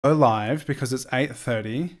go live because it's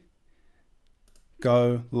 8:30.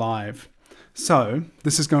 Go live. So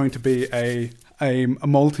this is going to be a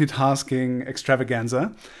multitasking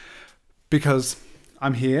extravaganza because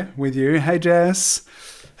I'm here with you. Hey Jess.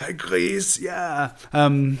 Hey Chris. Yeah.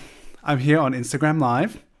 I'm here on Instagram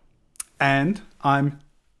Live and I'm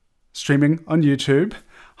streaming on YouTube.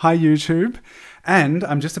 Hi YouTube. And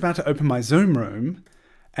I'm just about to open my Zoom room,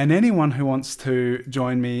 and anyone who wants to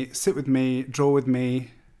join me, sit with me, draw with me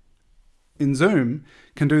in Zoom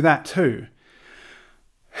can do that too.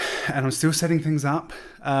 And I'm still setting things up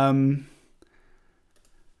and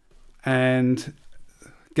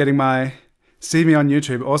getting my... See me on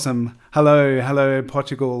YouTube. Awesome. Hello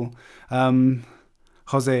Portugal.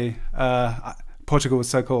 Jose. Portugal was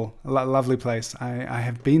so cool. Lovely place. I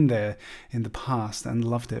have been there in the past and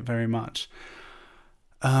loved it very much.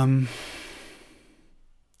 I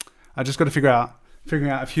just got to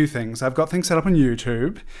figuring out a few things. I've got things set up on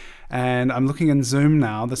YouTube, and I'm looking in Zoom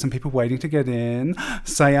now. There's some people waiting to get in.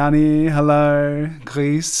 Sayani, hello,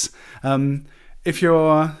 Chris. If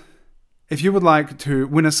you would like to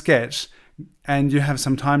win a sketch and you have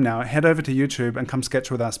some time now, head over to YouTube and come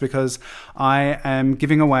sketch with us, because I am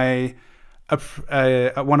giving away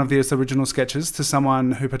one of these original sketches to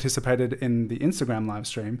someone who participated in the Instagram live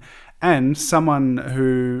stream, and someone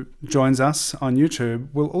who joins us on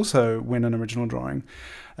YouTube will also win an original drawing.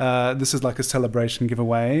 This is like a celebration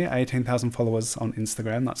giveaway. 18,000 followers on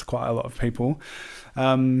Instagram. That's quite a lot of people.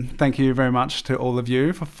 Thank you very much to all of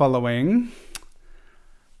you for following.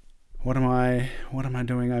 What am I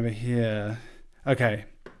doing over here? Okay,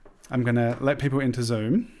 I'm gonna let people into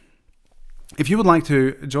Zoom. If you would like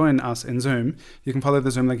to join us in Zoom, you can follow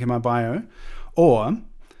the Zoom link in my bio, or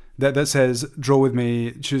that says Draw With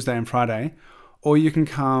Me Tuesday and Friday, or you can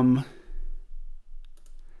come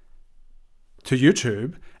to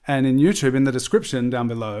YouTube, and in YouTube, in the description down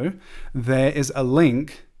below, there is a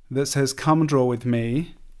link that says Come Draw With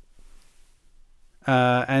Me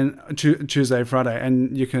and Tuesday, Friday,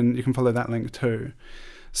 and you can follow that link too.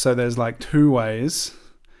 So there's like 2 ways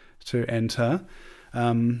to enter.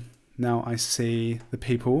 Now I see the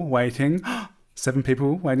people waiting. 7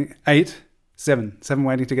 people waiting. 7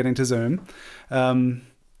 waiting to get into Zoom. Hello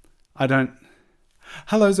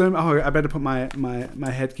Zoom. Oh, I better put my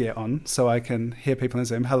headgear on so I can hear people in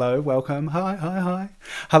Zoom. Hello, welcome. Hi.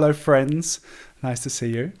 Hello friends. Nice to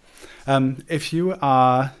see you. If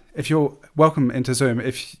you're welcome into Zoom,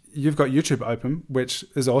 if you've got YouTube open, which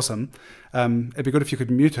is awesome, it'd be good if you could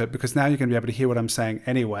mute it, because now you're going to be able to hear what I'm saying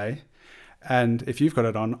anyway. And if you've got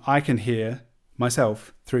it on, I can hear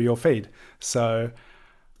myself through your feed. So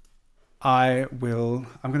I'm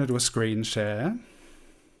going to do a screen share.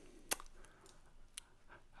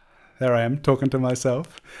 There I am, talking to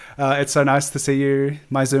myself. It's so nice to see you,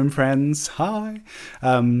 my Zoom friends. Hi.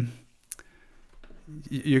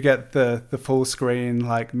 You get the full screen,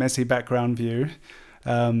 like messy background view.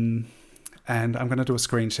 And I'm going to do a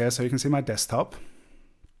screen share so you can see my desktop.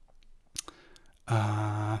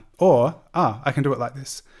 I can do it like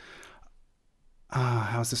this.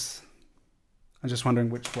 How's this? I'm just wondering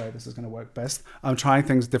which way this is going to work best. I'm trying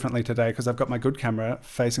things differently today because I've got my good camera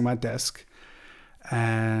facing my desk,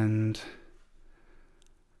 and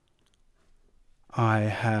I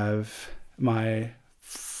have my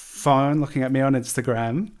phone looking at me on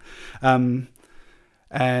Instagram,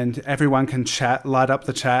 and everyone can chat, light up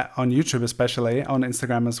the chat on YouTube, especially on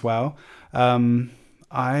Instagram as well.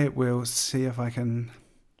 I will see if I can...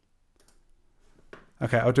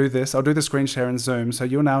 Okay, I'll do this. I'll do the screen share in Zoom, so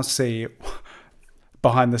you'll now see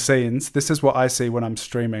behind the scenes. This is what I see when I'm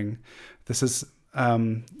streaming. This is...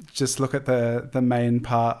 just look at the main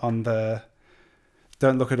part on the...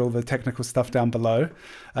 Don't look at all the technical stuff down below.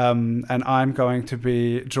 And I'm going to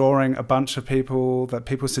be drawing a bunch of people that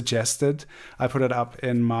people suggested. I put it up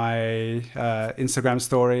in my Instagram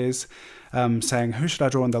stories, saying, who should I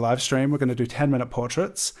draw in the live stream? We're going to do 10-minute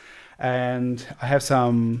portraits. And I have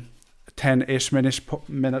some 10-ish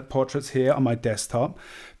minute portraits here on my desktop,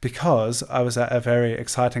 because I was at a very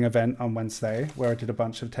exciting event on Wednesday where I did a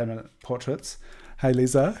bunch of 10-minute portraits. Hey,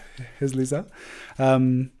 Lisa. Here's Lisa.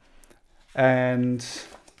 And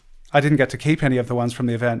I didn't get to keep any of the ones from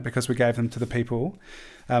the event because we gave them to the people.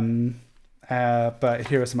 But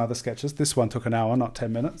here are some other sketches. This one took an hour, not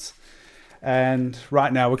 10 minutes. And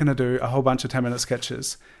right now we're going to do a whole bunch of 10-minute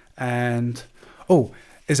sketches. And, oh,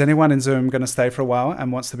 is anyone in Zoom going to stay for a while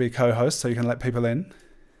and wants to be co-host so you can let people in?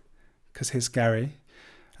 Because here's Gary.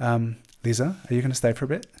 Lisa, are you going to stay for a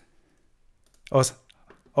bit? Awesome.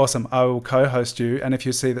 Awesome. I will co-host you. And if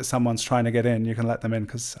you see that someone's trying to get in, you can let them in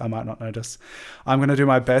because I might not notice. I'm going to do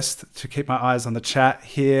my best to keep my eyes on the chat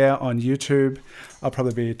here on YouTube. I'll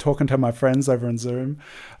probably be talking to my friends over in Zoom.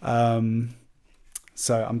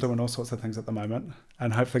 So I'm doing all sorts of things at the moment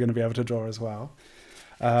and hopefully going to be able to draw as well.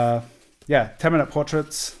 Yeah, 10-minute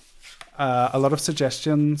portraits. A lot of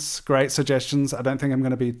suggestions, great suggestions. I don't think I'm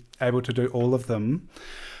going to be able to do all of them.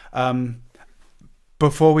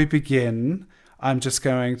 Before we begin, I'm just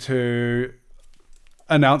going to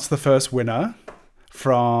announce the first winner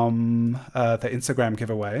from the Instagram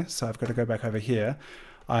giveaway. So I've got to go back over here.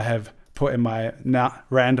 I have put in my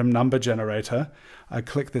random number generator. I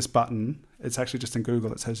click this button. It's actually just in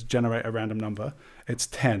Google. It says generate a random number. It's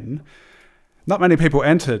 10. Not many people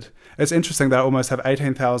entered. It's interesting that I almost have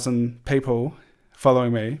 18,000 people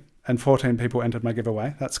following me and 14 people entered my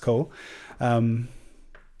giveaway. That's cool.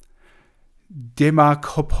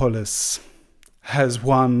 Demarkopolis has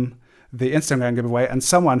won the Instagram giveaway, and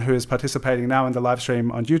someone who is participating now in the live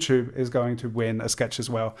stream on YouTube is going to win a sketch as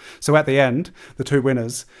well. So at the end, the two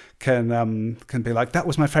winners can be like, that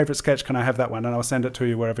was my favorite sketch, can I have that one? And I'll send it to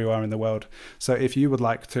you wherever you are in the world. So if you would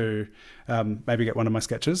like to maybe get one of my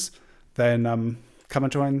sketches, then come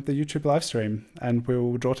and join the YouTube live stream and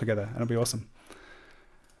we'll draw together and it'll be awesome.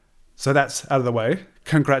 So that's out of the way.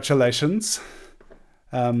 Congratulations.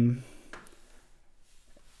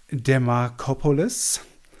 Demarkopolis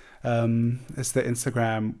is the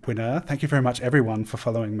Instagram winner. Thank you very much, everyone, for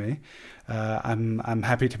following me. I'm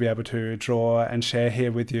happy to be able to draw and share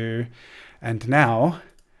here with you. And now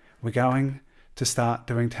we're going to start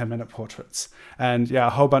doing 10-minute portraits. And yeah, a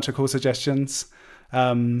whole bunch of cool suggestions.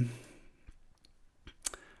 And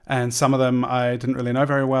some of them I didn't really know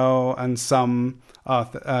very well, and some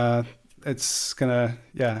it's gonna,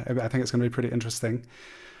 yeah, I think it's gonna be pretty interesting.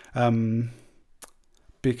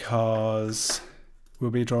 Because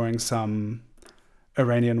we'll be drawing some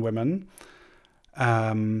Iranian women.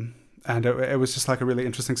 And it was just like a really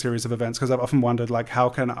interesting series of events, because I've often wondered, like, how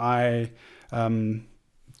can I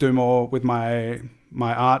do more with my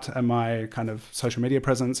art and my kind of social media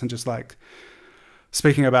presence and just like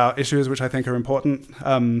speaking about issues which I think are important.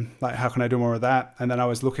 Like, how can I do more of that? And then I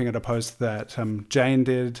was looking at a post that Jane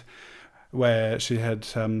did where she had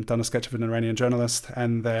done a sketch of an Iranian journalist,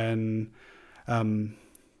 and then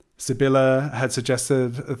Sibylle had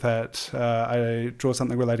suggested that I draw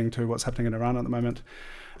something relating to what's happening in Iran at the moment.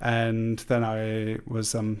 And then I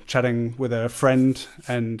was chatting with a friend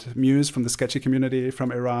and muse from the sketchy community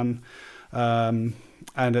from Iran. And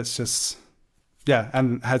it's just, yeah,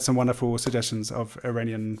 and had some wonderful suggestions of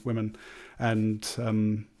Iranian women. And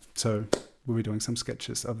so we'll be doing some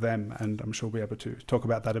sketches of them, and I'm sure we'll be able to talk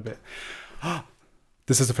about that a bit.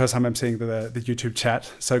 This is the first time I'm seeing the YouTube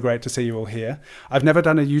chat. So great to see you all here. I've never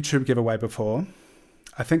done a YouTube giveaway before.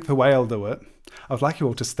 I think the way I'll do it, I'd like you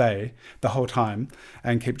all to stay the whole time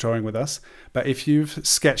and keep drawing with us. But if you've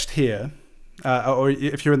sketched here, or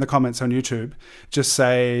if you're in the comments on YouTube, just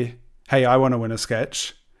say, hey, I want to win a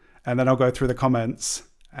sketch. And then I'll go through the comments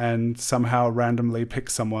and somehow randomly pick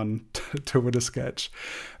someone to win a sketch.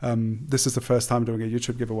 This is the first time doing a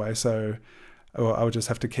YouTube giveaway, so I would just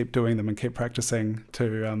have to keep doing them and keep practicing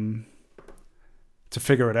to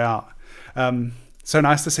figure it out. So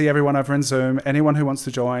nice to see everyone over in Zoom. Anyone who wants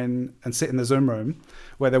to join and sit in the Zoom room,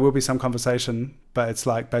 where there will be some conversation, but it's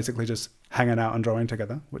like basically just hanging out and drawing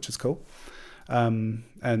together, which is cool. And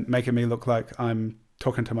making me look like I'm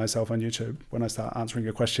talking to myself on YouTube when I start answering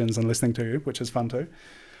your questions and listening to you, which is fun too.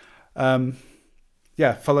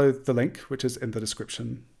 Yeah, follow the link, which is in the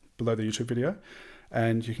description below the YouTube video,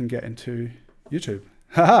 and you can get into YouTube.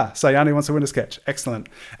 Haha, Sayani wants to win a sketch. Excellent.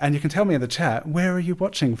 And you can tell me in the chat, where are you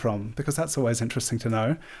watching from? Because that's always interesting to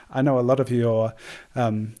know. I know a lot of your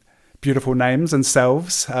beautiful names and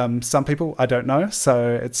selves. Some people I don't know.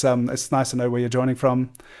 So it's nice to know where you're joining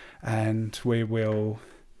from. And we will,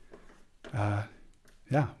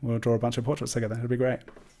 yeah, we'll draw a bunch of portraits together. It'll be great.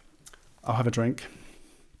 I'll have a drink.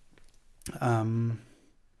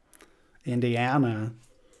 Indiana.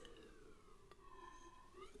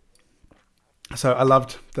 So I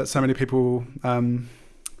loved that so many people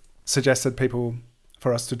suggested people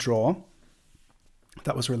for us to draw.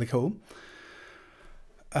 That was really cool.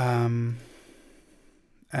 And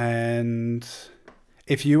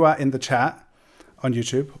if you are in the chat on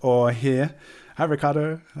YouTube or here, hi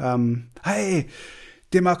Ricardo, hey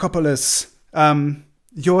Demarkopolis,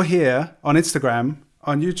 you're here on Instagram,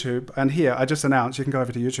 on YouTube, and here I just announced, you can go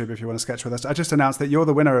over to YouTube if you want to sketch with us. I just announced that you're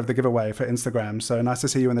the winner of the giveaway for Instagram. So nice to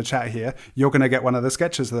see you in the chat here. You're going to get one of the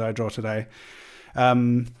sketches that I draw today.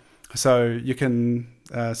 So you can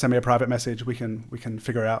send me a private message. We can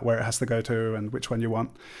figure out where it has to go to and which one you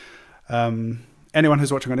want. Anyone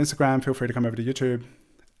who's watching on Instagram, feel free to come over to YouTube.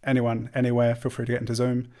 Anyone, anywhere, feel free to get into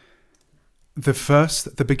Zoom.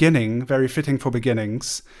 The beginning, very fitting for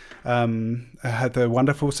beginnings, I had the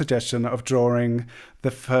wonderful suggestion of drawing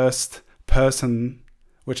the first person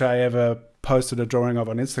which I ever posted a drawing of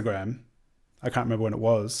on Instagram. I can't remember when it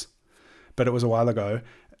was, but it was a while ago,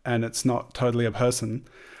 and it's not totally a person.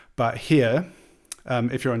 But here,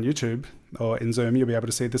 if you're on YouTube or in Zoom, you'll be able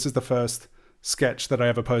to see this is the first sketch that I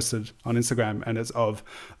ever posted on Instagram, and it's of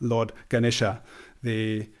Lord Ganesha,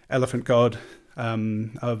 the elephant god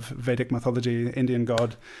of Vedic mythology, Indian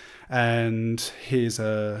god, and he's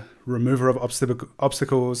a remover of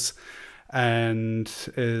obstacles, and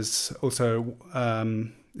is also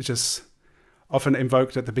just often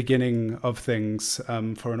invoked at the beginning of things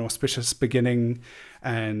for an auspicious beginning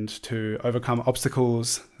and to overcome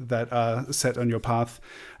obstacles that are set on your path.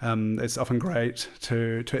 It's often great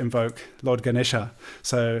to invoke Lord Ganesha.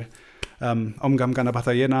 So Om Gam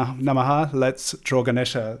Ganapataye Namaha, let's draw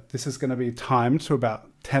Ganesha. This is going to be timed to about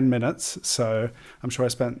 10 minutes, so I'm sure I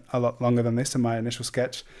spent a lot longer than this in my initial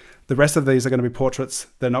sketch. The rest of these are going to be portraits.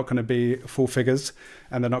 They're not going to be full figures,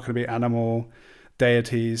 and they're not going to be animal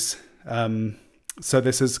deities. So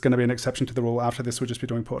this is going to be an exception to the rule. After this, we'll just be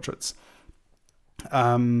doing portraits.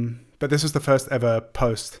 But this was the first ever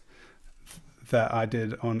post that I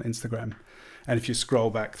did on Instagram. And if you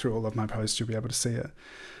scroll back through all of my posts, you'll be able to see it.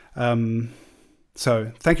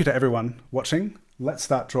 So thank you to everyone watching. Let's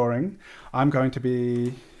start drawing. I'm going to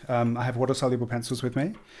be, I have water-soluble pencils with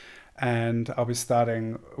me, and I'll be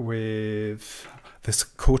starting with this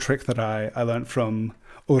cool trick that I learned from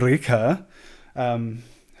Ulrike,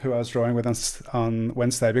 who I was drawing with on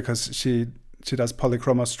Wednesday, because she does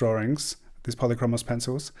polychromos drawings, these polychromos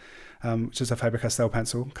pencils, which is a Faber-Castell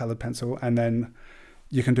pencil, colored pencil, and then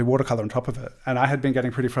you can do watercolor on top of it. And I had been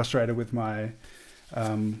getting pretty frustrated with my,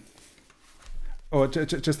 or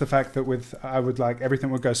just the fact that I would like, everything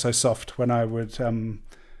would go so soft when I would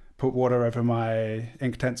put water over my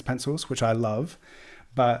inktense pencils, which I love,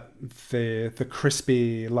 but the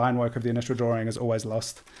crispy line work of the initial drawing is always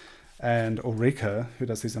lost. And Ulrike, who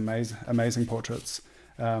does these amazing portraits,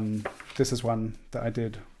 this is one that I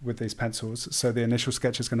did with these pencils. So the initial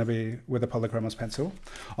sketch is going to be with a polychromos pencil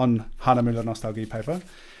on Hanemüller Nostalgie paper,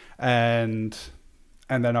 and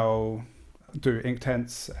then I'll do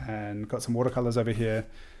inktense and got some watercolors over here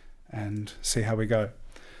and see how we go.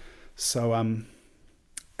 So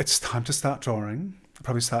it's time to start drawing. I'll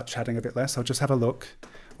probably start chatting a bit less. I'll just have a look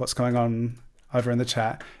what's going on over in the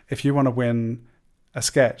chat. If you want to win a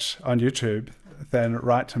sketch on YouTube, then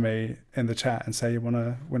write to me in the chat and say you want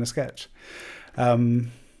to win a sketch. A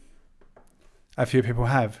few people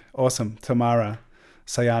have. Awesome. Tamara,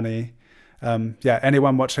 Sayani. Yeah,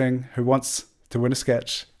 anyone watching who wants to win a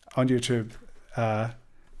sketch on YouTube,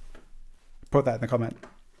 put that in the comment.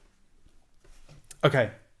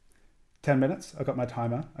 Okay, 10 minutes. I've got my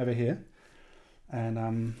timer over here,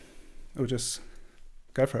 and we'll just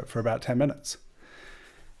go for it for about 10 minutes.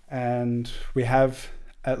 And we have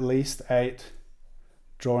at least 8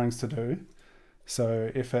 drawings to do.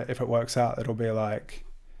 So if it works out, it'll be like,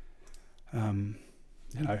 80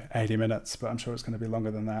 minutes, but I'm sure it's going to be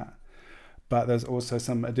longer than that. But there's also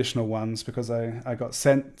some additional ones because I got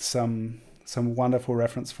sent some wonderful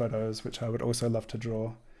reference photos, which I would also love to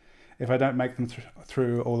draw. If I don't make them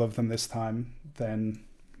through all of them this time, then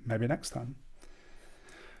maybe next time.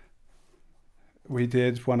 We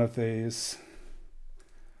did one of these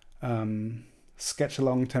sketch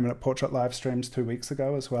along 10-minute portrait live streams 2 weeks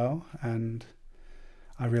ago as well, and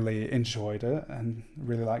I really enjoyed it and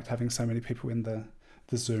really liked having so many people in the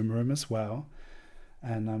Zoom room as well.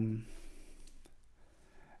 And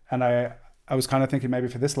I was kind of thinking maybe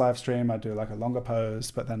for this live stream I'd do like a longer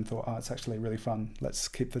pose, but then thought, oh, it's actually really fun, let's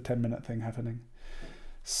keep the 10-minute thing happening.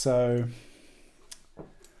 So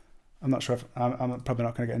I'm not sure if I'm probably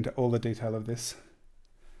not going to get into all the detail of this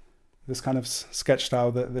kind of sketch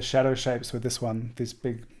style. The shadow shapes with this one, these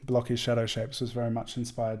big blocky shadow shapes, was very much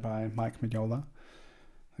inspired by Mike Mignola,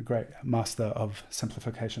 a great master of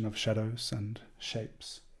simplification of shadows and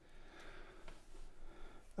shapes.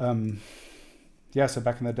 Yeah, so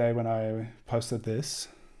back in the day when I posted this,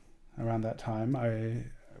 around that time, I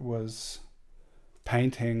was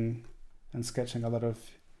painting and sketching a lot of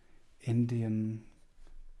Indian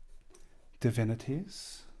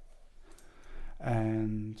divinities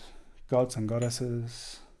and gods and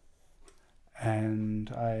goddesses,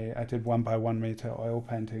 and I did 1 by 1 meter oil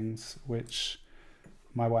paintings, which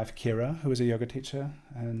my wife Kira, who is a yoga teacher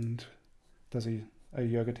and does a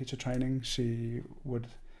yoga teacher training, she would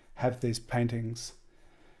have these paintings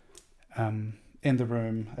in the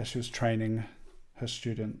room as she was training her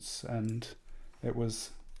students, and it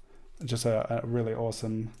was just a really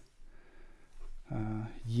awesome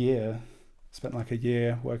year. Spent like a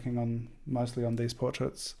year working mostly on these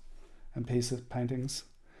portraits and pieces, paintings,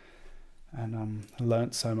 and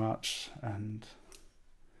learnt so much. And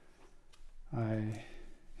and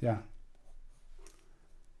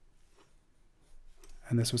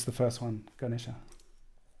this was the first one, Ganesha.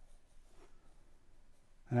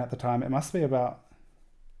 And at the time, it must be about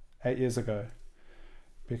 8 years ago,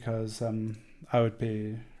 because I would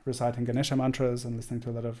be reciting Ganesha mantras and listening to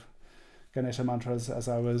a lot of Ganesha mantras as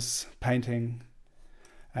I was painting.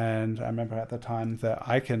 And I remember at the time that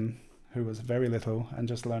Aiken, who was very little and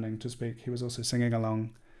just learning to speak, he was also singing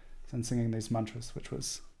along and singing these mantras, which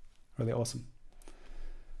was really awesome.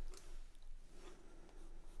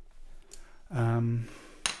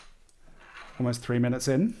 Almost 3 minutes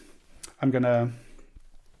in.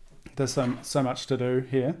 There's so much to do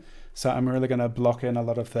here, so I'm really gonna block in a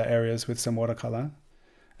lot of the areas with some watercolor,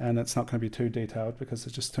 and it's not gonna be too detailed because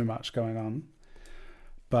there's just too much going on.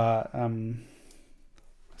 But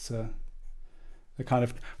it's a kind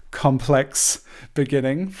of complex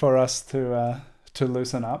beginning for us to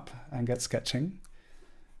loosen up and get sketching.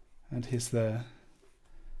 And here's the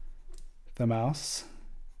mouse,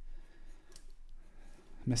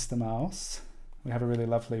 Mr. Mouse. We have a really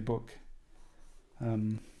lovely book,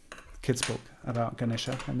 kids book about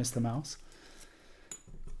Ganesha and Mr. Mouse.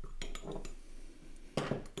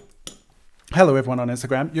 Hello everyone on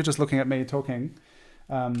Instagram. You're just looking at me talking,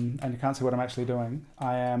 and you can't see what I'm actually doing.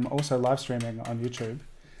 I am also live streaming on YouTube,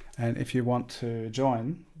 and if you want to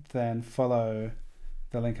join, then follow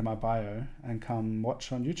the link in my bio and come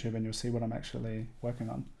watch on YouTube, and you'll see what I'm actually working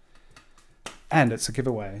on. And it's a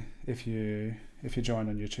giveaway. If you join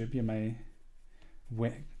on YouTube, you may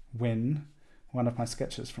win one of my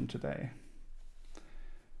sketches from today.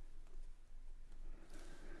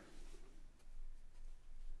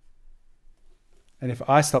 And if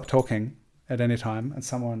I stop talking at any time and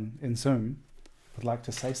someone in Zoom would like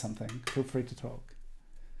to say something, feel free to talk.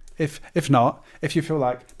 If not, if you feel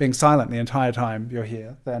like being silent the entire time you're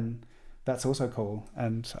here, then that's also cool,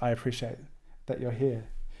 and I appreciate that you're here.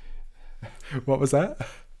 What was that?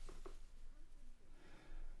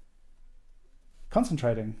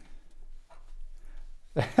 Concentrating.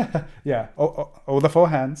 Yeah, all the four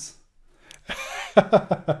hands.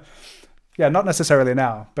 Yeah, not necessarily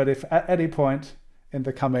now, but if at any point in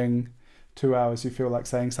the coming 2 hours you feel like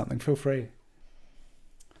saying something, feel free.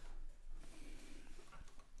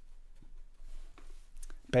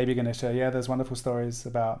 Baby Ganesha, yeah, there's wonderful stories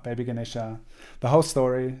about Baby Ganesha. The whole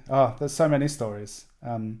story, there's so many stories.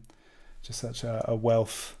 Just such a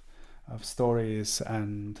wealth of stories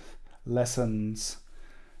and lessons.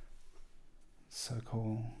 So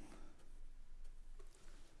cool.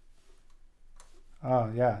 Oh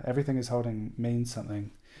yeah, everything he's holding means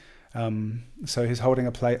something. So he's holding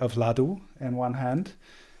a plate of laddu in one hand,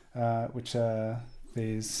 which are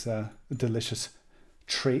these delicious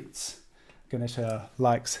treats. Ganesha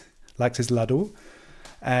likes his laddu,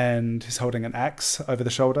 and he's holding an axe over the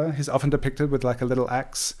shoulder. He's often depicted with like a little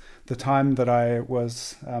axe. The time that I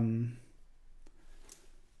was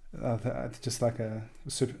just like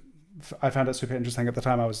I found it super interesting. At the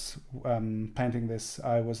time I was painting this,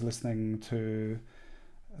 I was listening to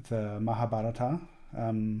the Mahabharata,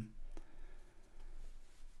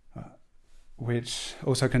 which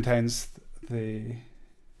also contains the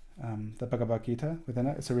Bhagavad Gita within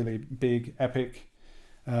it. It's a really big, epic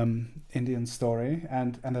Indian story,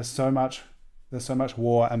 and there's so much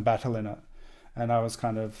war and battle in it. And I was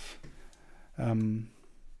kind of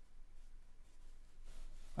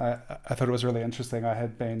I thought it was really interesting. I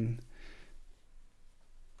had been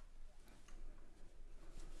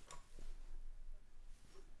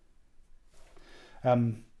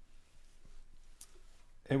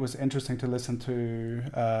it was interesting to listen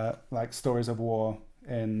to like stories of war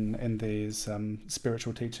in these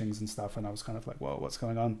spiritual teachings and stuff, and I was kind of like, whoa, what's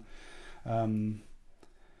going on?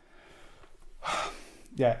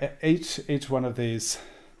 Yeah, each one of these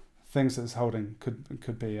things that's holding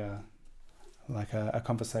could be like a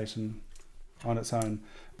conversation on its own,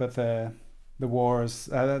 but the war is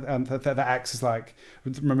the axe is like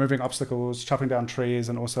removing obstacles, chopping down trees,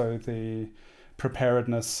 and also the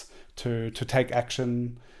preparedness to take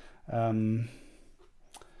action,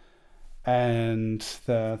 and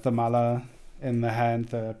the mala in the hand,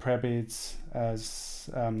 the prayer beads, has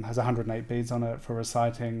 108 beads on it for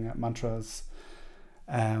reciting mantras,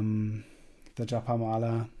 the japa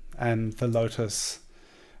mala, and the lotus,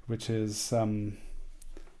 which is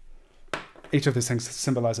each of these things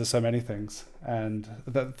symbolizes so many things. And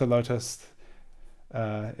the lotus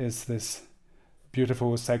is this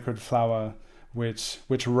beautiful sacred flower which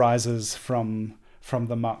rises from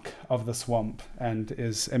the muck of the swamp and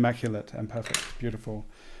is immaculate and perfect, beautiful.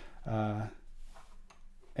 And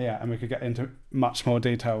we could get into much more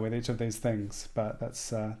detail with each of these things, but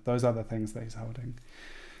that's those are the things that he's holding.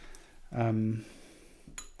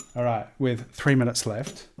 All right, with 3 minutes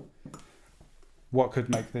left, what could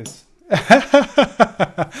make this?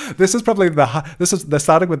 This is probably they're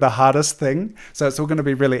starting with the hardest thing, so it's all going to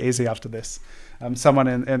be really easy after this. Someone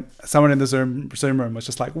in the Zoom room was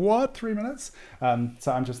just like, "What? 3 minutes?"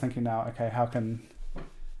 So I'm just thinking now, okay, how can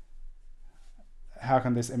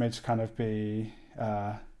this image kind of be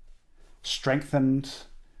strengthened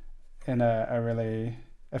in a really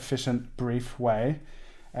efficient, brief way?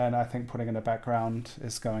 And I think putting in a background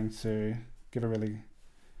is going to give a really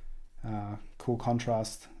cool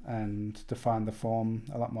contrast and define the form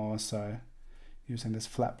a lot more. So using this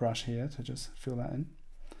flat brush here to just fill that in.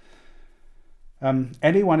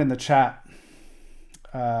 Anyone in the chat,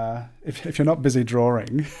 if you're not busy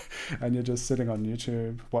drawing and you're just sitting on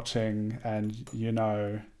YouTube watching and you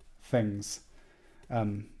know things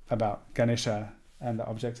about Ganesha and the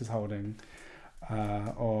object he's holding,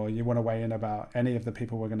 or you want to weigh in about any of the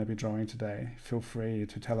people we're going to be drawing today, feel free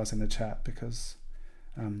to tell us in the chat, because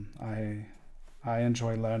I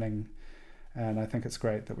enjoy learning, and I think it's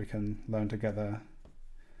great that we can learn together.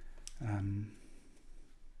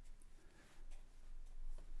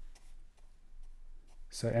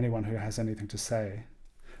 So anyone who has anything to say,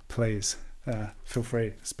 please feel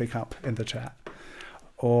free, speak up in the chat,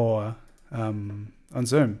 or on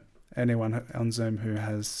Zoom. Anyone on Zoom who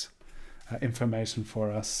has information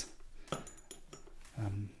for us,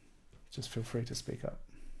 just feel free to speak up.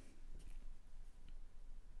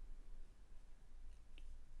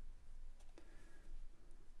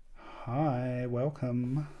 Hi,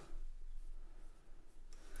 welcome.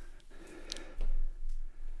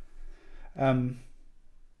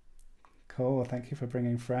 Cool, thank you for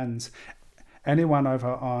bringing friends. Anyone over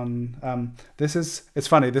on, it's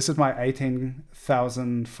funny, this is my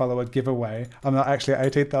 18,000 follower giveaway. I'm not actually at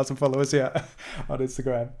 18,000 followers yet on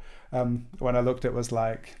Instagram. When I looked, it was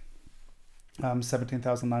like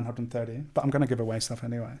 17,930, but I'm going to give away stuff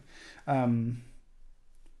anyway.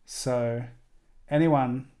 So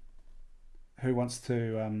anyone who wants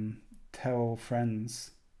to tell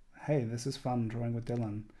friends, hey, this is fun drawing with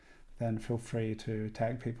Dylan, then feel free to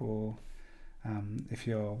tag people. If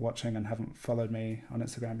you're watching and haven't followed me on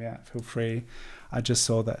Instagram yet, feel free. I just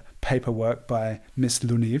saw that Paperwork by Miss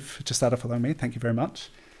Luniv just started following me. Thank you very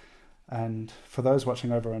much. And for those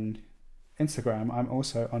watching over on Instagram, I'm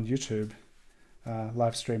also on YouTube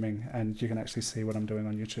live streaming, and you can actually see what I'm doing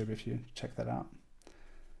on YouTube if you check that out.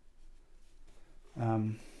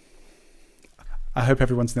 I hope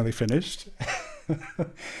everyone's nearly finished.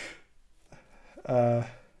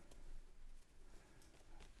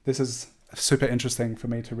 This is super interesting for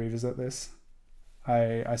me to revisit this.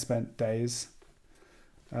 I spent days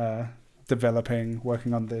developing,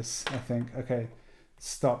 working on this, I think. Okay,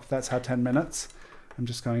 stop. That's our 10 minutes. I'm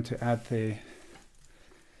just going to add the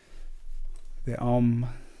Om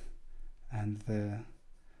and the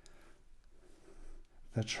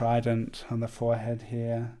trident on the forehead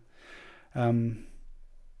here. And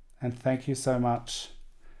thank you so much.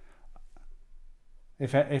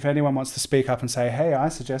 If anyone wants to speak up and say, hey, I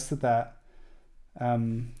suggested that.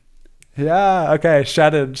 Yeah, okay.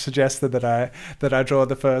 Shannon suggested that I draw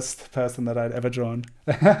the first person that I'd ever drawn.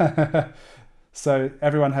 So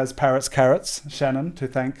everyone has parrots, carrots, Shannon, to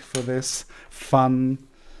thank for this fun,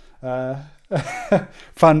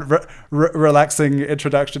 relaxing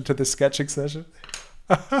introduction to this sketching session.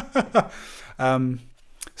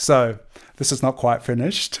 So this is not quite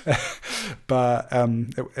finished, but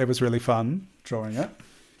it was really fun drawing it.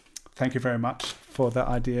 Thank you very much for the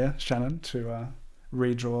idea, Shannon, to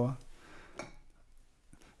redraw.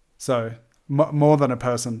 So more than a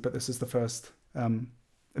person, but this is the first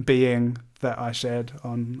being that I shared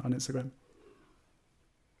on Instagram.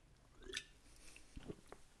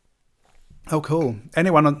 Oh, cool.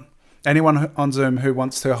 Anyone on Zoom who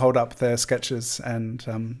wants to hold up their sketches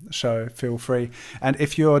and show, feel free. And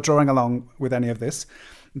if you're drawing along with any of this,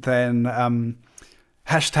 then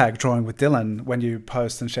hashtag drawing with Dylan when you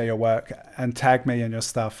post and share your work, and tag me in your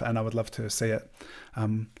stuff, and I would love to see it.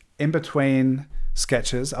 In between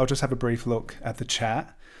sketches, I'll just have a brief look at the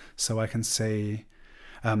chat so I can see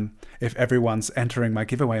if everyone's entering my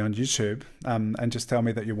giveaway on YouTube, and just tell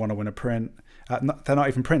me that you want to win a print. They're not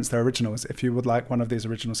even prints, they're originals. If you would like one of these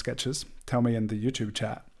original sketches, tell me in the YouTube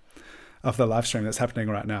chat. of the live stream that's happening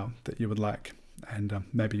right now that you would like, and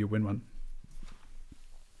maybe you win one.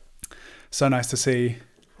 So nice to see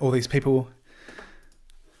all these people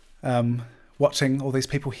watching, all these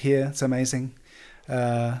people here. It's amazing.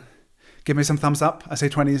 Give me some thumbs up. I see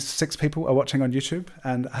 26 people are watching on YouTube,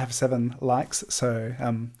 and I have 7 likes, so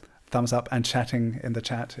thumbs up and chatting in the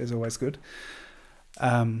chat is always good.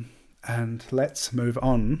 And let's move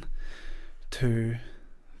on to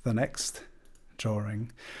the next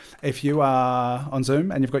drawing. If you are on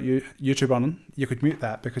Zoom and you've got YouTube on, you could mute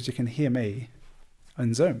that because you can hear me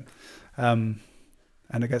on Zoom. And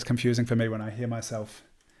it gets confusing for me when I hear myself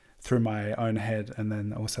through my own head and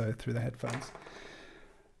then also through the headphones.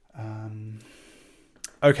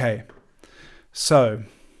 Okay, so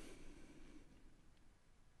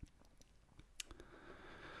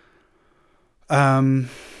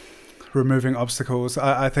removing obstacles.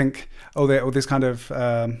 I think all these kind of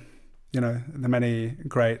the many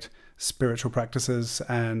great spiritual practices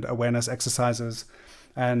and awareness exercises,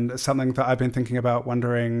 and something that I've been thinking about,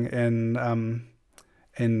 wondering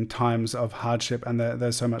in times of hardship, and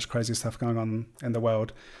there's so much crazy stuff going on in the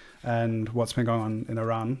world, and what's been going on in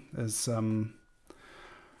Iran is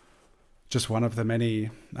just one of the many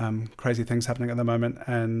crazy things happening at the moment.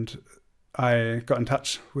 And I got in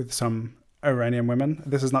touch with some Iranian women.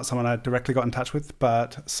 This is not someone I directly got in touch with,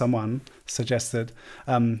 but someone suggested.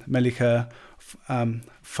 Malika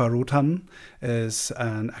Farutan is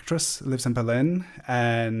an actress, lives in Berlin,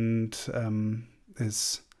 and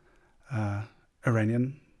is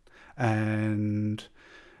Iranian. And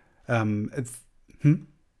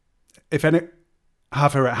if any,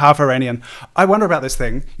 half Iranian. I wonder about this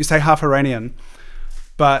thing. You say half Iranian,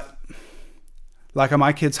 but like, are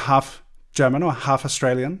my kids half German or half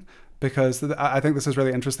Australian? Because I think this is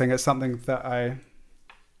really interesting. It's something that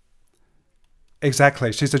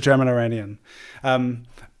exactly, she's a German Iranian.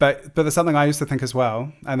 But there's something I used to think as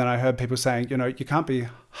well. And then I heard people saying, you can't be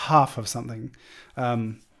half of something.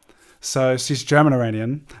 So she's German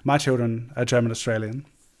Iranian. My children are German Australian.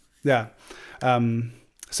 Yeah.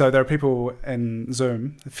 So there are people in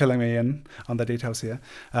Zoom filling me in on the details here.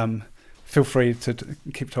 Feel free to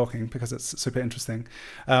keep talking because it's super interesting.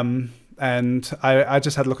 And I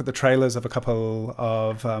just had a look at the trailers of a couple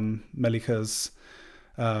of Malika's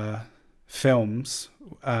films.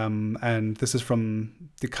 And this is from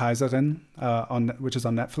Die Kaiserin, which is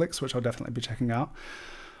on Netflix, which I'll definitely be checking out.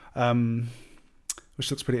 Which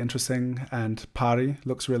looks pretty interesting. And Pari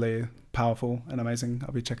looks really powerful and amazing.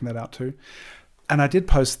 I'll be checking that out too. And I did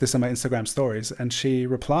post this on my Instagram stories, and she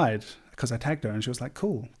replied because I tagged her, and she was like,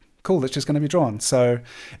 cool, that's just going to be drawn. So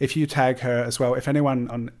if you tag her as well, if anyone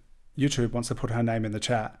on YouTube wants to put her name in the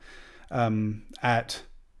chat, at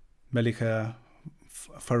Malika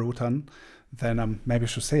Farutan, then maybe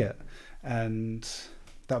she'll see it, and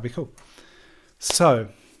that'll be cool. So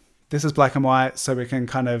this is black and white, so we can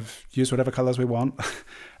kind of use whatever colors we want.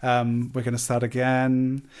 We're going to start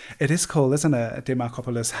again. It is cool, isn't it,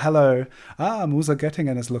 Demarkopolis? Hello. Musa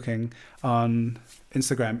Göttingen is looking on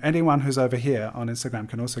Instagram. Anyone who's over here on Instagram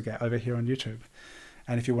can also get over here on YouTube.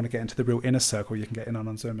 And if you want to get into the real inner circle, you can get in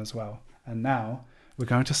on Zoom as well. And now we're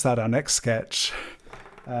going to start our next sketch.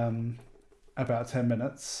 About 10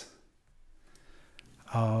 minutes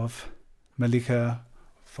of Malika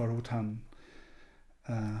Farutan.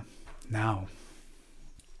 Now,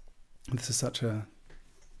 this is such a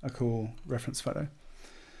cool reference photo.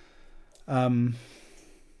 Melika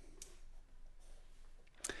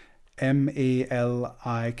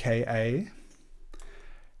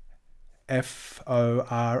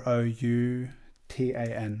Fouroutan.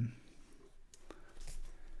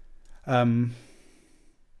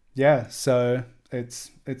 Yeah, so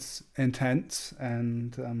it's intense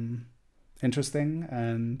and interesting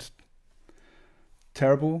and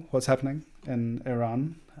terrible what's happening in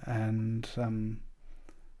Iran, and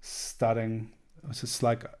starting, it was just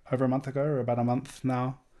like over a month ago, or about a month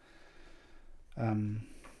now.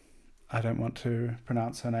 I don't want to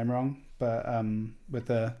pronounce her name wrong, but with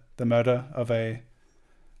the murder of a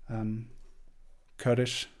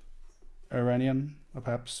Kurdish Iranian, or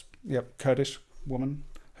perhaps, Kurdish woman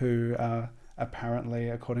who apparently,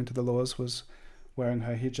 according to the laws, was wearing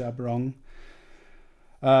her hijab wrong.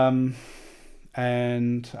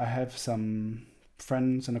 And I have some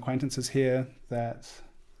friends and acquaintances here that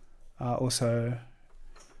are also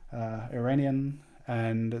Iranian,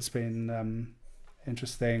 and it's been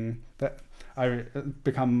interesting that I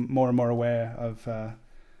become more and more aware of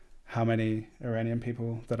how many Iranian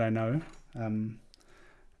people that I know,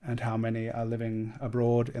 and how many are living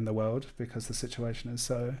abroad in the world, because the situation is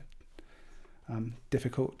so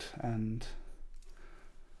difficult and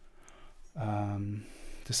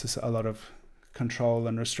this is a lot of control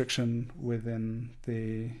and restriction within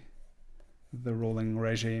the ruling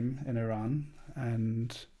regime in Iran,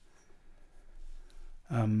 and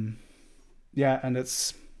and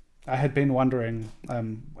it's. I had been wondering,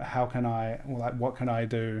 what can I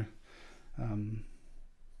do? And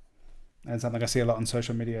something I see a lot on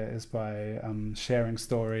social media is by sharing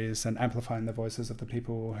stories and amplifying the voices of the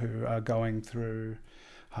people who are going through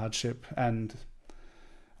hardship, and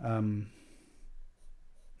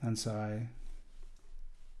so I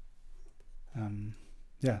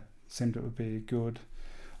seemed it would be good.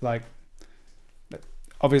 Like,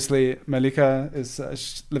 obviously Malika is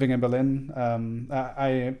living in Berlin.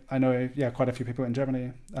 I know quite a few people in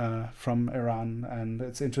Germany from Iran, and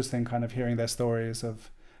it's interesting kind of hearing their stories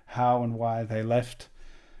of how and why they left.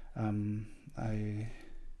 I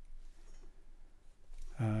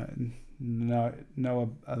know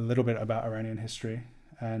a little bit about Iranian history,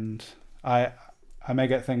 and I may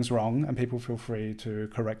get things wrong, and people feel free to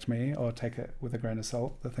correct me or take it with a grain of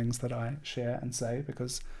salt, the things that I share and say,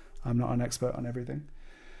 because I'm not an expert on everything.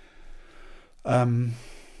 But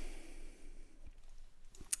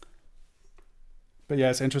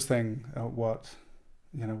yeah, it's interesting what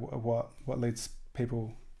leads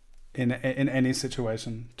people in any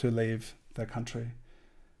situation to leave their country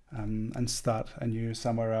and start anew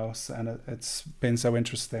somewhere else. And it's been so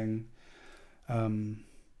interesting.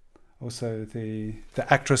 Also, the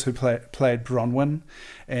actress who played Bronwyn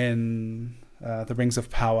in The Rings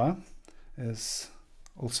of Power is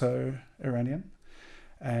also Iranian.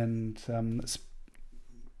 And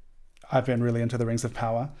I've been really into The Rings of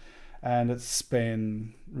Power, and it's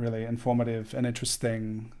been really informative and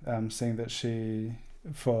interesting seeing that she,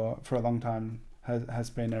 for a long time, has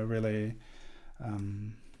been a really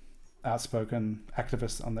outspoken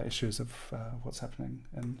activist on the issues of what's happening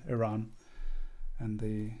in Iran and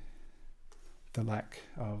the lack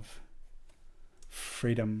of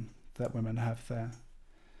freedom that women have there.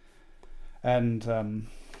 And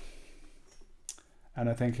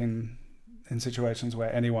I think in situations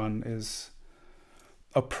where anyone is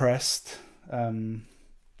oppressed, anywhere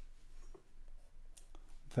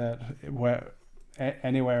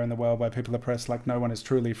in the world where people are oppressed, like, no one is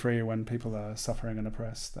truly free when people are suffering and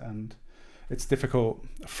oppressed, and it's difficult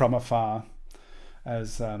from afar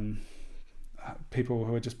as people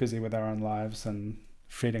who are just busy with their own lives and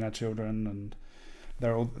feeding our children, and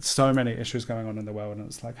there are so many issues going on in the world, and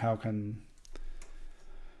it's like,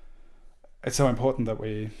 it's so important that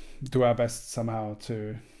we do our best somehow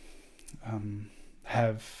to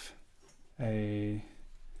have a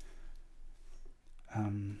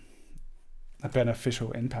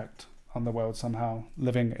beneficial impact on the world somehow,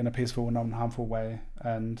 living in a peaceful, non-harmful way.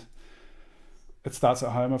 And it starts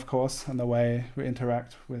at home, of course, and the way we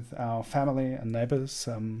interact with our family and neighbors,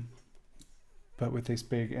 but with these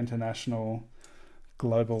big international,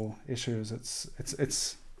 global issues,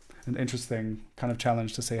 it's an interesting kind of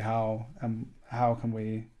challenge to see how can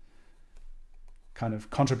we kind of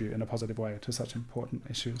contribute in a positive way to such important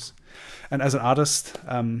issues. And as an artist,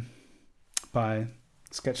 by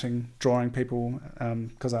sketching, drawing people,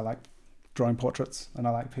 because I like drawing portraits and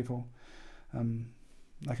I like people,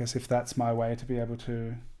 I guess if that's my way to be able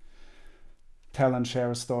to tell and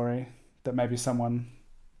share a story that maybe someone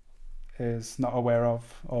is not aware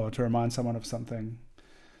of, or to remind someone of something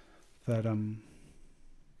that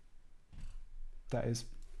that is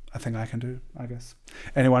a thing I can do, I guess.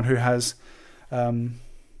 Anyone who has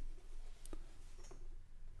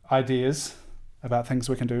ideas about things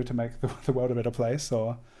we can do to make the world a better place,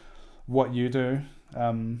 or what you do,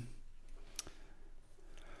 I'd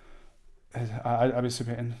be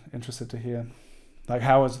super interested to hear. Like,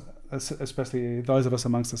 how is, especially those of us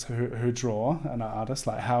amongst us who draw and are artists,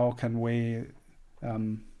 like, how can we,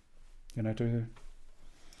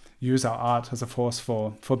 use our art as a force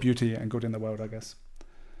for beauty and good in the world, I guess.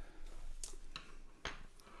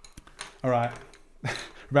 All right,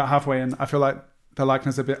 about halfway in. I feel like the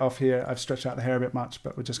likeness is a bit off here. I've stretched out the hair a bit much,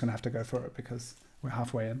 but we're just going to have to go for it because we're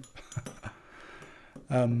halfway in.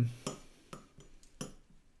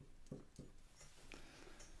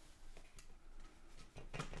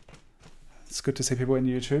 It's good to see people in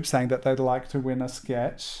YouTube saying that they'd like to win a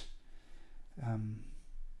sketch.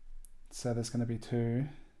 So there's going to be two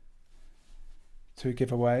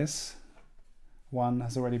giveaways. One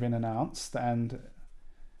has already been announced, and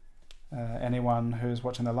anyone who's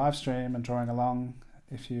watching the live stream and drawing along,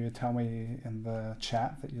 if you tell me in the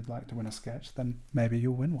chat that you'd like to win a sketch, then maybe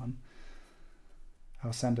you'll win one.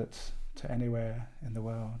 I'll send it to anywhere in the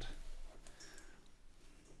world.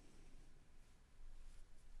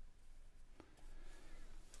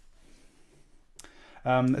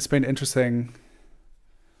 It's been interesting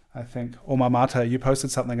I think, Alma Mater, you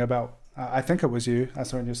posted something about, I think it was you, I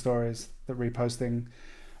saw in your stories, the reposting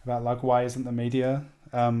about like, why isn't the media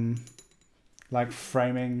like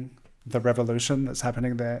framing the revolution that's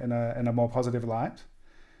happening there in a more positive light,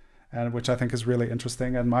 and which I think is really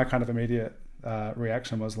interesting. And my kind of immediate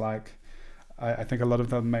reaction was like, I think a lot of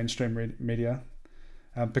the mainstream media,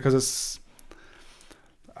 because it's,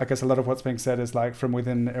 I guess a lot of what's being said is like from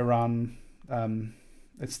within Iran,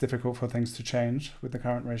 it's difficult for things to change with the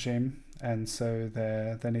current regime, and so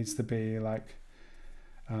there needs to be like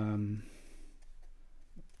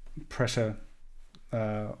pressure,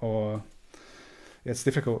 or it's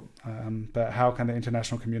difficult, but how can the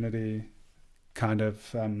international community kind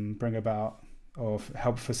of bring about or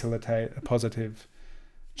help facilitate a positive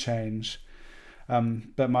change?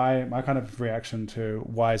 But my kind of reaction to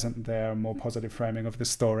why isn't there a more positive framing of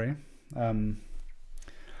this story, that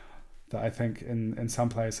I think in some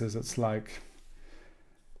places it's like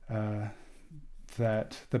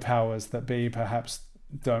that the powers that be perhaps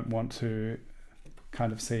don't want to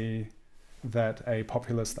kind of see that a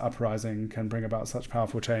populist uprising can bring about such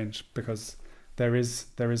powerful change, because there is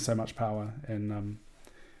so much power in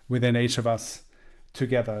within each of us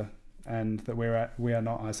together, and that we are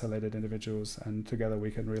not isolated individuals, and together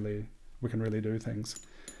we can really do things.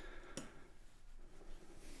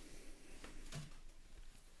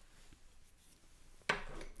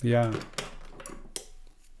 Yeah.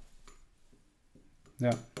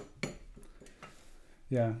 Yeah.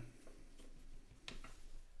 Yeah.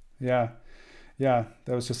 Yeah. Yeah.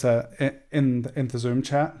 There was just in the Zoom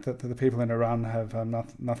chat that the people in Iran have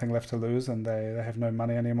nothing left to lose, and they have no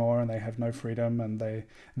money anymore, and they have no freedom, and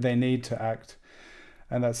they need to act.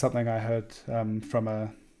 And that's something I heard from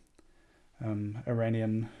a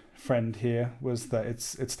Iranian friend here, was that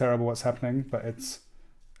it's terrible what's happening, but it's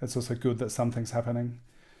also good that something's happening,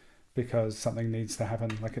 because something needs to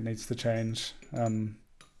happen, like it needs to change,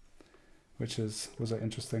 which was an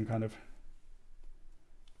interesting kind of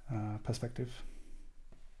perspective.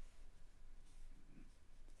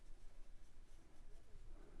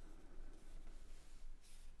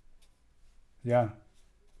 Yeah.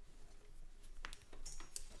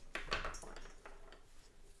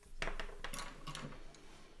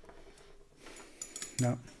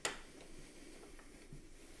 Yeah.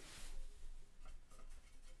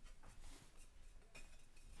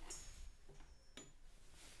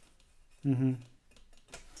 Mm-hmm.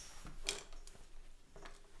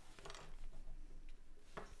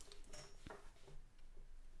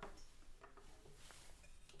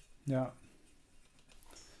 Yeah.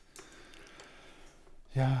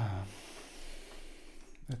 Yeah.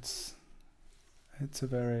 It's a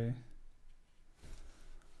very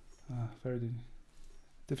very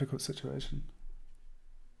difficult situation.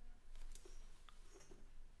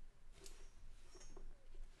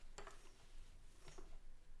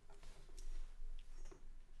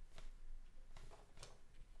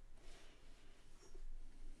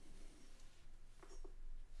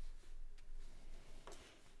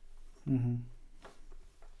 Mm-hmm.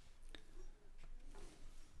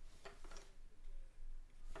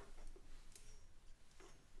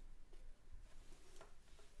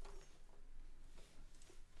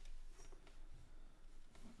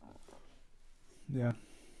 Yeah.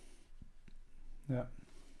 Yeah.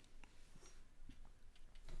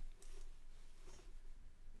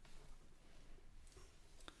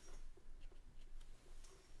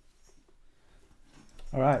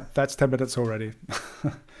 All right, that's 10 minutes already.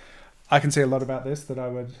 I can see a lot about this that I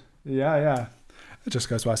would, yeah. It just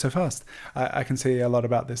goes by so fast. I can see a lot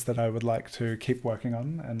about this that I would like to keep working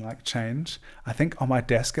on and like change. I think on my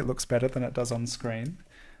desk it looks better than it does on screen.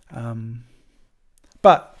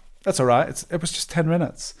 But that's all right. It was just 10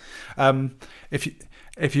 minutes.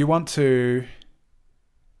 If you want to,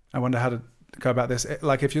 I wonder how to go about this.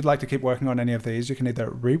 Like if you'd like to keep working on any of these, you can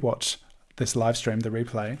either rewatch this live stream, the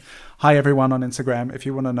replay. Hi everyone on Instagram. If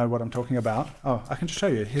you want to know what I'm talking about, I can just show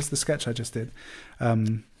you. Here's the sketch I just did.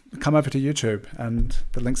 Come over to YouTube, and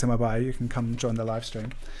the link's in my bio. You can come join the live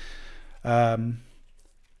stream. What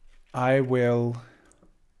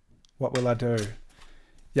will I do?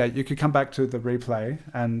 Yeah, you could come back to the replay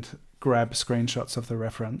and grab screenshots of the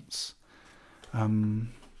reference.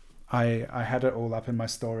 I had it all up in my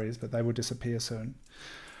stories, but they will disappear soon.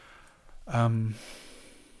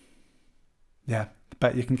 Yeah,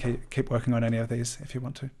 but you can keep working on any of these if you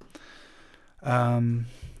want to. And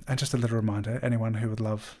just a little reminder, anyone who would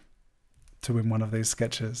love to win one of these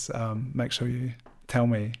sketches, make sure you tell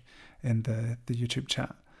me in the YouTube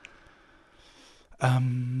chat.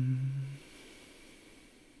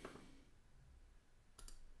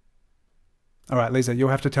 All right, Lisa, you'll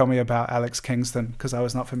have to tell me about Alex Kingston, because I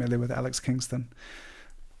was not familiar with Alex Kingston.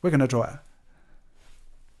 We're going to draw it.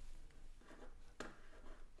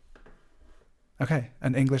 Okay,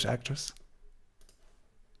 an English actress.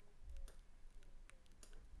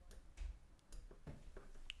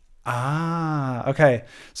 Ah, okay.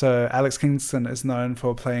 So Alex Kingston is known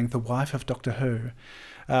for playing the wife of Doctor Who.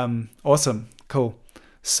 Awesome, cool.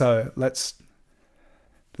 So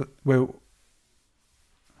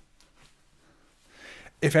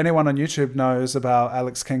if anyone on YouTube knows about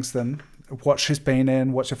Alex Kingston, what she's been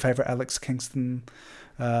in, what's your favorite Alex Kingston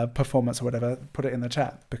performance or whatever, put it in the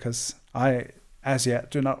chat, because I, as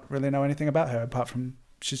yet, do not really know anything about her apart from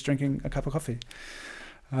she's drinking a cup of coffee.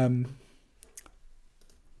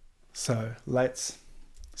 So let's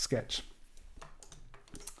sketch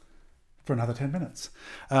for another 10 minutes.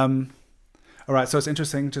 All right, so it's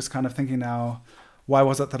interesting just kind of thinking now, why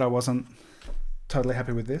was it that I wasn't totally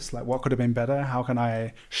happy with this? Like, what could have been better? How can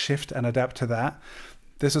I shift and adapt to that?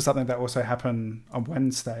 This was something that also happened on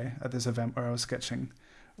Wednesday at this event where I was sketching,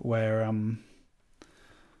 where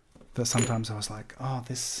that sometimes I was like, oh,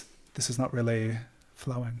 this is not really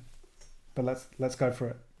flowing. But let's go for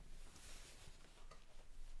it.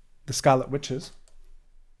 The Scarlet Witches.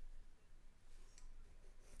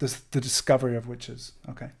 The discovery of witches.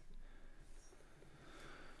 Okay.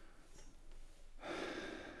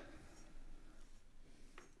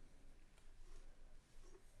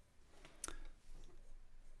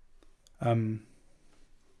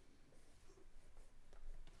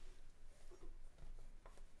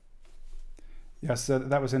 Yeah, so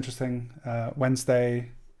that was interesting.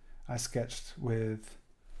 Wednesday, I sketched with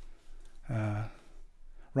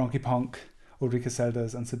Ronky Ponk,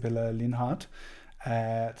 Ulrike and Sibylle Linhardt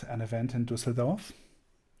at an event in Düsseldorf.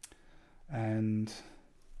 And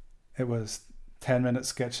it was 10-minute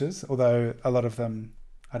sketches, although a lot of them,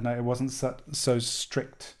 I don't know, it wasn't so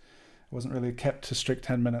strict. It wasn't really kept to strict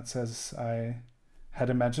 10 minutes as I had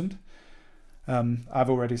imagined. I've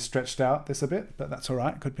already stretched out this a bit, but that's all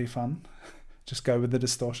right. Could be fun. Just go with the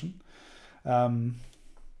distortion. Yeah,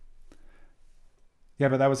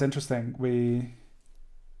 but that was interesting. We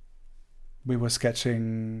were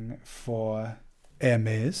sketching for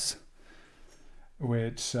Hermes,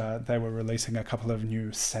 which they were releasing a couple of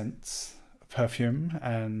new scents, perfume,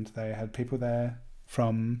 and they had people there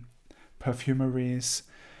from perfumeries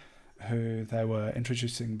who they were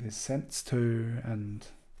introducing these scents to, and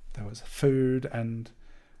there was food and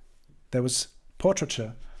there was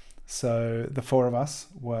portraiture. So the four of us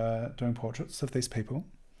were doing portraits of these people,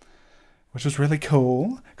 which was really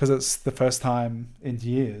cool because it's the first time in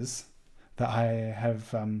years that I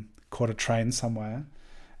have caught a train somewhere,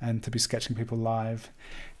 and to be sketching people live,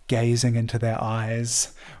 gazing into their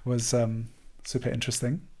eyes was super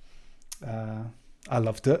interesting. I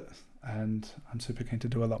loved it, and I'm super keen to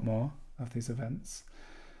do a lot more of these events.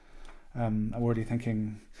 I'm already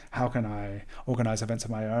thinking, how can I organize events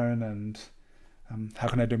of my own, and how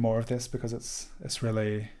can I do more of this, because it's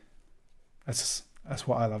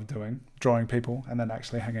what I love doing, drawing people and then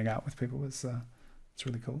actually hanging out with people is it's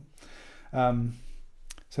really cool.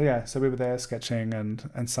 So yeah, so we were there sketching,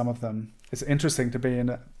 and some of them, it's interesting to be in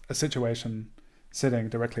a situation sitting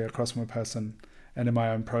directly across from a person and in my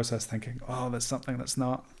own process thinking, oh, there's something that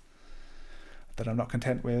I'm not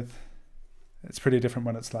content with. It's pretty different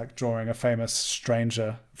when it's like drawing a famous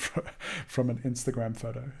stranger from an Instagram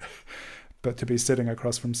photo. But to be sitting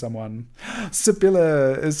across from someone,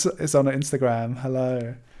 Sibylle is on Instagram,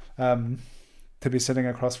 hello. To be sitting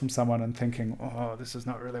across from someone and thinking, oh, this is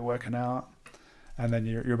not really working out. And then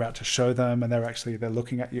you're about to show them, and they're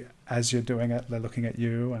looking at you as you're doing it. They're looking at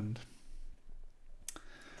you, and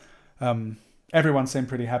everyone seemed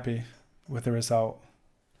pretty happy with the result.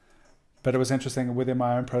 But it was interesting within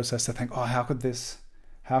my own process to think, oh, how could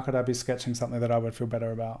I be sketching something that I would feel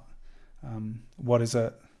better about? What is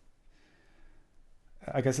it?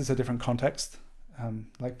 I guess it's a different context,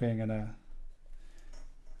 like being in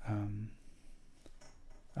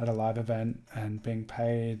at a live event and being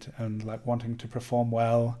paid and like wanting to perform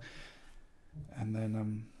well. And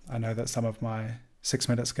then I know that some of my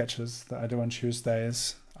 6-minute sketches that I do on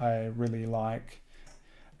Tuesdays I really like,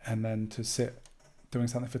 and then to sit doing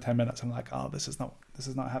something for 10 minutes, I'm like, oh, this is not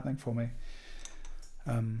happening for me.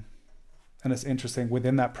 And it's interesting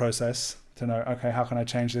within that process to know, okay, how can I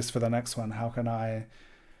change this for the next one? How can I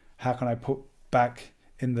put back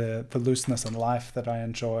in the looseness and life that I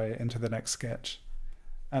enjoy into the next sketch?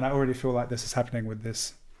 And I already feel like this is happening with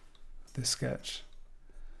this sketch.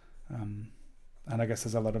 And I guess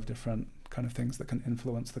there's a lot of different kind of things that can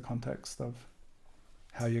influence the context of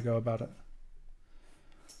how you go about it.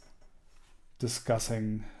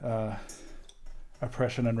 Discussing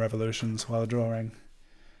oppression and revolutions while drawing.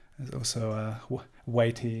 There's also a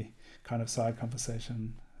weighty kind of side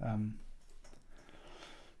conversation. And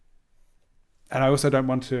I also don't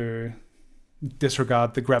want to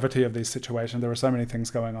disregard the gravity of these situations. There are so many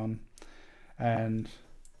things going on, and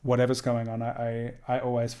whatever's going on, I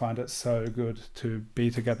always find it so good to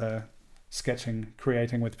be together, sketching,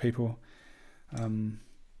 creating with people,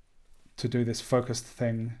 to do this focused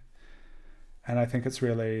thing. And I think it's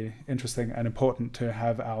really interesting and important to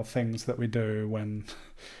have our things that we do when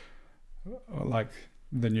like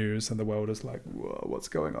the news and the world is like, whoa, what's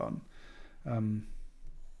going on?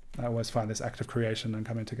 I always find this act of creation and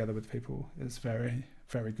coming together with people is very,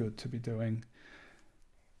 very good to be doing.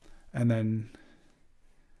 And then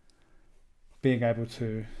being able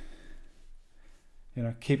to, you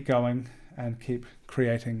know, keep going and keep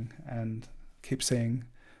creating and keep seeing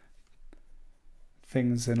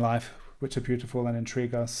things in life which are beautiful and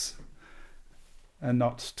intrigue us, and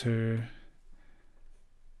not to,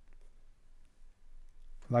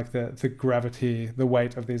 like, the gravity, the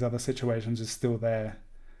weight of these other situations is still there,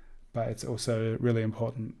 but it's also really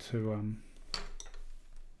important to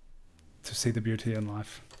see the beauty in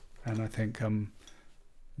life. And I think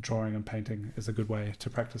drawing and painting is a good way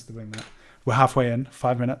to practice doing that. We're halfway in,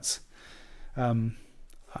 5 minutes. I'll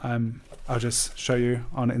just show you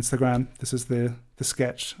on Instagram. This is the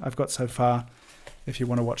sketch I've got so far. If you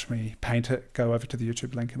want to watch me paint it, go over to the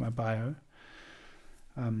YouTube link in my bio.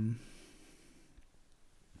 What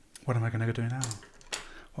am I going to do now?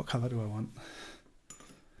 What color do I want?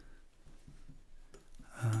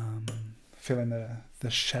 Fill in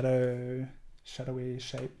the shadowy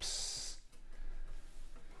shapes.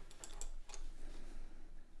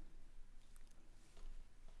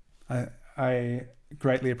 I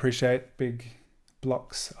greatly appreciate big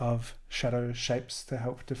blocks of shadow shapes to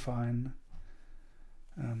help define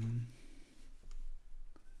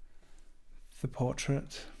the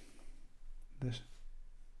portrait.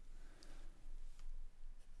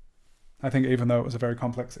 I think even though it was a very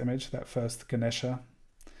complex image, that first Ganesha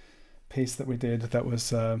piece that we did, that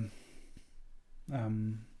was I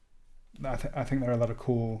think there are a lot of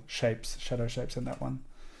cool shapes, shadow shapes in that one.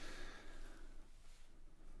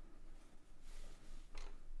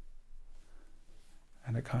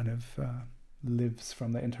 And it kind of lives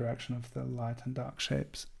from the interaction of the light and dark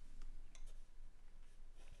shapes.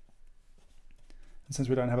 And since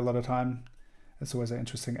we don't have a lot of time, it's always an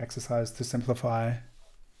interesting exercise to simplify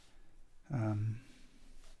the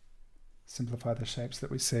shapes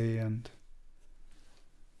that we see and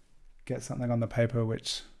get something on the paper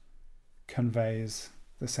which conveys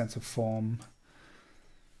the sense of form.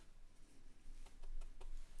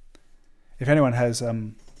 If anyone has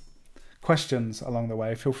questions along the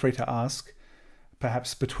way, feel free to ask.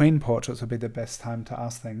 Perhaps between portraits would be the best time to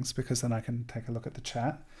ask things, because then I can take a look at the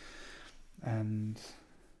chat, and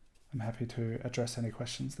I'm happy to address any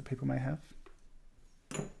questions that people may have.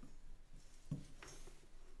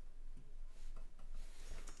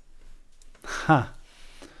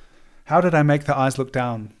 How did I make the eyes look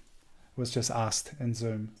down? Was just asked in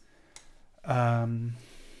Zoom.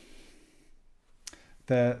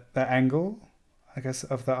 The angle, I guess,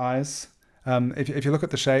 of the eyes. If you look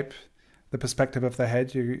at the shape, the perspective of the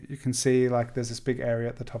head, you can see like there's this big area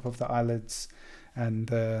at the top of the eyelids, and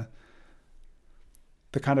the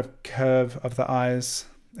kind of curve of the eyes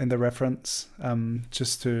in the reference,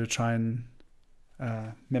 just to try and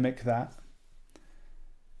mimic that.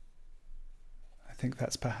 I think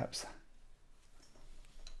that's perhaps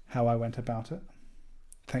how I went about it.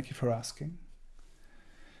 Thank you for asking.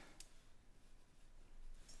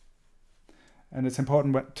 And it's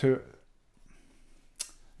important to,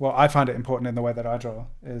 well, I find it important in the way that I draw,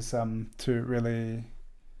 is to really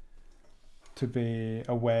be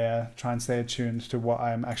aware, try and stay attuned to what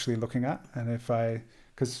I'm actually looking at. And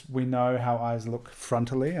because we know how eyes look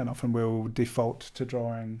frontally, and often we'll default to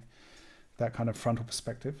drawing that kind of frontal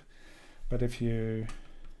perspective. But if you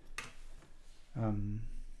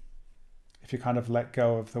kind of let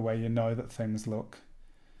go of the way you know that things look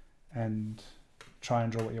and try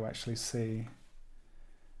and draw what you actually see,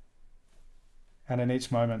 and in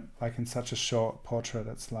each moment, like in such a short portrait,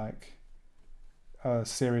 it's like a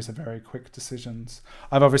series of very quick decisions.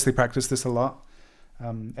 I've obviously practiced this a lot.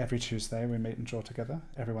 Every Tuesday we meet and draw together.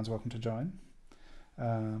 Everyone's welcome to join.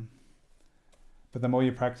 But the more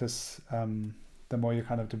you practice, the more you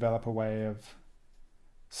kind of develop a way of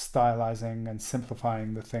stylizing and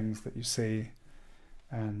simplifying the things that you see,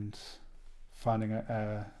 and finding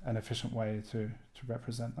an efficient way to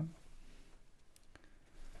represent them.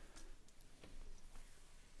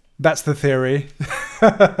 That's the theory.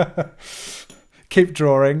 keep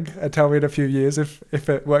drawing and tell me in a few years if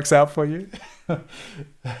it works out for you.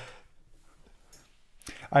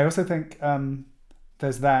 I also think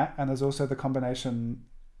there's that, and there's also the combination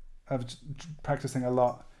of practicing a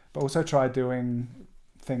lot, but also try doing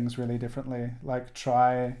things really differently. Like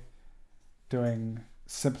try doing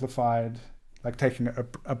simplified, like taking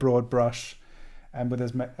a broad brush and with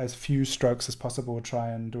as few strokes as possible, try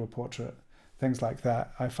and do a portrait. Things like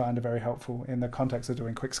that I find are very helpful in the context of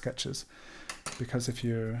doing quick sketches, because if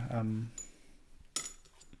you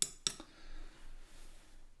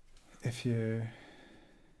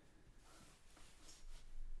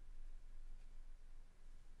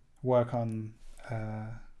work on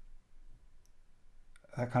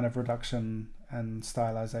that kind of reduction and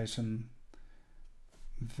stylization,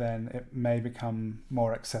 then it may become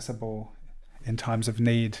more accessible in times of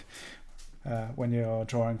need, when you're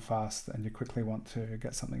drawing fast and you quickly want to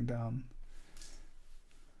get something down.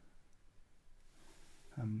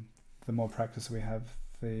 The more practice we have,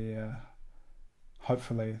 the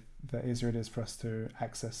hopefully the easier it is for us to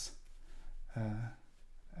access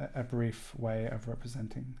a brief way of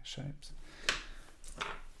representing shapes.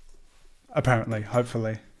 Apparently,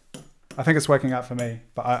 hopefully. I think it's working out for me,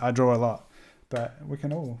 but I draw a lot. But we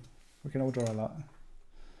can all draw a lot,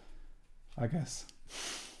 I guess.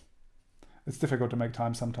 It's difficult to make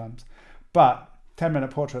time sometimes. But 10-minute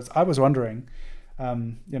portraits, I was wondering,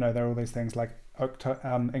 you know, there are all these things like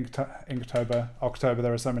Inktober, October,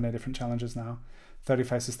 there are so many different challenges now. 30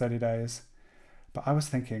 faces, 30 days. But I was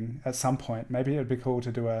thinking at some point, maybe it would be cool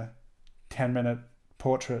to do a 10-minute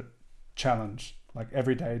portrait challenge. Like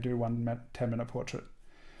every day do one 10-minute portrait.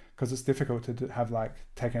 Because it's difficult to have like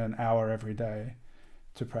taken an hour every day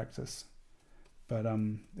to practice. But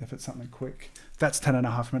if it's something quick, that's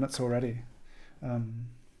 10.5 minutes already. And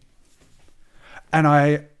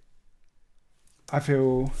I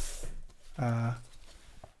feel, I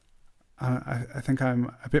think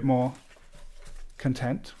I'm a bit more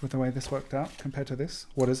content with the way this worked out compared to this.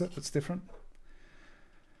 What is it that's different?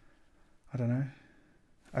 I don't know.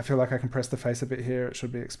 I feel like I can press the face a bit here. It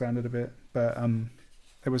should be expanded a bit, but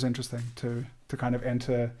it was interesting to kind of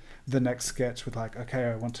enter the next sketch with like, okay,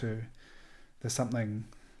 I want to, there's something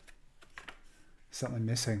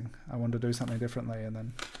missing. I want to do something differently, and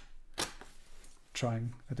then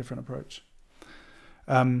trying a different approach.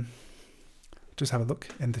 Just have a look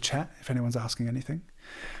in the chat if anyone's asking anything.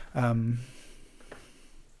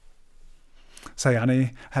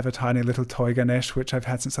 Sayani, have a tiny little toy Ganesh, which I've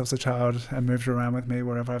had since I was a child and moved around with me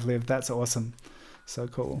wherever I've lived. That's awesome. So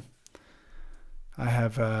cool. I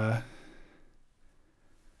have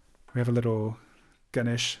we have a little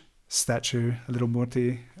Ganesh statue, a little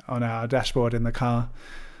murti on our dashboard in the car,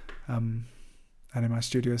 and in my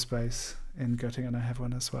studio space in Göttingen I have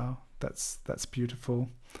one as well. That's beautiful.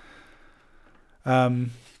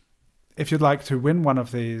 If you'd like to win one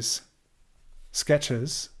of these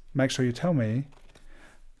sketches, make sure you tell me.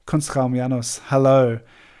 Kunstraum Janus, hello.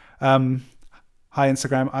 Hi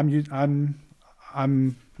Instagram.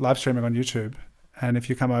 I'm live streaming on YouTube, and if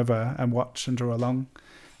you come over and watch and draw along,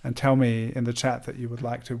 and tell me in the chat that you would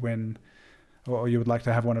like to win, or you would like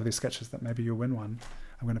to have one of these sketches, that maybe you'll win one.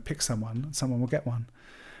 I'm going to pick someone, and someone will get one.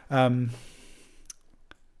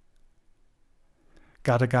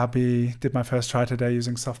 Gada Gabi did my first try today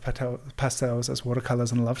using soft pastels as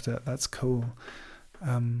watercolors and loved it. That's cool.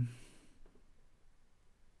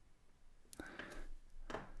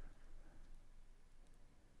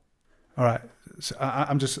 All right, so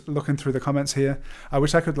I'm just looking through the comments here. I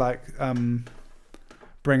wish I could like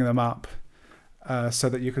bring them up so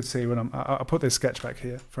that you could see when I'll put this sketch back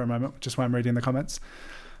here for a moment, just while I'm reading the comments.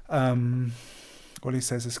 All he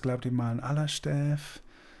says is, glaubt die mal aller Steff.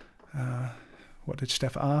 What did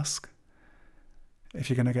Steff ask? If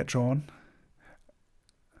you're going to get drawn.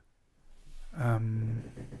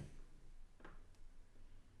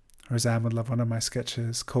 Roseanne would love one of my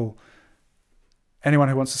sketches. Cool. Anyone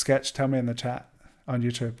who wants to sketch, tell me in the chat on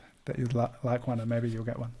YouTube that you'd like one, and maybe you'll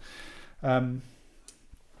get one.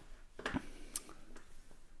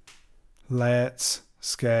 Let's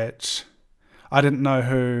sketch. I didn't know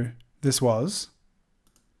who this was.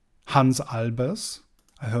 Hans Albers.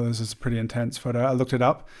 I thought this was a pretty intense photo. I looked it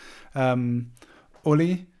up.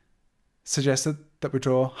 Uli suggested that we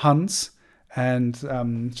draw Hans, and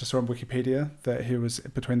just saw on Wikipedia that he was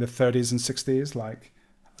between the 30s and 60s, like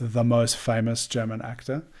the most famous German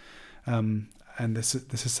actor. And this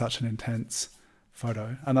is such an intense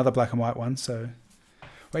photo. Another black and white one, so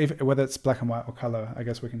whether it's black and white or color, I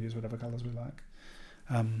guess we can use whatever colors we like.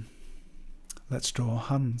 Let's draw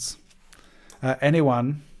Hans.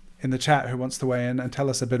 Anyone in the chat who wants to weigh in and tell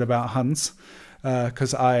us a bit about Hans,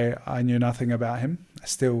 because I knew nothing about him. I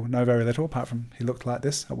still know very little, apart from he looked like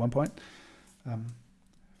this at one point.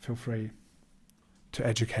 Feel free to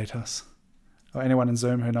educate us. Or anyone in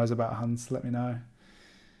Zoom who knows about Hans, let me know.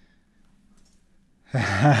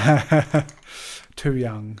 Too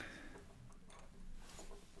young.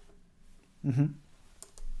 Mm-hmm.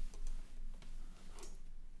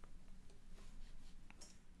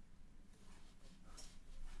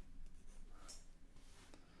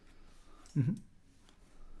 Mm-hmm.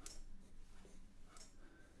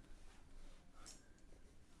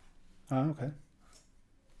 Oh, okay.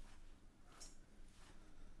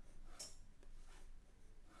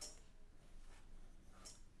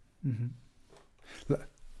 Mm-hmm.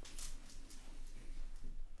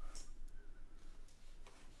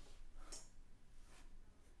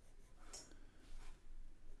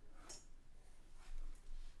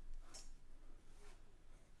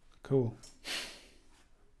 Cool.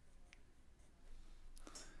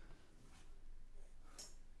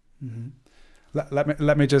 Mm-hmm.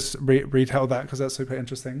 Let me just retell that, because that's super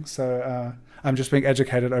interesting. So I'm just being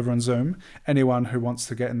educated over on Zoom. Anyone who wants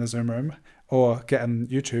to get in the Zoom room or get on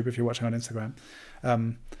YouTube if you're watching on Instagram,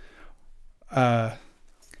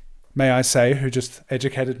 may I say who just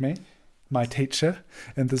educated me? My teacher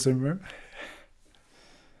in the Zoom room.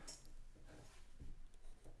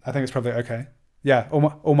 I think it's probably okay. Yeah,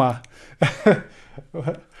 Oma Oma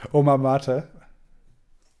Mata.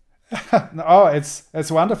 Oh, it's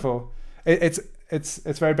wonderful.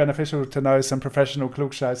 It's very beneficial to know some professional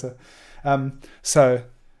klugscheiße. So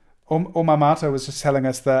Oma Mata was just telling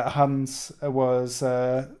us that Hans was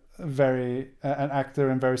an actor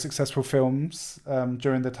in very successful films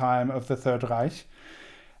during the time of the Third Reich,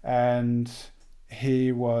 and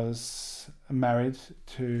he was married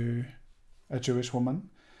to a Jewish woman,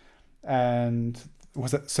 and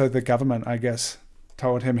so the government, I guess,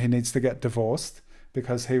 told him he needs to get divorced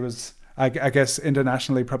because he was, I guess,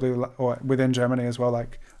 internationally, probably, or within Germany as well,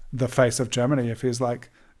 like the face of Germany, if he was like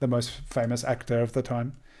the most famous actor of the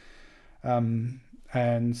time.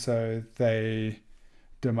 And so they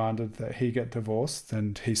demanded that he get divorced,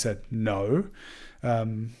 and he said no.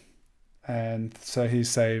 And so he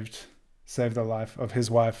saved the life of his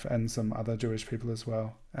wife and some other Jewish people as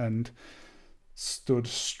well, and stood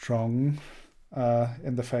strong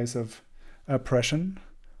in the face of oppression.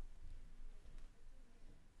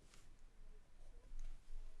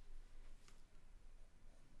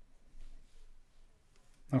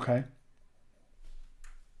 Okay.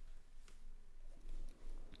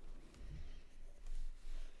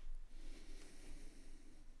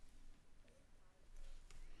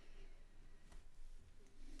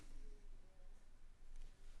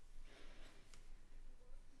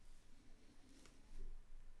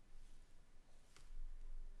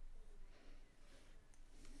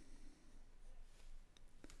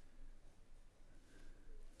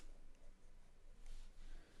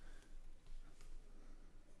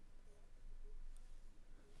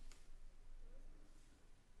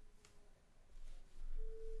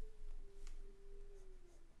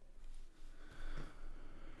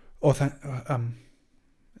 Or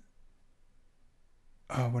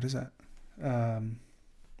what is that?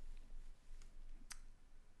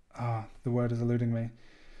 The word is eluding me.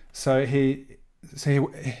 So his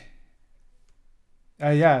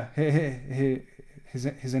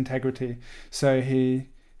integrity. So he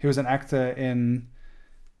was an actor in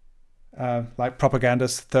like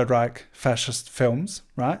propagandist Third Reich fascist films,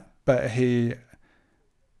 right? But he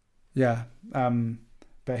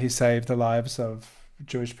saved the lives of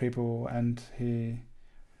Jewish people, and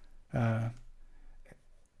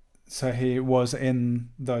so he was in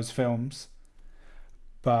those films,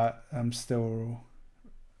 but still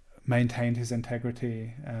maintained his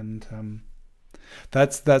integrity, and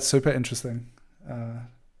that's super interesting.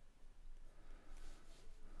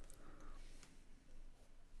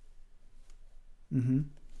 Mm-hmm.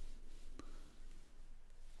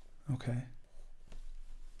 Okay.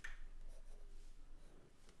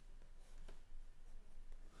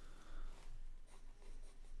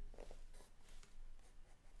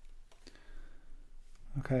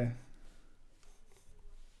 Okay.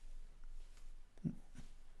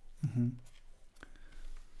 Mm-hmm.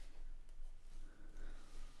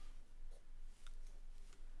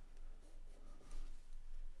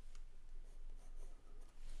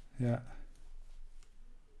 Yeah.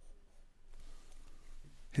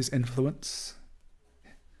 His influence.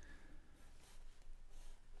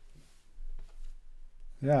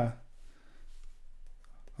 Yeah.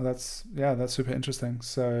 Well, that's super interesting.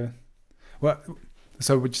 So, what?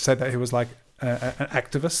 So would you say that he was like an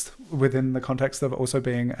activist within the context of also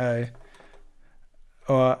being like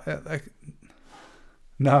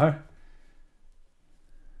No.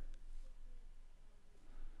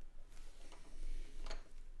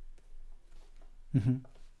 Mm-hmm.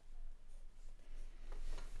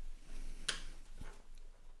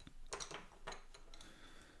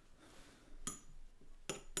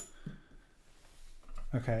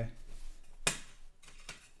 Okay.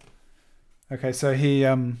 Okay, so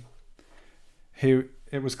it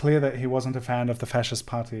was clear that he wasn't a fan of the fascist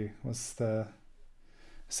party, was the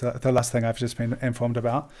last thing I've just been informed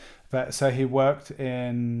about. But so he worked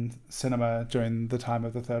in cinema during the time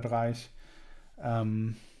of the Third Reich,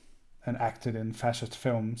 and acted in fascist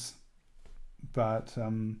films, but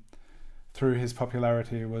through his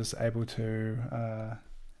popularity was able to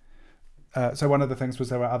so one of the things was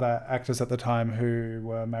there were other actors at the time who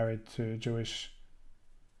were married to Jewish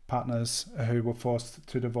partners who were forced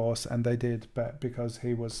to divorce, and they did, but because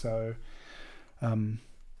he was so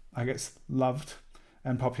I guess loved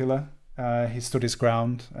and popular, he stood his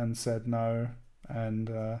ground and said no, and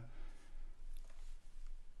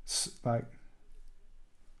like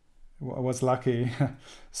was lucky.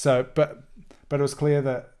 So but it was clear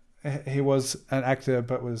that he was an actor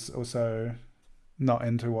but was also not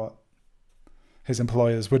into what his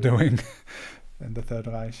employers were doing in the Third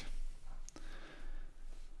Reich.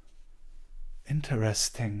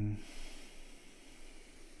 Interesting.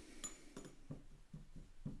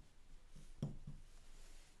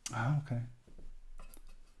 Ah, okay.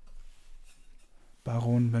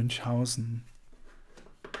 Baron Münchhausen.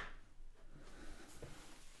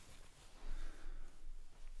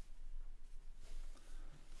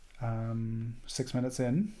 6 minutes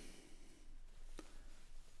in.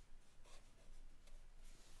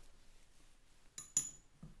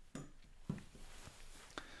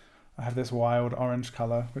 I have this wild orange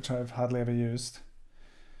color, which I've hardly ever used.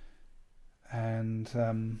 And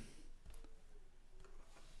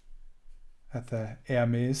at the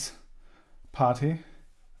Hermes party,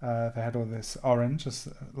 they had all this orange, just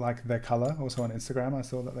like their color. Also on Instagram, I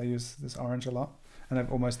saw that they use this orange a lot. And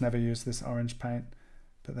I've almost never used this orange paint.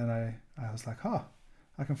 But then I was like, oh,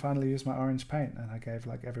 I can finally use my orange paint. And I gave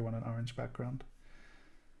like everyone an orange background.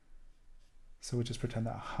 So we'll just pretend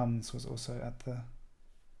that Hans was also at the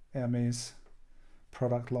Hermes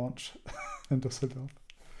product launch in Düsseldorf.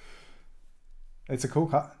 It's a cool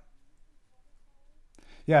cut.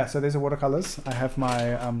 Yeah, so these are watercolors. I have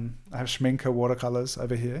my I have Schminke watercolors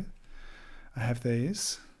over here. I have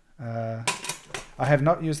these. I have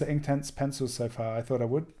not used the inktense pencils so far. I thought I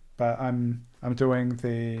would, but I'm doing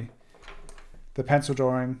the pencil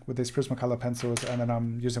drawing with these Prismacolor pencils, and then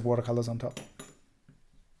I'm using watercolors on top.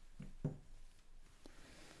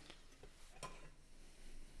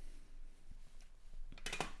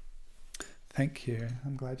 Thank you.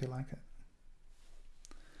 I'm glad you like it.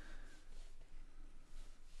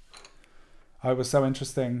 It was so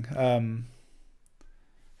interesting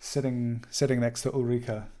sitting next to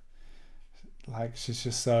Ulrike. Like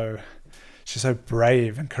she's so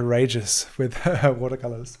brave and courageous with her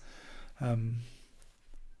watercolors.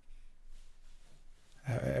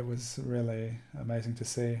 It was really amazing to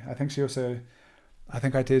see. I think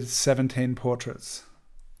I did 17 portraits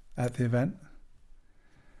at the event,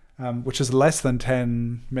 which is less than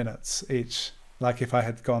 10 minutes each. Like if I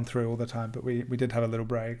had gone through all the time, but we did have a little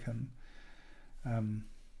break, and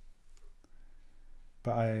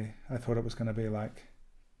but I thought it was going to be like,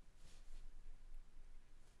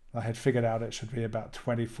 I had figured out it should be about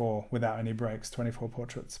 24 without any breaks, 24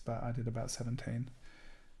 portraits, but I did about 17.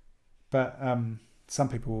 But some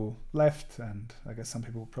people left, and I guess some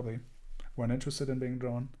people probably weren't interested in being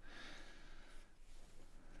drawn.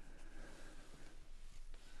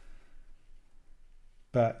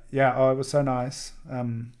 But yeah, it was so nice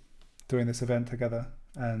doing this event together,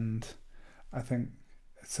 and I think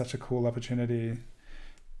it's such a cool opportunity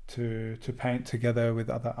to paint together with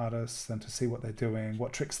other artists and to see what they're doing,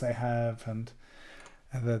 what tricks they have, and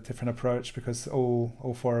the different approach, because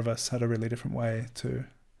all four of us had a really different way to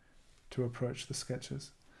approach the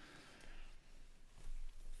sketches.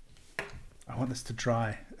 I want this to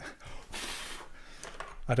dry.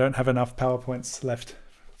 I don't have enough PowerPoints left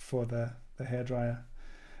for the hairdryer.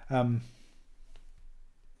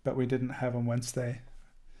 But we didn't have on Wednesday.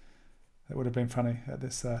 It would have been funny at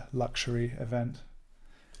this luxury event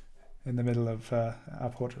in the middle of our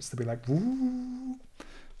portraits to be like, woo!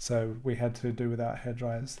 So we had to do without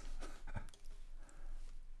hairdryers.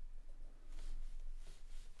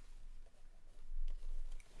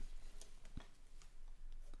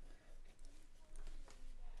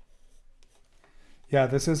 Yeah,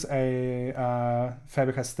 this is a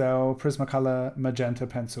Faber-Castell Prismacolor magenta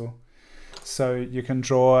pencil. So you can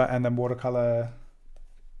draw and then watercolor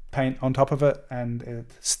paint on top of it and it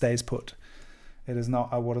stays put. It is not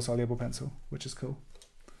a water-soluble pencil, which is cool.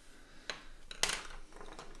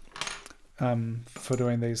 For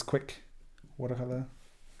doing these quick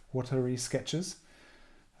watery sketches.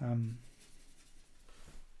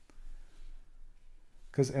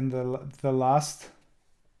 Because in the last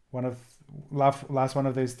one of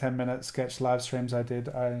these 10-minute sketch live streams I did,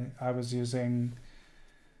 I was using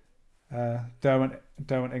Derwent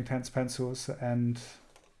inktense pencils, and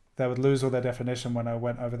they would lose all their definition when I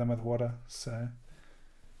went over them with water. So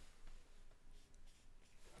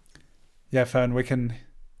yeah, Fern, we can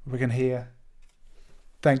hear.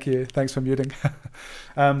 Thank you. Thanks for muting.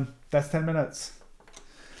 That's 10 minutes.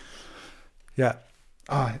 Yeah.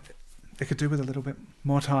 Oh, it could do with a little bit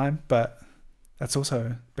more time, but that's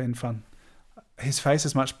also been fun. His face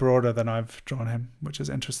is much broader than I've drawn him, which is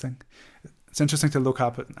interesting. It's interesting to look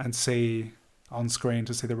up and see on screen,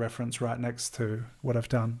 to see the reference right next to what I've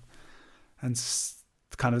done, and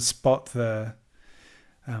kind of spot the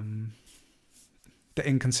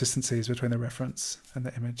inconsistencies between the reference and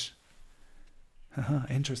the image.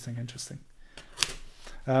 Interesting.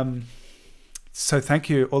 So thank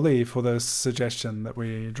you, Uli, for the suggestion that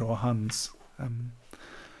we draw Huns.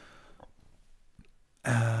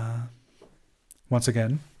 Once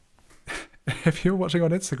again, if you're watching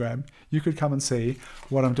on Instagram, you could come and see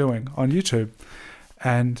what I'm doing on YouTube.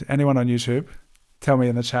 And anyone on YouTube, tell me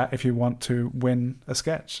in the chat if you want to win a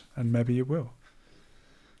sketch, and maybe you will.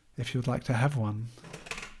 If you'd like to have one.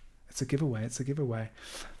 It's a giveaway.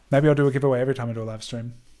 Maybe I'll do a giveaway every time I do a live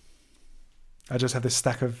stream. I just have this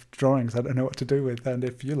stack of drawings I don't know what to do with, and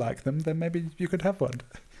if you like them, then maybe you could have one.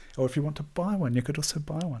 Or if you want to buy one, you could also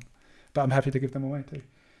buy one. But I'm happy to give them away too.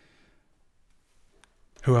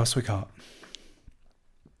 Who else we got?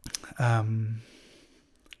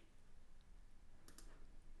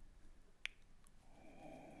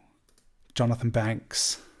 Jonathan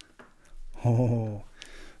Banks. Oh,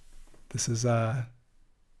 this is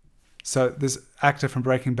so this actor from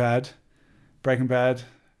Breaking Bad,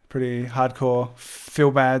 pretty hardcore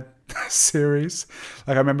feel bad series.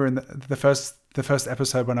 Like I remember in the first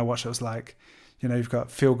episode when I watched it, was like, you know, you've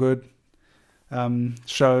got feel good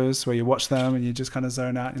shows where you watch them and you just kind of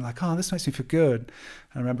zone out and you're like, oh, this makes me feel good.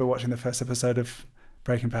 I remember watching the first episode of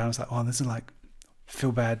Breaking Bad. I was like, oh, this is like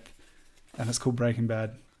feel bad, and it's called Breaking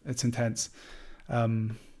Bad. It's intense.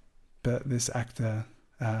 But this actor,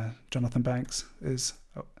 Jonathan Banks, is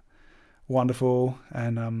wonderful,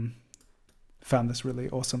 and found this really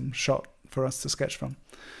awesome shot for us to sketch from.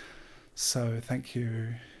 So thank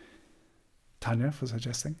you, Tanya, for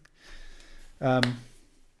suggesting.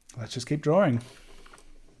 Let's just keep drawing.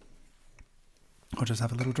 I'll just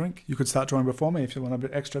have a little drink. You could start drawing before me if you want a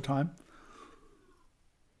bit extra time.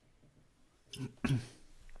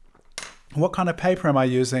 What kind of paper am I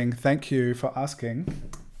using? Thank you for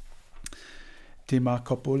asking.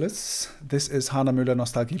 Dimarkopoulos. This is Hanamüller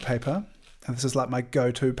Nostalgie paper. And this is like my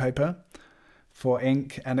go-to paper for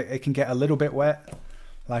ink. And it can get a little bit wet.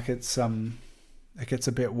 Like it gets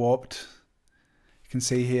a bit warped. You can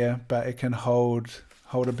see here, but it can hold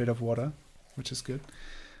a bit of water, which is good.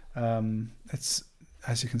 It's,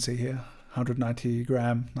 as you can see here, 190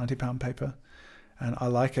 gram, 90 pound paper. And I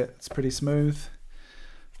like it. It's pretty smooth.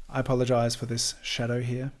 I apologize for this shadow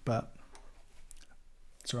here, but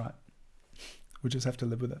it's all right. We just have to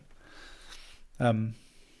live with it.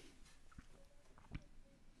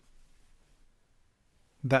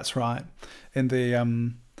 That's right. In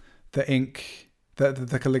the ink,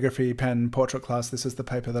 the calligraphy pen portrait class, this is the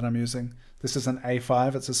paper that I'm using. This is an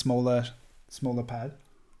A5. It's a smaller pad.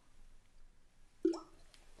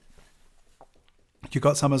 You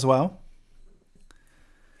got some as well?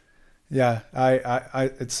 Yeah,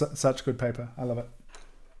 it's such good paper. I love it.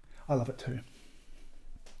 I love it too.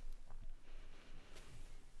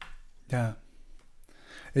 Yeah.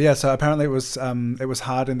 So apparently it was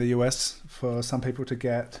hard in the US for some people to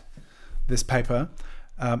get this paper,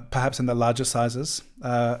 perhaps in the larger sizes,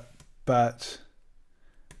 but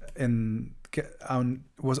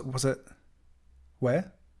was it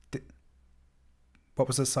where? What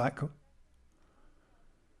was the site called?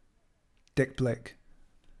 Dick Blick.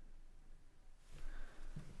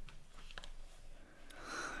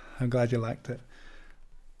 I'm glad you liked it.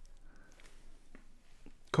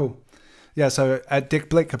 Cool. Yeah, so at Dick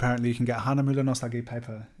Blick, apparently you can get Hanamüller Nostalgie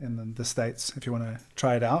paper in the States if you want to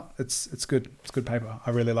try it out. It's good. It's good paper.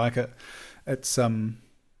 I really like it. It's I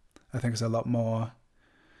think it's a lot more.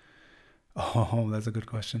 Oh, that's a good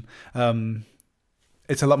question.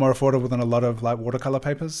 it's a lot more affordable than a lot of like watercolor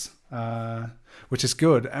papers, which is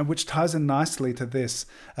good, and which ties in nicely to this.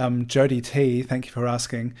 Jody T, thank you for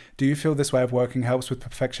asking, do you feel this way of working helps with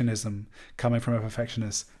perfectionism coming from a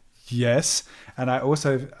perfectionist? Yes. And I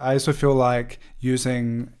also feel like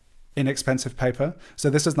using inexpensive paper. So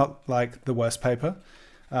this is not like the worst paper.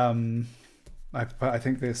 I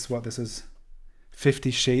think this is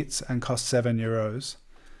 50 sheets and costs €7,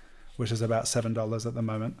 which is about $7 at the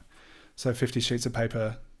moment. So 50 sheets of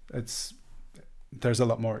paper, there's a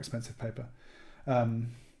lot more expensive paper.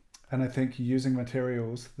 And I think using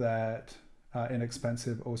materials that are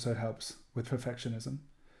inexpensive also helps with perfectionism.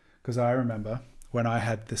 Because I remember when I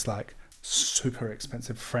had this like super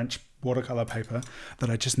expensive French watercolor paper that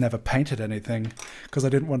I just never painted anything because I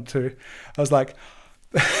didn't want to. I was like,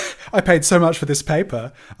 I paid so much for this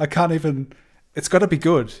paper, I can't even, it's got to be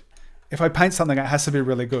good. If I paint something, it has to be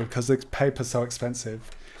really good because the paper's so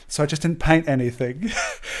expensive. So I just didn't paint anything.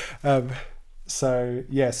 So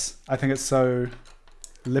yes, I think it's so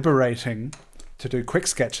liberating to do quick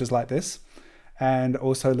sketches like this, and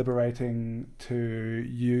also liberating to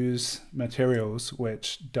use materials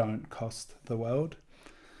which don't cost the world.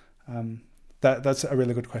 That's a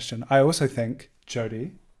really good question. I also think,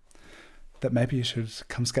 Jody, that maybe you should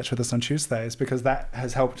come sketch with us on Tuesdays, because that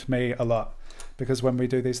has helped me a lot. Because when we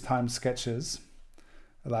do these timed sketches,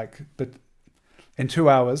 in 2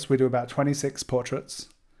 hours, we do about 26 portraits,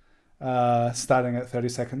 starting at 30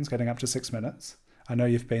 seconds, getting up to 6 minutes. I know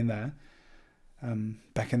you've been there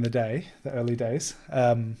back in the day, the early days.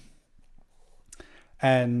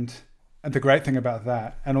 And the great thing about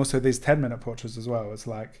that, and also these 10-minute portraits as well, is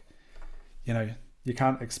like, you know, you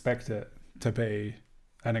can't expect it to be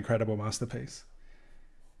an incredible masterpiece.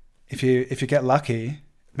 If you get lucky,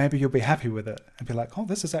 maybe you'll be happy with it and be like, oh,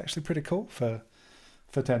 this is actually pretty cool for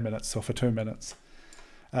 10 minutes or for 2 minutes.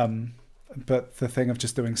 But the thing of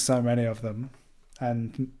just doing so many of them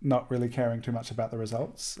and not really caring too much about the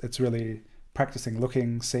results, it's really practicing,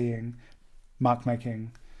 looking, seeing, mark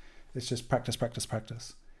making. It's just practice, practice,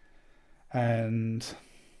 practice. And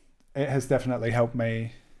it has definitely helped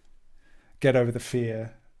me get over the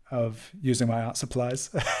fear of using my art supplies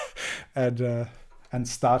and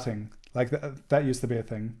starting. Like that used to be a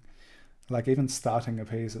thing. Like even starting a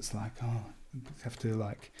piece, it's like, oh, have to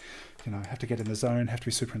have to get in the zone, have to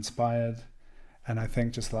be super inspired. And I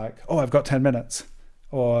think just like, oh, I've got 10 minutes,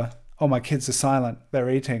 or, oh, my kids are silent, they're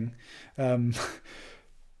eating.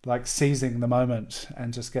 Like seizing the moment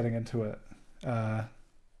and just getting into it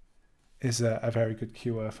is a very good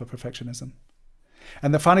cure for perfectionism.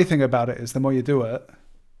 And the funny thing about it is the more you do it,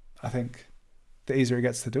 I think the easier it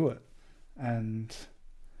gets to do it. And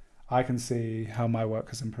I can see how my work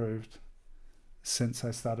has improved since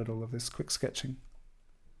I started all of this quick sketching.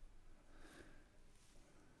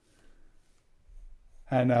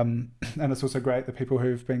 And it's also great the people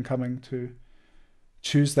who've been coming to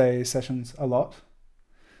Tuesday sessions a lot.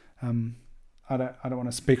 I don't want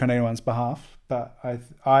to speak on anyone's behalf, but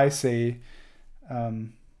I see,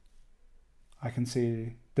 I can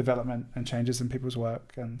see development and changes in people's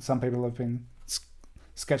work, and some people have been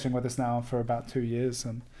sketching with us now for about 2 years,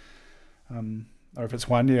 and or if it's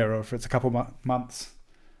 1 year, or if it's a couple months,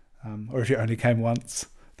 or if you only came once,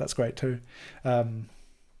 that's great too.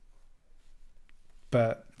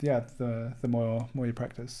 But yeah, the more you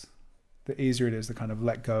practice, the easier it is to kind of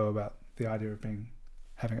let go about the idea of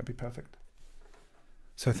having it be perfect.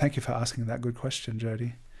 So thank you for asking that good question,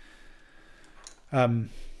 Jody.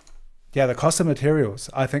 Yeah, the cost of materials,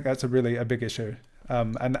 I think that's a big issue.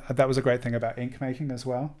 And that was a great thing about ink making as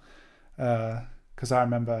well. Because I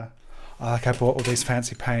remember, I bought all these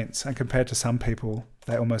fancy paints, and compared to some people,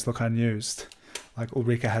 they almost look unused. Like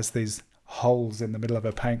Ulrike has these holes in the middle of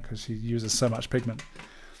her paint because she uses so much pigment.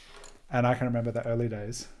 And I can remember the early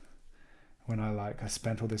days when I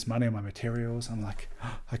spent all this money on my materials. I'm like,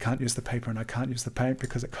 oh, I can't use the paper and I can't use the paint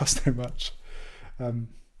because it costs too much. And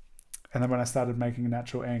then when I started making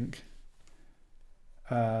natural ink,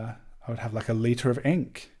 I would have like a liter of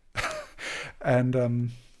ink, and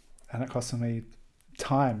it cost me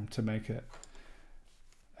time to make it.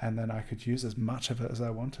 And then I could use as much of it as I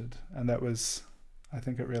wanted. And that was, I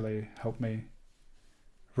think it really helped me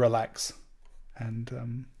relax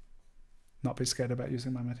and not be scared about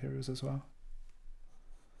using my materials as well.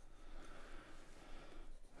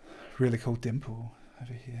 Really cool dimple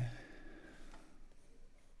over here.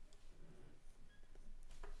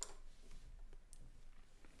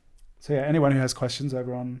 So yeah, anyone who has questions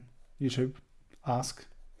over on YouTube, ask,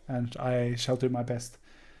 and I shall do my best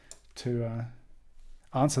to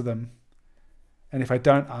answer them. And if I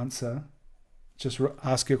don't answer, just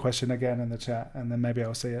ask your question again in the chat, and then maybe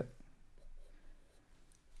I'll see it.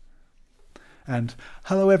 And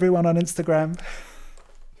hello everyone on Instagram.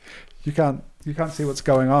 You can't see what's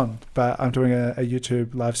going on, but I'm doing a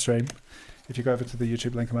YouTube live stream. If you go over to the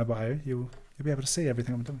YouTube link in my bio, you'll be able to see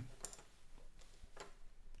everything I'm doing.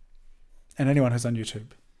 And anyone who's on YouTube,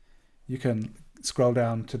 you can scroll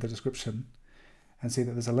down to the description and see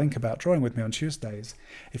that there's a link about drawing with me on Tuesdays.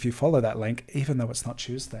 If you follow that link, even though it's not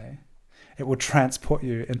Tuesday, it will transport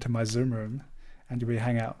you into my Zoom room and you'll be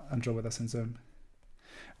hang out and draw with us in Zoom,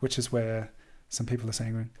 which is where some people are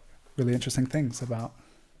saying really interesting things about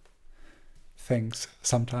things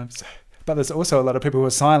sometimes. But there's also a lot of people who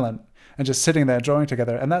are silent and just sitting there drawing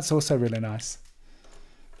together, and that's also really nice.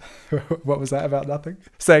 What was that about nothing?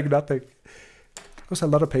 Saying nothing. Also, a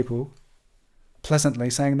lot of people pleasantly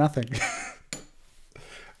saying nothing.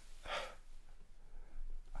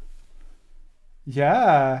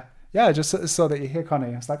 Yeah, I just saw that you're here,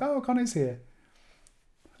 Connie. I was like, oh, Connie's here.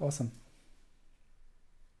 Awesome.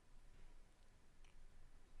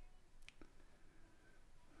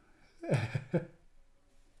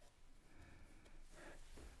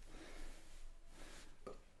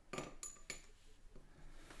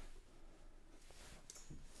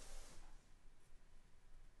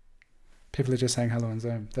 People are just saying hello on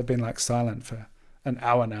Zoom. They've been like silent for an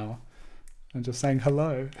hour now and just saying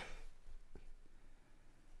hello.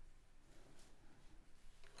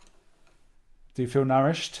 Do you feel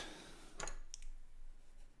nourished?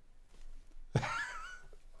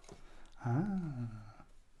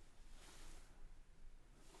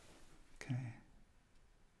 Okay.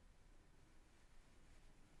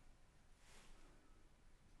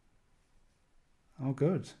 Oh,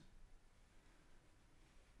 good.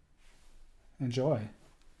 Enjoy.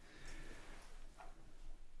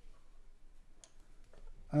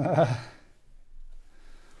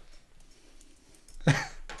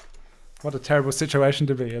 What a terrible situation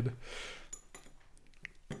to be in.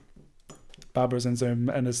 Barbara's in Zoom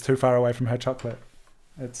and is too far away from her chocolate.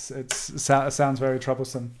 It sounds very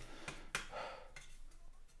troublesome.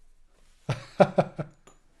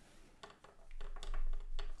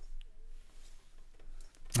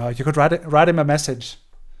 Oh, you could write him a message.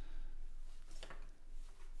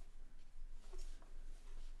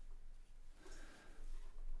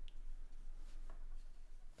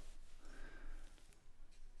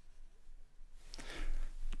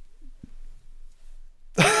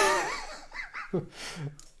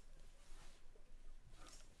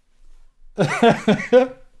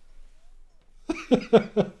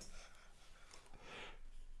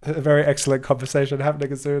 A very excellent conversation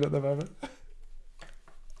happening soon at the moment.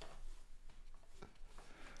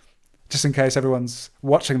 Just in case everyone's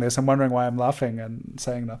watching this and wondering why I'm laughing and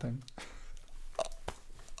saying nothing.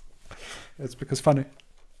 It's because funny.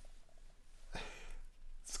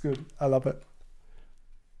 It's good. I love it.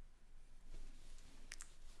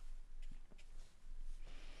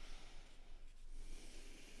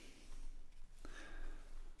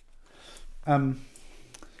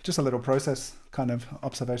 Just a little process kind of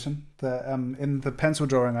observation. In the pencil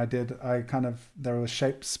drawing I did, there were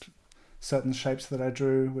shapes, certain shapes that I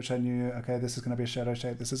drew, which I knew, okay, this is going to be a shadow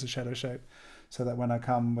shape, this is a shadow shape, so that when I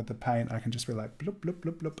come with the paint, I can just be like bloop, bloop,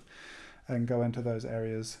 bloop, bloop, and go into those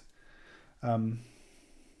areas.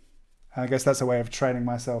 I guess that's a way of training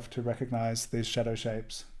myself to recognize these shadow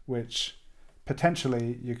shapes, which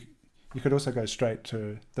potentially you could also go straight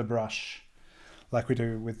to the brush, like we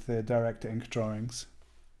do with the direct ink drawings.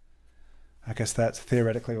 I guess that's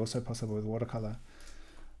theoretically also possible with watercolor.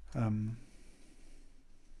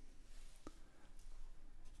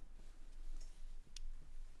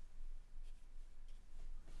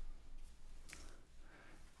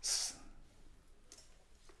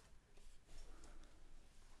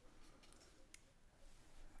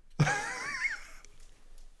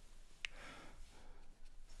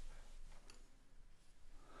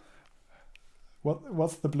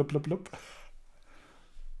 What's the bloop bloop bloop?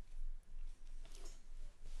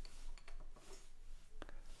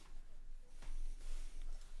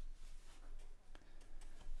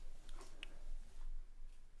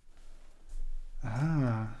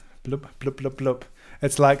 Bloop bloop bloop bloop.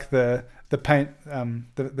 It's like the paint,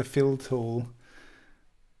 the fill tool,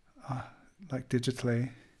 like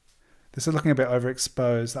digitally. This is looking a bit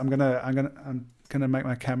overexposed. I'm gonna make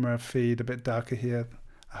my camera feed a bit darker here.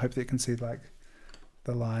 I hope that you can see like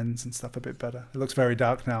the lines and stuff a bit better. It looks very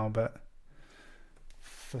dark now, but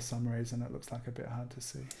for some reason it looks like a bit hard to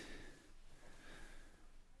see.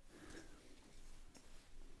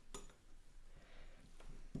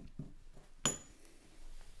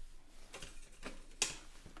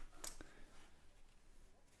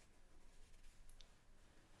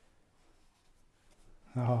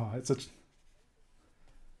 Oh,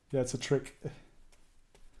 Yeah, it's a trick.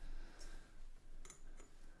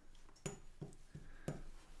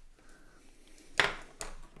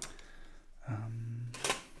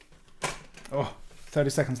 Oh, 30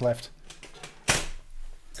 seconds left.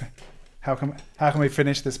 Okay. How can we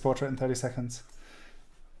finish this portrait in 30 seconds?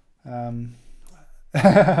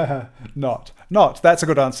 Not. That's a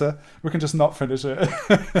good answer. We can just not finish it.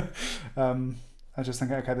 I just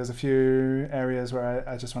think, okay, there's a few areas where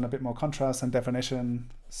I just want a bit more contrast and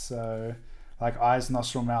definition. So like eyes,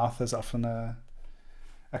 nostril, mouth is often a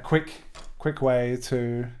quick way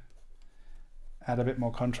to add a bit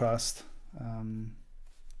more contrast.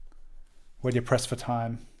 When you press for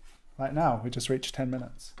time. Like now, we just reached 10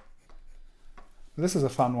 minutes. This is a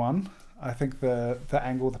fun one. I think the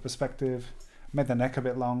angle, the perspective, made the neck a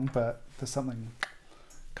bit long, but there's something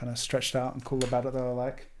kind of stretched out and cool about it that I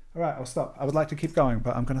like. All right, I'll stop. I would like to keep going,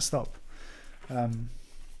 but I'm going to stop.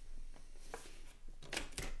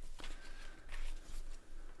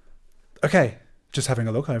 Okay, just having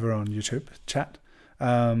a look over on YouTube chat.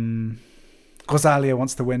 Rosalia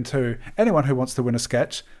wants to win too. Anyone who wants to win a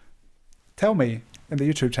sketch, tell me in the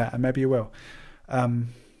YouTube chat, and maybe you will.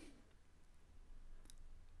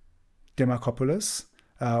 Demarkopoulos,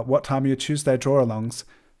 what time are your Tuesday draw-alongs?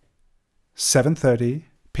 7:30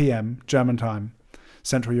 p.m. German time,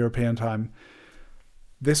 Central European time.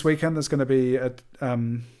 This weekend there's going to be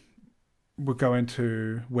we're going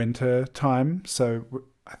to winter time, so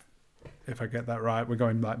if I get that right, we're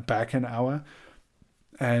going like back an hour,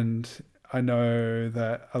 and I know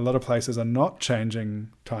that a lot of places are not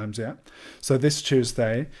changing times yet. So this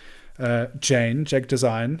Tuesday, Jane, Jeg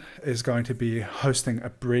Design, is going to be hosting a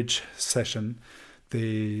bridge session,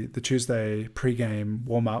 the Tuesday pre-game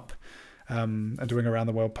warm-up, and doing around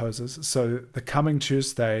the world poses. So the coming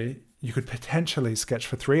Tuesday, you could potentially sketch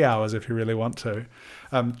for 3 hours if you really want to.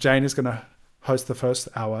 Jane is going to host the first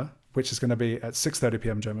hour, which is going to be at 6:30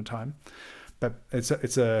 p.m. German time. But it's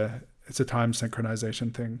a time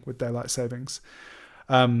synchronization thing with daylight savings.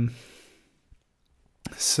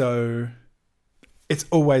 So it's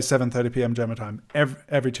always 7:30 p.m. German time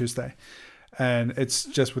every Tuesday. And it's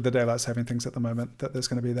just with the daylight saving things at the moment that there's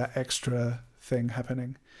going to be that extra thing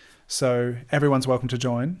happening. So everyone's welcome to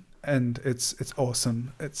join, and it's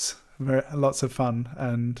awesome. It's lots of fun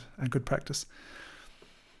and good practice.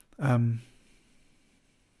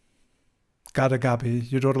 Gada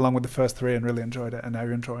Gabi, you drawed along with the first three and really enjoyed it, and now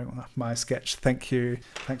you're enjoying my sketch. Thank you.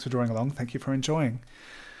 Thanks for drawing along. Thank you for enjoying.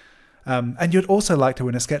 And you'd also like to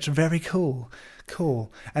win a sketch. Very cool.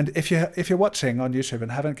 Cool. And if you're watching on YouTube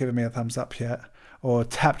and haven't given me a thumbs up yet, or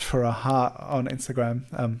tapped for a heart on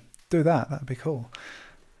Instagram, do that. That'd be cool.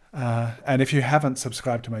 And if you haven't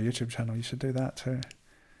subscribed to my YouTube channel, you should do that too.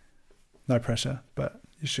 No pressure, but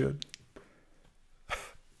you should.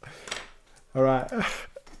 All right.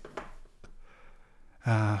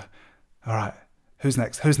 All right. Who's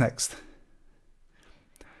next?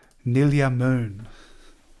 Nilya Moon.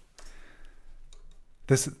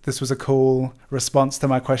 This was a cool response to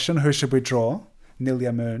my question. Who should we draw?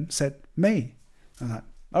 Nilya Moon said me. I'm like,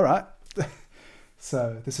 all right.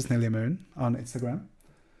 So this is Nilya Moon on Instagram.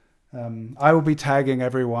 I will be tagging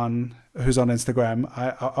everyone who's on Instagram.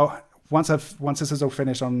 Once this is all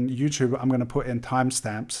finished on YouTube, I'm going to put in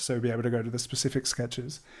timestamps so you'll be able to go to the specific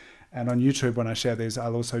sketches. And on YouTube, when I share these,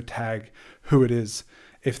 I'll also tag who it is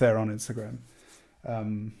if they're on Instagram.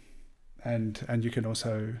 And you can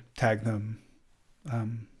also tag them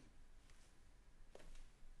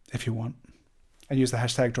if you want. And use the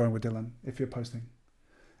hashtag drawingwithdylan if you're posting.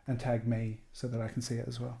 And tag me so that I can see it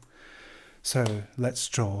as well. So let's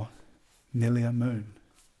draw Nilya Moon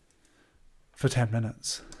for 10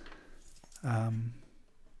 minutes.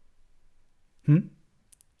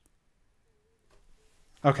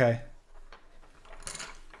 Okay.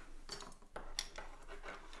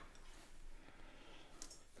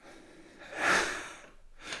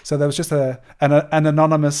 So there was just an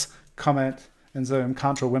anonymous comment in Zoom,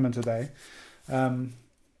 can't draw women today.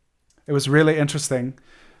 It was really interesting.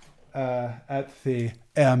 At the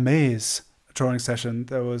Hermes drawing session,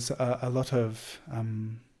 there was a lot of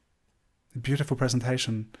beautiful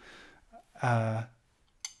presentation. And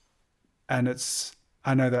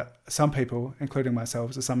I know that some people, including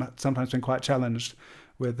myself, have sometimes been quite challenged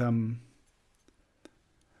with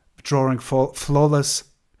drawing flawless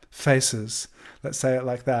faces. Let's say it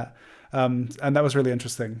like that. And that was really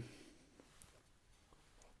interesting.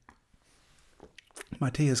 My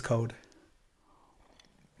tea is cold.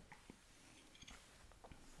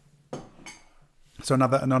 So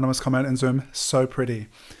another anonymous comment in Zoom, so pretty.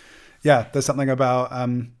 Yeah, there's something about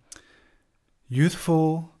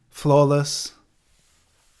youthful, flawless,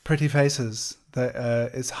 pretty faces that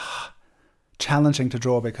is challenging to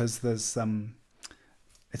draw because there's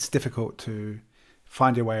it's difficult to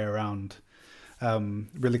find your way around.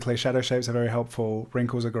 Really clear shadow shapes are very helpful.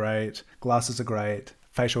 Wrinkles are great. Glasses are great.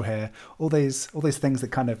 Facial hair. All these things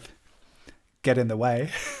that kind of get in the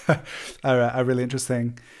way are really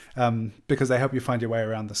interesting because they help you find your way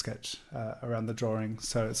around the sketch, around the drawing.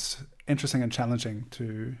 So it's interesting and challenging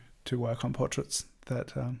to work on portraits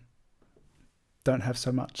that don't have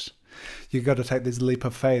so much. You've got to take this leap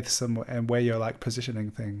of faith and where you're like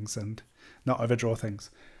positioning things and not overdraw things.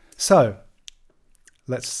 So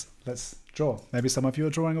let's draw. Maybe some of you are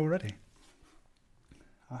drawing already.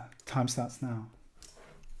 Time starts now.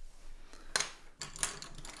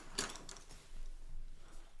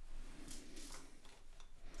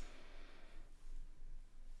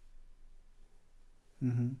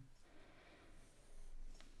 Mm-hmm.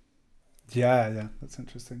 Yeah, that's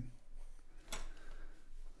interesting.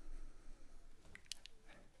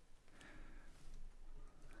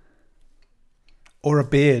 Or a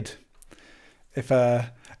beard. If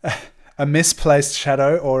a misplaced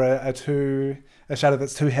shadow or a shadow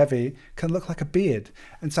that's too heavy can look like a beard.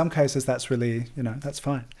 In some cases, that's really, that's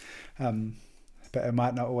fine. But it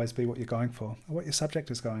might not always be what you're going for, or what your subject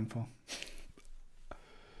is going for.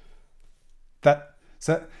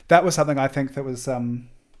 So that was something I think that was at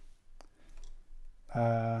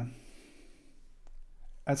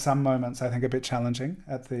some moments I think a bit challenging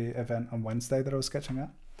at the event on Wednesday that I was sketching at.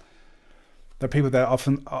 The people that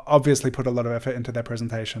often obviously put a lot of effort into their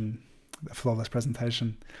presentation, a flawless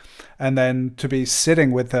presentation, and then to be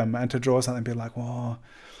sitting with them and to draw something, be like, whoa,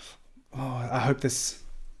 I hope this,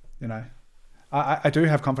 I do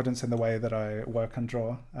have confidence in the way that I work and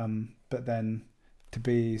draw, but then to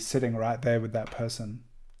be sitting right there with that person,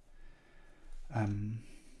 and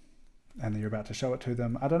then you're about to show it to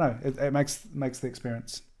them. I don't know. It makes the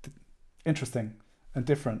experience interesting and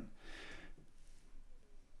different.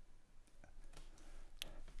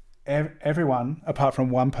 Everyone, apart from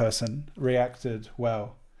one person, reacted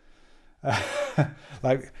well.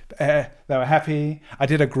 They were happy. I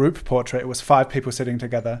did a group portrait. It was 5 people sitting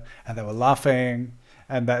together, and they were laughing,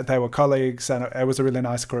 and they were colleagues, and it was a really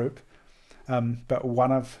nice group. But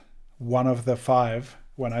one of the 5,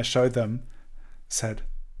 when I showed them, said,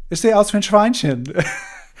 "Is the Auswenschweinchen?"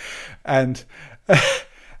 and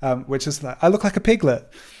which is like, I look like a piglet.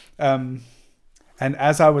 And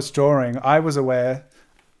as I was drawing, I was aware.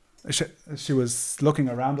 She was looking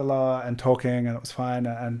around a lot and talking, and it was fine.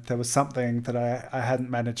 And there was something that I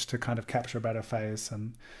hadn't managed to kind of capture about her face,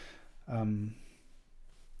 and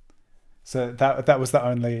so that was the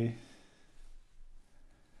only.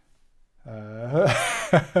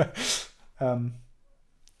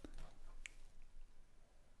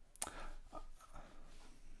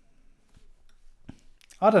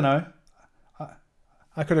 I don't know.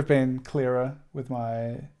 I could have been clearer with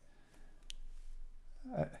my.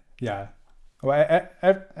 Yeah, well,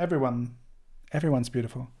 everyone's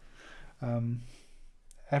beautiful.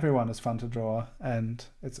 Everyone is fun to draw, and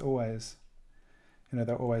it's always,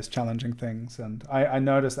 they're always challenging things. And I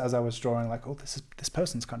noticed as I was drawing, like, oh, this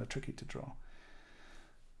person's kind of tricky to draw.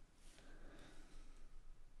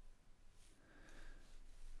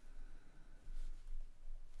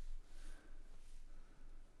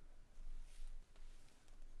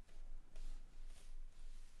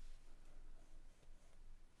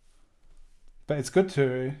 But it's good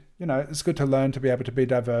to, learn to be able to be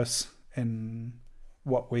diverse in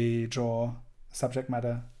what we draw, subject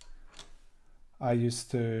matter. I used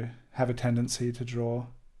to have a tendency to draw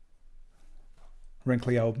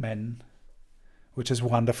wrinkly old men, which is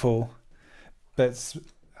wonderful. But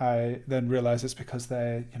I then realized it's because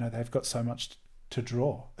they've got so much to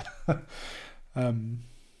draw.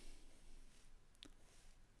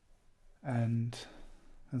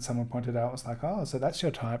 And someone pointed out, it's like, oh, so that's your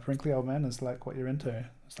type. Wrinkly old men is like what you're into.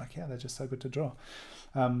 It's like, yeah, they're just so good to draw.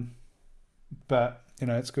 But,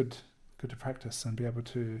 it's good to practice and be able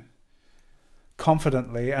to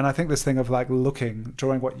confidently. And I think this thing of like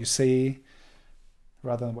drawing what you see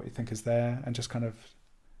rather than what you think is there, and just kind of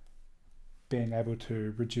being able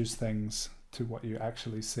to reduce things to what you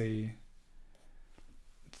actually see.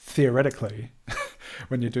 Theoretically,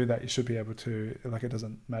 when you do that, you should be able to, like, it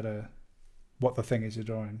doesn't matter what the thing is you're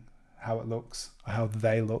drawing, how it looks, how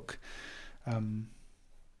they look.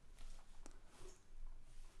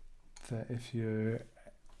 That if you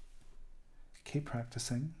keep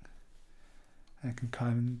practicing and can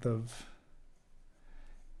kind of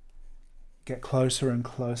get closer and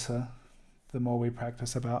closer, the more we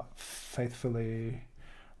practice about faithfully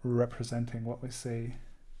representing what we see,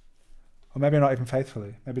 Or maybe not even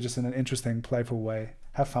faithfully, maybe just in an interesting, playful way.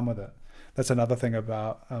 Have fun with it. That's another thing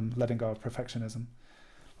about letting go of perfectionism.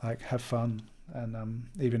 Like, have fun. And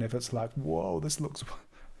even if it's like, whoa, this looks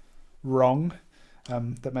wrong,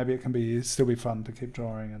 that maybe it can still be fun to keep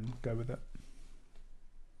drawing and go with it.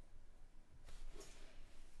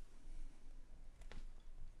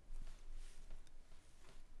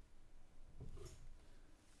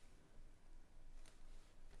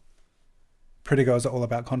 Pretty girls are all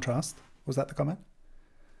about contrast. Was that the comment?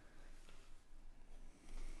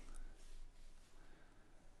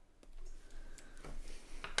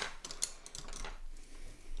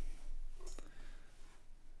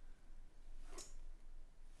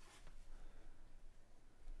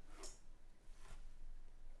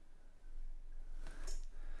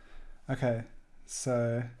 Okay,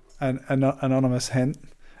 so an anonymous hint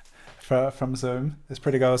from Zoom is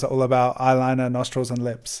pretty girls are all about eyeliner, nostrils and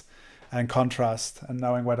lips and contrast and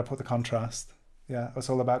knowing where to put the contrast. Yeah, it's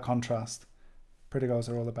all about contrast. Pretty girls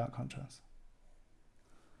are all about contrast.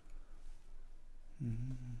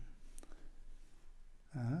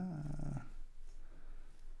 Ah.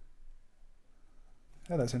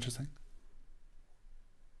 Yeah, that's interesting.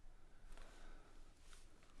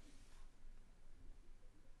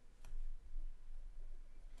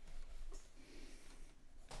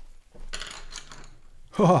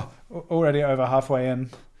 Oh, already over halfway in.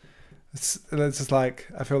 It's just like,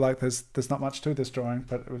 I feel like there's not much to this drawing,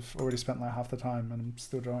 but we've already spent like half the time and I'm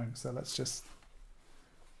still drawing. So let's just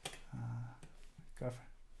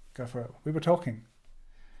go for it. We were talking.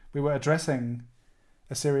 We were addressing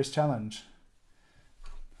a serious challenge.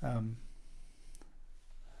 And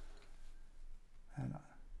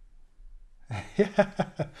yeah,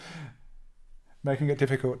 making it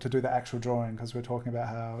difficult to do the actual drawing because we're talking about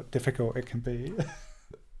how difficult it can be.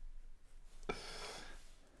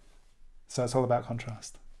 So it's all about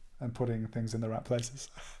contrast and putting things in the right places.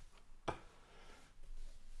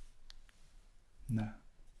 No.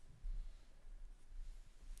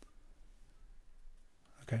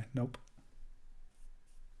 Okay, nope.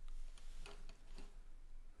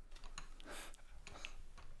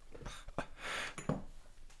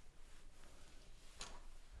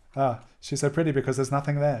 Ah, she's so pretty because there's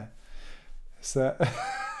nothing there. So,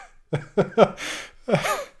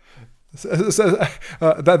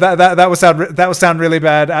 that will sound really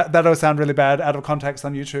bad. That will sound really bad out of context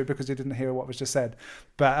on YouTube because you didn't hear what was just said.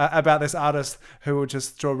 But about this artist who will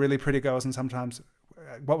just draw really pretty girls, and sometimes,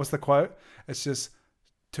 what was the quote? It's just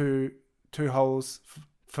two holes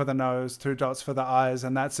for the nose, 2 dots for the eyes,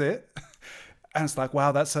 and that's it. And it's like,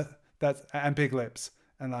 wow, and big lips,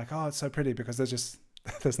 and like, oh, it's so pretty because there's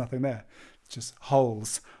nothing there. It's just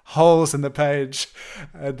holes in the page,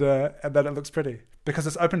 and then it looks pretty because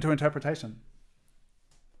it's open to interpretation.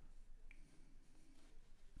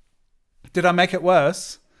 Did I make it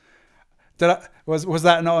worse? Was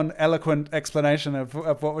that not an eloquent explanation of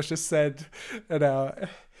what was just said in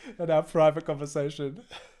our private conversation?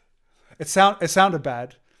 It sounded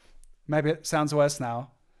bad. Maybe it sounds worse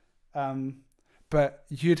now. But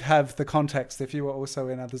you'd have the context if you were also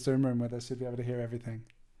in the Zoom room with us. You'd be able to hear everything.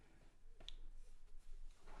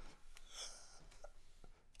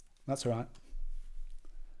 That's all right.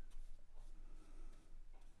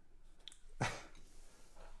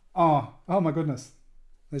 Oh my goodness.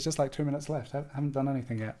 There's just like 2 minutes left. I haven't done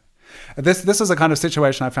anything yet. This is a kind of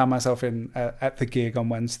situation I found myself in at the gig on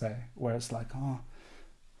Wednesday, where it's like, I'm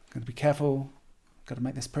going to be careful, got to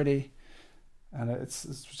make this pretty. And it's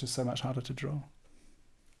just so much harder to draw.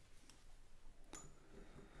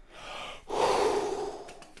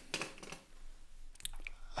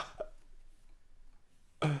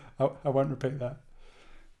 I won't repeat that.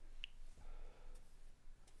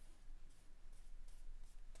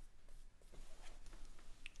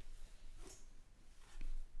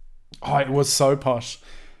 Oh, it was so posh.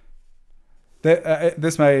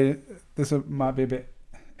 This might be a bit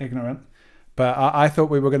ignorant, but I thought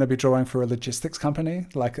we were going to be drawing for a logistics company,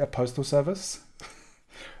 like a postal service,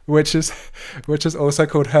 which is also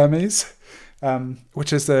called Hermes,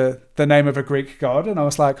 which is the name of a Greek god. And I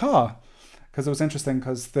was like, because it was interesting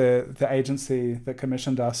because the agency that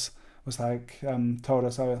commissioned us was like, told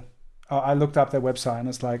us, I looked up their website and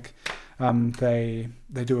it's like, they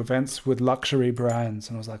do events with luxury brands.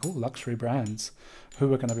 And I was like, luxury brands, who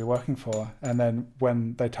we're going to be working for. And then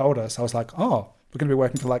when they told us, I was like, we're going to be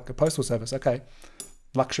working for like a postal service. Okay.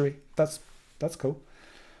 Luxury. That's cool.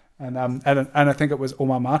 And I think it was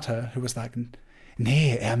Alma Mater who was like,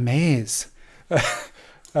 nee, Hermes.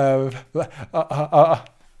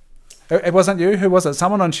 It wasn't you? Who was it?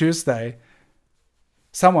 Someone on Tuesday.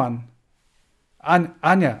 Someone.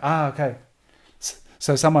 Anya. Okay.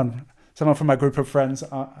 So someone someone from my group of friends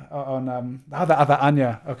on the other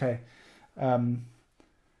Anya. Okay.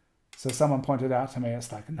 So someone pointed out to me,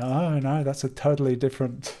 it's like, no, that's a totally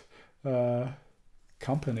different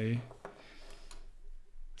company.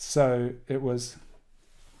 So it was,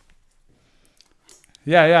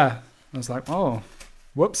 yeah. I was like, oh,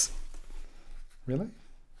 whoops. Really?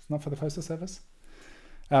 It's not for the postal service?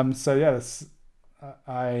 So yeah,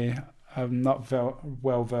 I am not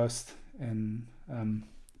well versed in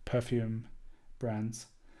perfume brands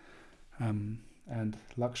and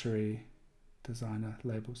luxury designer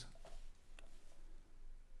labels.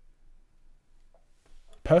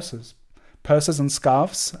 Purses and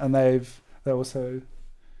scarves, and they're also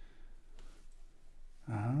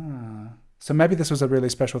so maybe this was a really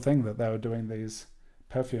special thing that they were doing these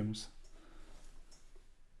perfumes.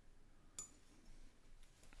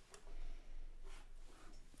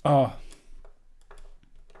 Oh.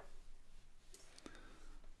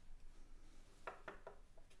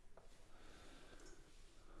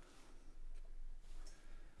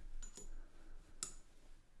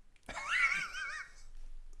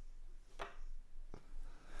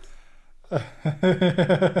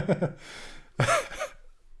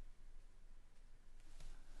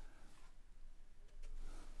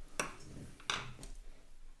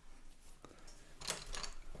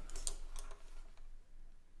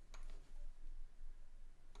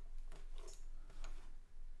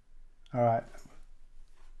 All right.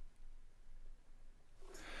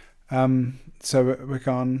 So we're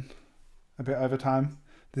gone a bit over time.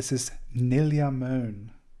 This is Nilya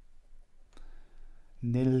Moon.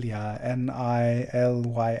 Nilya,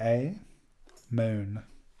 Nilya, Moon.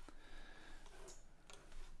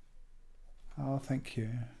 Oh, thank you.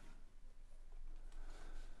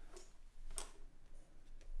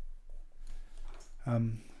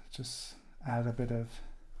 Just add a bit of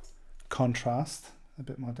contrast, a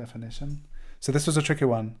bit more definition. So this was a tricky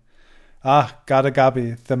one. Gada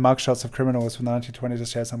Gabi, the mugshots of criminals from the 1920s I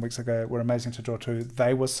shared some weeks ago were amazing to draw too.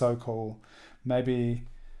 They were so cool. Maybe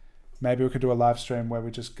we could do a live stream where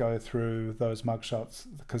we just go through those mugshots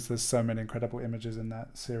because there's so many incredible images in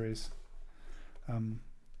that series. And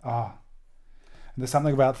there's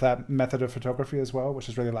something about that method of photography as well, which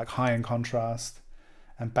is really like high in contrast.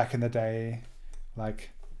 And back in the day,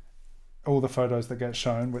 like all the photos that get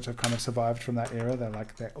shown, which have kind of survived from that era,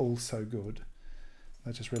 they're all so good.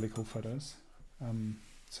 They're just really cool photos.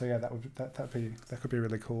 So yeah, that could be a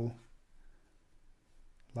really cool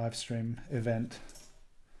live stream event.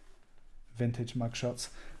 Vintage mugshots.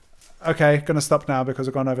 Okay, gonna stop now because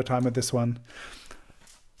I've gone over time with this one.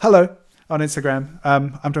 Hello on Instagram.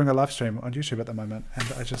 I'm doing a live stream on YouTube at the moment,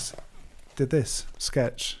 and I just did this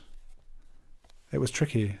sketch. It was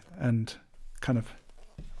tricky and kind of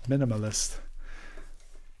minimalist.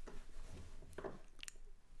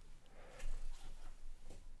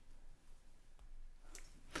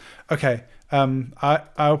 Okay,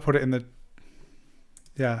 I'll put it in the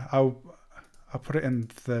I'll put it in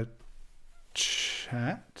the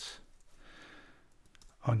chat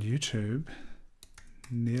on YouTube.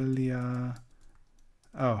 Nilya.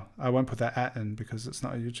 Oh, I won't put that at in because it's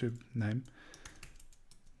not a YouTube name.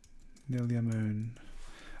 Nilya Moon.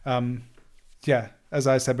 Yeah, as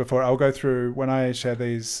I said before, I'll go through when I share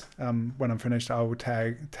these. When I'm finished, I will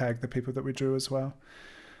tag the people that we drew as well.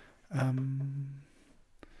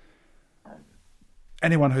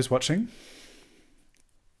 Anyone who's watching,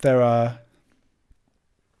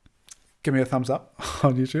 give me a thumbs up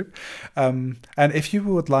on YouTube. And if you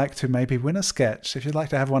would like to maybe win a sketch, if you'd like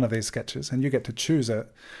to have one of these sketches and you get to choose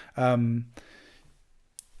it, in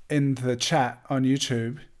the chat on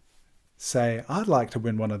YouTube, say, I'd like to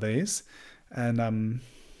win one of these. And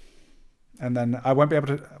then I won't be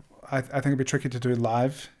able to, I think it'd be tricky to do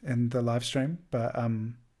live in the live stream,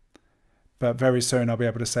 but very soon I'll be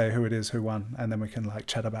able to say who it is who won, and then we can like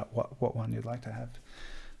chat about what one you'd like to have.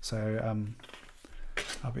 So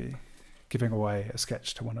I'll be giving away a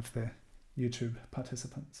sketch to one of the YouTube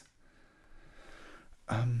participants.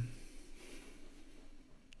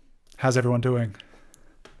 How's everyone doing?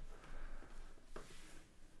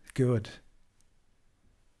 Good.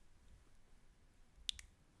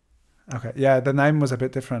 Okay, yeah, the name was a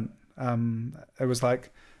bit different. It was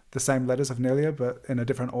like the same letters of Nilya, but in a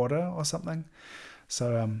different order or something.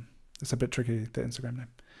 So it's a bit tricky, the Instagram name.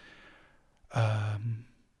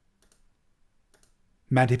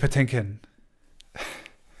 Mandy Patinkin.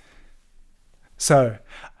 So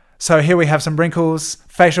here we have some wrinkles,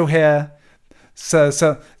 facial hair.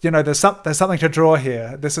 So you know, there's something to draw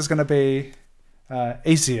here. This is going to be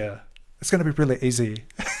easier. It's going to be really easy.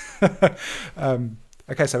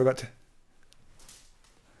 Okay, so we've got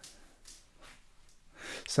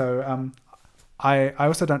So I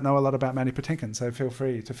also don't know a lot about Manny Patinkin, so feel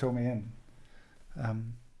free to fill me in.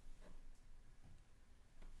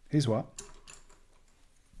 He's what?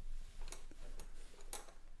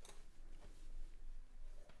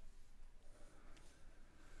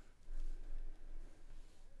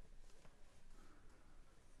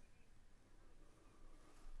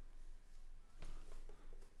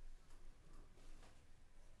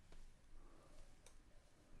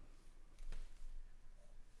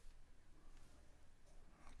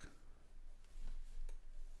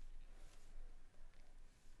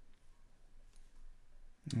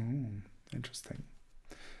 Interesting.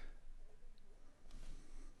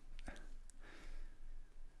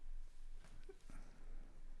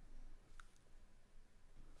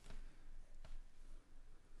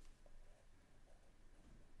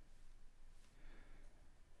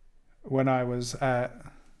 When I was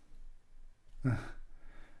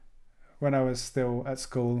still at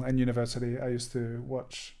school and university, I used to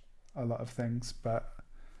watch a lot of things, but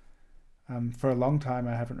for a long time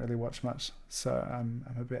I haven't really watched much, so I'm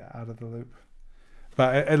a bit out of the loop.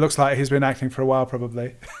 But it looks like he's been acting for a while,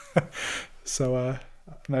 probably. So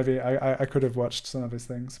maybe I could have watched some of his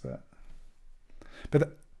things, but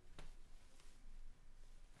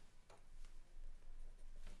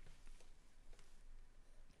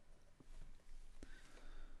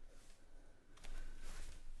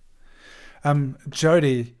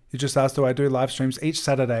Jody, you just asked, do I do live streams each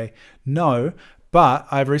Saturday? No, but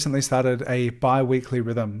I've recently started a bi-weekly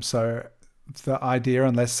rhythm. So the idea,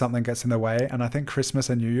 unless something gets in the way, and I think Christmas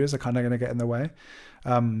and New Year's are kind of going to get in the way,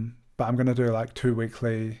 but I'm going to do like 2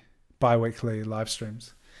 bi-weekly live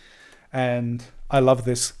streams. And I love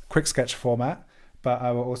this quick sketch format, but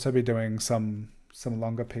I will also be doing some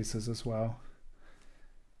longer pieces as well.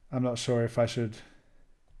 I'm not sure if I should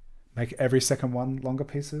make every second one longer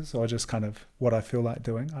pieces or just kind of what I feel like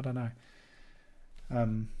doing. I don't know.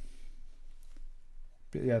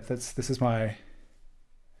 But yeah, this is a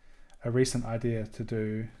recent idea to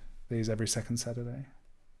do these every second Saturday.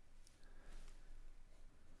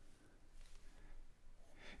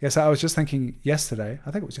 Yeah, so I was just thinking yesterday,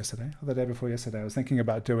 I think it was yesterday, or the day before yesterday, I was thinking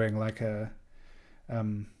about doing like a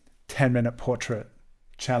 10-minute portrait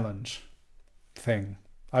challenge thing.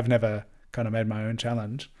 I've never kind of made my own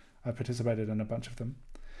challenge. I've participated in a bunch of them.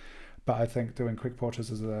 But I think doing quick portraits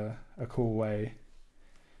is a cool way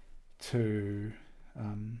to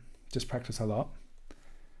just practice a lot.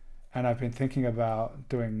 And I've been thinking about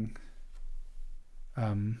doing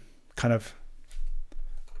kind of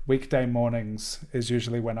weekday mornings is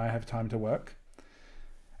usually when I have time to work.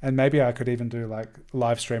 And maybe I could even do like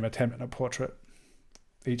live stream a 10-minute portrait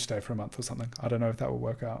each day for a month or something. I don't know if that will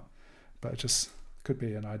work out, but it just could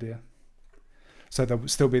be an idea. So there'll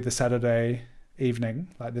still be the Saturday evening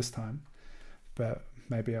like this time, but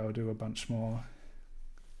maybe I'll do a bunch more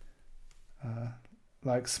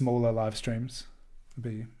like smaller live streams.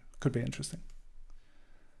 Could be interesting.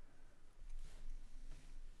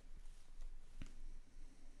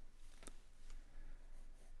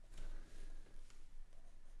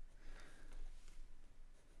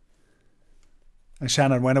 And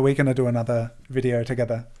Shannon, when are we going to do another video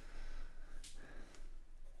together?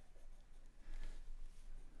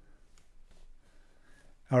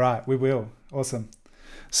 All right, we will. Awesome.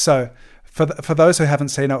 So for those who haven't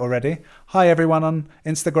seen it already, hi everyone on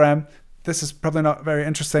Instagram. This is probably not very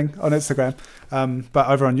interesting on Instagram, but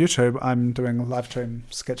over on YouTube, I'm doing live stream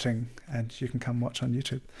sketching and you can come watch on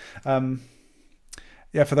YouTube.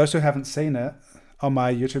 Yeah, for those who haven't seen it, on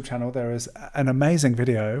my YouTube channel, there is an amazing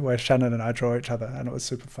video where Shannon and I draw each other and it was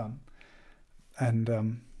super fun.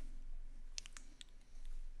 And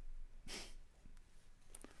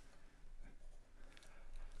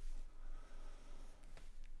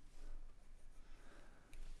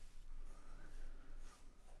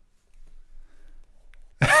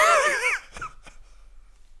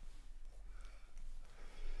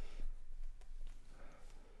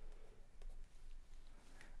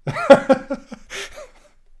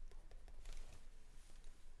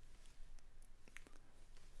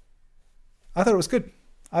I thought it was good.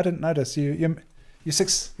 I didn't notice. You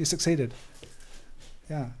succeeded.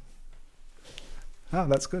 Yeah. Oh,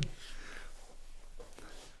 that's good.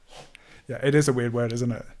 Yeah, it is a weird word,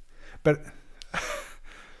 isn't it? But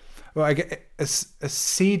well, I get a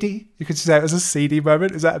seedy. You could say it was a seedy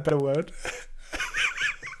moment. Is that a better word?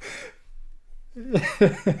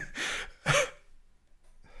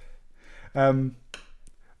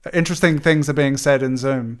 Interesting things are being said in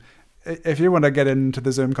Zoom. If you want to get into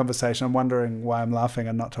the Zoom conversation, I'm wondering why I'm laughing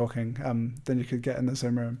and not talking, then you could get in the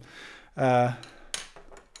Zoom room.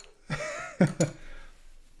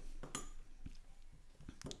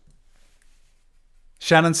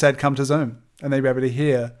 Shannon said come to Zoom and they'll be able to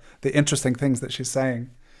hear the interesting things that she's saying.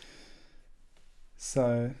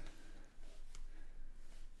 So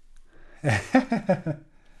this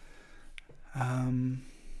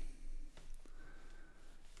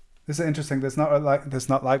is interesting. There's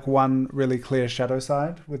not like one really clear shadow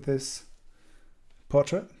side with this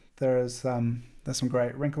portrait. There's some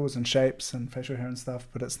great wrinkles and shapes and facial hair and stuff,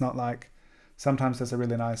 but it's not like, sometimes there's a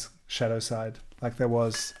really nice shadow side like there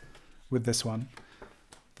was with this one.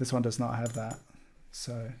 This one does not have that.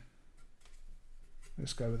 So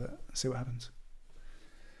let's go with it, see what happens.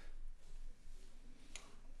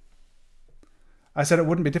 I said it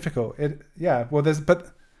wouldn't be difficult. Well,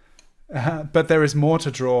 but there is more to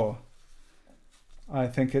draw. I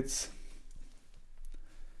think it's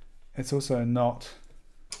also not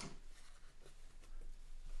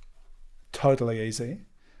totally easy,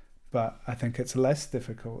 but I think it's less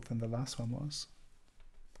difficult than the last one was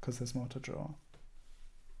because there's more to draw.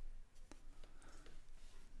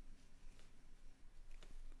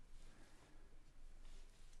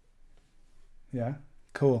 Yeah,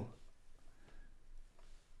 cool.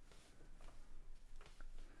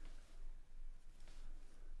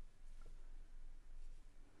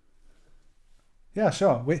 Yeah,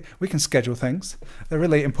 sure. We can schedule things. There are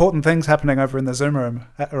really important things happening over in the Zoom room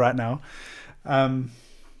right now.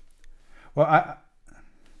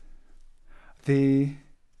 The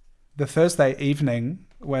Thursday evening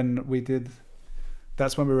when we did,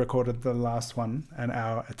 that's when we recorded the last one and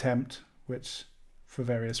our attempt, which for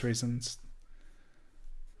various reasons,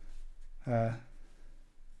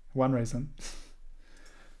 one reason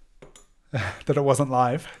that it wasn't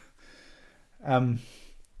live.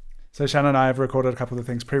 So Shannon and I have recorded a couple of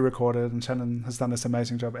things pre-recorded, and Shannon has done this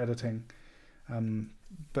amazing job editing.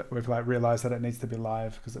 But we've realized that it needs to be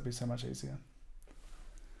live because it'd be so much easier.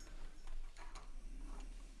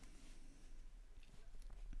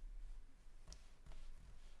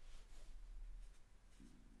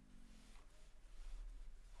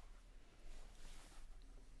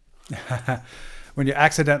 When you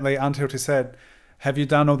accidentally untilt his head, have you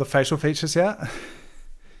done all the facial features yet?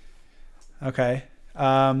 Okay.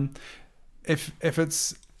 If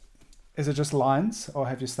it's, is it just lines or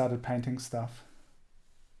have you started painting stuff?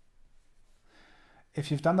 If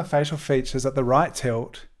you've done the facial features at the right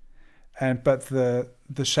tilt, but the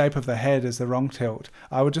shape of the head is the wrong tilt,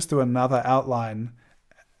 I would just do another outline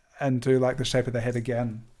and do like the shape of the head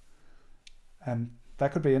again. And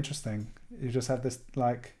that could be interesting. You just have this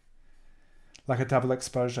like a double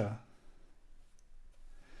exposure.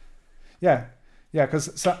 Yeah,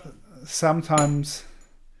 because sometimes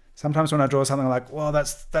when I draw something like, well,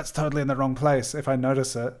 that's totally in the wrong place, if I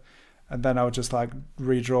notice it, and then I would just like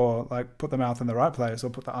redraw, like put the mouth in the right place or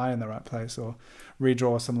put the eye in the right place or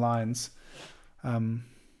redraw some lines. And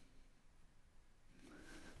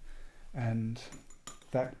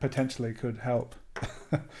that potentially could help.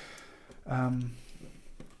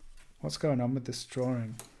 What's going on with this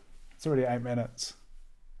drawing? It's already 8 minutes.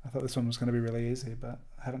 I thought this one was going to be really easy, but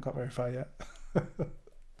I haven't got very far yet.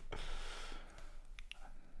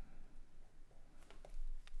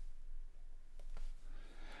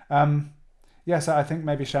 Yeah, so I think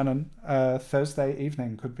maybe Shannon, Thursday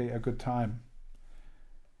evening could be a good time.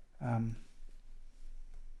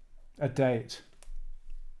 A date.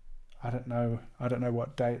 I don't know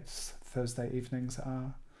what dates Thursday evenings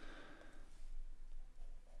are.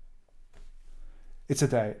 It's a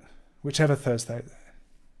date. Whichever Thursday.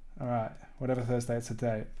 All right, whatever Thursday, it's a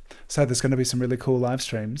date. So there's going to be some really cool live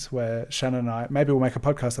streams where Shannon and I, maybe we'll make a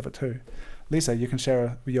podcast of it too. Lisa, you can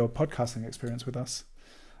share your podcasting experience with us.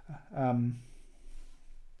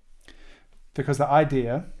 Because the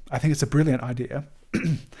idea, I think it's a brilliant idea.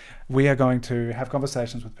 We are going to have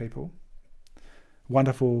conversations with people,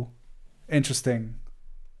 wonderful, interesting,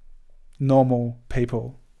 normal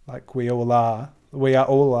people, like we all are. We are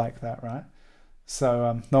all like that, right?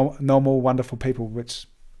 So normal, wonderful people, which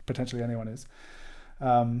potentially anyone is.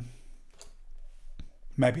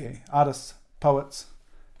 Maybe artists, poets,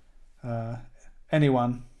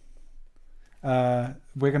 anyone. We're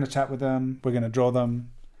going to chat with them, we're going to draw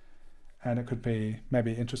them, and it could be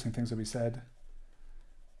maybe interesting things will be said.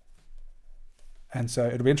 And so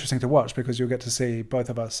it'll be interesting to watch because you'll get to see both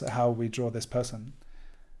of us how we draw this person,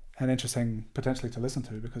 and interesting potentially to listen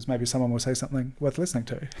to because maybe someone will say something worth listening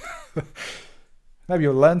to. Maybe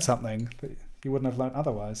you'll learn something that you wouldn't have learned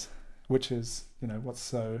otherwise, which is, what's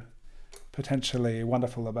so potentially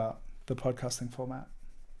wonderful about the podcasting format.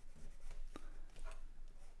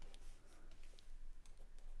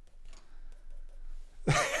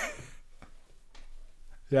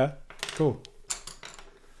 Yeah, cool.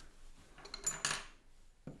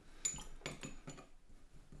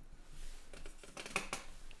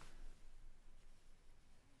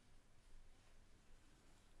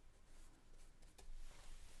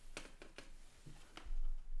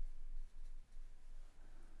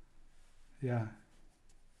 Yeah.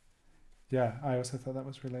 Yeah, I also thought that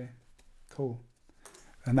was really cool.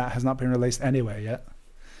 And that has not been released anywhere yet.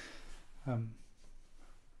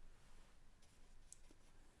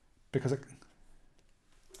 Because it...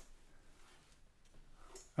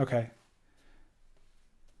 Okay.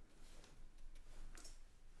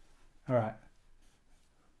 All right.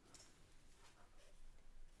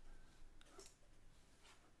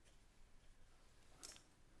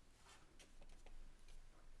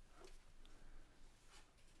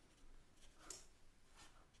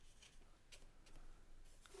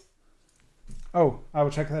 Oh, I will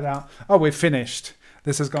check that out. Oh, we've finished.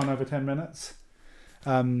 This has gone over 10 minutes.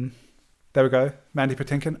 There we go. Mandy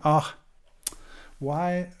Patinkin. Oh,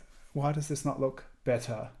 why does this not look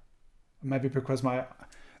better? Maybe because my...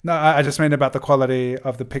 No, I just mean about the quality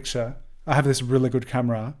of the picture. I have this really good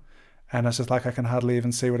camera, and it's just like I can hardly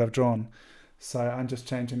even see what I've drawn. So I'm just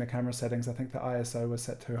changing the camera settings. I think the ISO was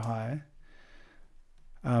set too high.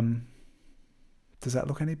 Does that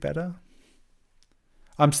look any better?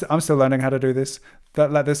 I'm still learning how to do this.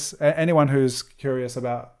 Anyone who's curious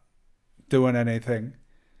about doing anything,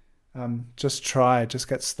 just try, just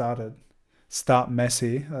get started. Start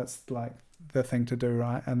messy. That's like the thing to do,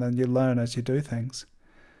 right? And then you learn as you do things.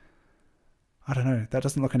 I don't know. That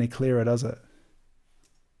doesn't look any clearer, does it?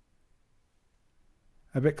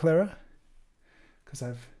 A bit clearer? Because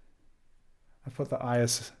I've put the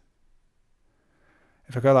eyes.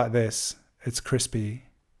 If I go like this, it's crispy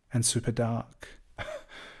and super dark.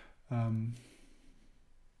 I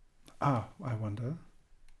wonder.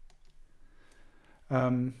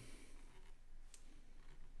 I'm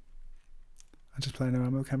just playing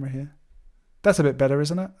around with the camera here. That's a bit better,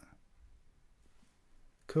 isn't it?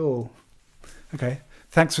 Cool. Okay.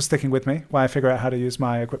 Thanks for sticking with me while I figure out how to use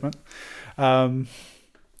my equipment.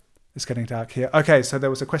 It's getting dark here. Okay, so there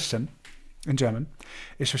was a question in German.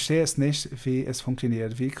 Ich verstehe es nicht, wie es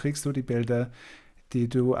funktioniert. Wie kriegst du die Bilder, die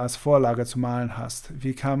du als Vorlage zu malen hast?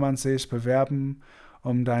 Wie kann man sich bewerben,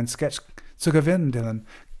 dein Sketch zu gewinnen, Dylan?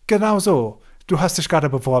 Genau so. Du hast dich gerade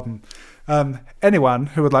beworben.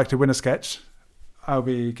 Anyone who would like to win a sketch, I'll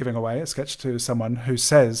be giving away a sketch to someone who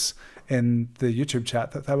says in the YouTube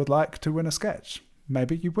chat that they would like to win a sketch.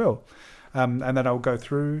 Maybe you will. And then I'll go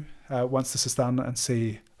through once this is done and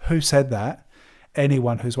see who said that.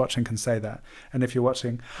 Anyone who's watching can say that. And if you're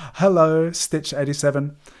watching, hello,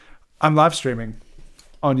 Stitch87. I'm live streaming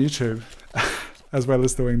on YouTube as well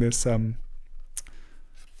as doing this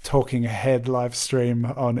talking head live stream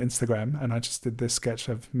on Instagram. And I just did this sketch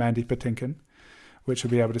of Mandy Patinkin, which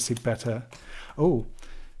you'll be able to see better. Oh,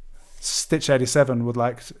 Stitch87 would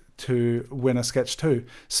like to win a sketch too.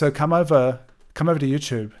 So come over to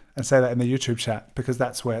YouTube and say that in the YouTube chat, because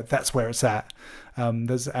that's where it's at.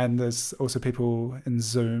 There's also people in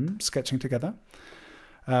Zoom sketching together.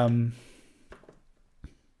 And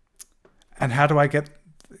how do I get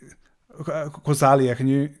Rosalia? Can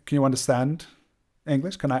you understand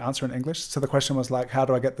English? Can I answer in English? So the question was like, how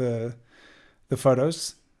do I get the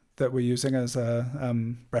photos that we're using as a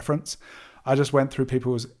reference? I just went through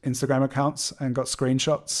people's Instagram accounts and got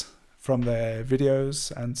screenshots from their videos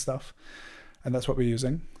and stuff, and that's what we're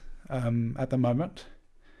using at the moment.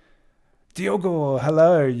 Diogo,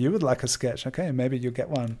 hello, you would like a sketch. Okay, maybe you'll get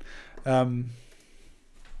one.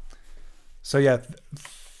 So yeah,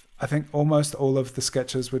 I think almost all of the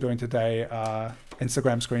sketches we're doing today are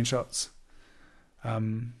Instagram screenshots.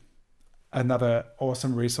 Another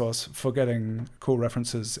awesome resource for getting cool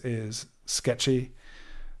references is Sketchy,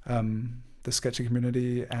 the Sketchy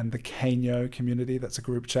community, and the Kanyo community. That's a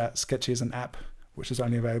group chat. Sketchy is an app which is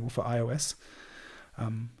only available for iOS.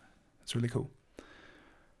 It's really cool.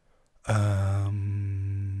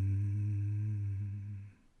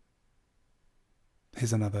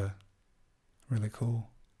 Here's another really cool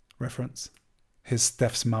reference. Here's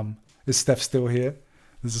Steff's mum. Is Steff still here?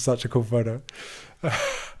 This is such a cool photo.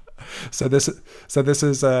 So this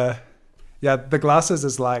is yeah, the glasses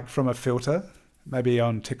is like from a filter, maybe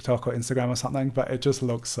on TikTok or Instagram or something, but it just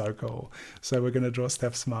looks so cool. So we're gonna draw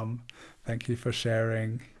Steff's mum. Thank you for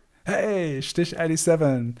sharing. Hey,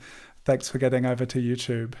 Stitch87. Thanks for getting over to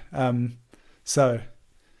YouTube. So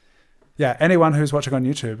yeah, anyone who's watching on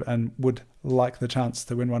YouTube and would like the chance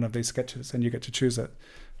to win one of these sketches, and you get to choose it,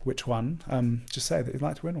 which one, just say that you'd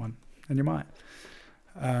like to win one, and you might.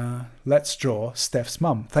 Let's draw Steff's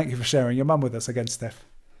mum. Thank you for sharing your mum with us again, Steff.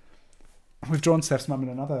 We've drawn Steff's mum in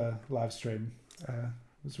another live stream. It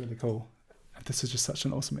was really cool. And this is just such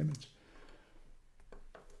an awesome image.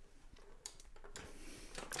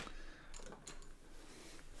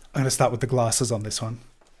 I'm going to start with the glasses on this one.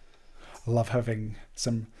 I love having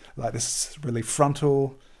some, like, this really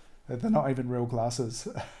frontal. They're not even real glasses.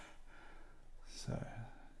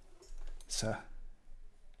 So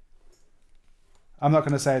I'm not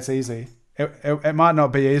going to say it's easy. It might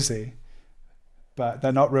not be easy, but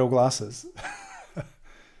they're not real glasses.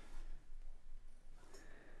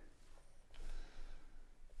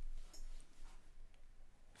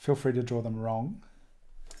 Feel free to draw them wrong.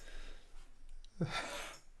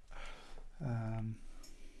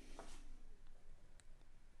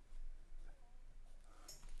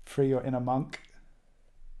 Free your inner monk.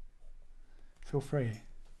 Feel free.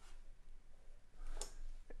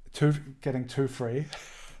 Getting too free.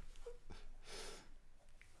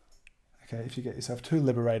 Okay, if you get yourself too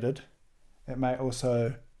liberated, it may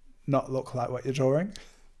also not look like what you're drawing.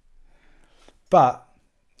 But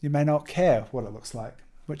you may not care what it looks like,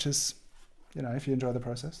 which is, you know, if you enjoy the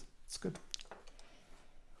process, it's good.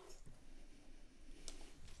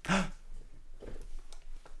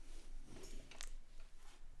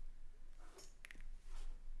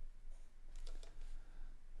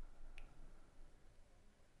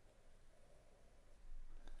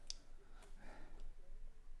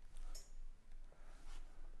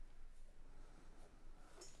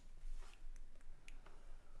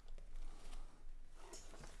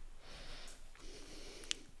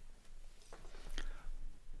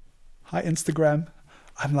 Hi, Instagram.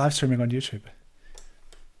 I'm live streaming on YouTube.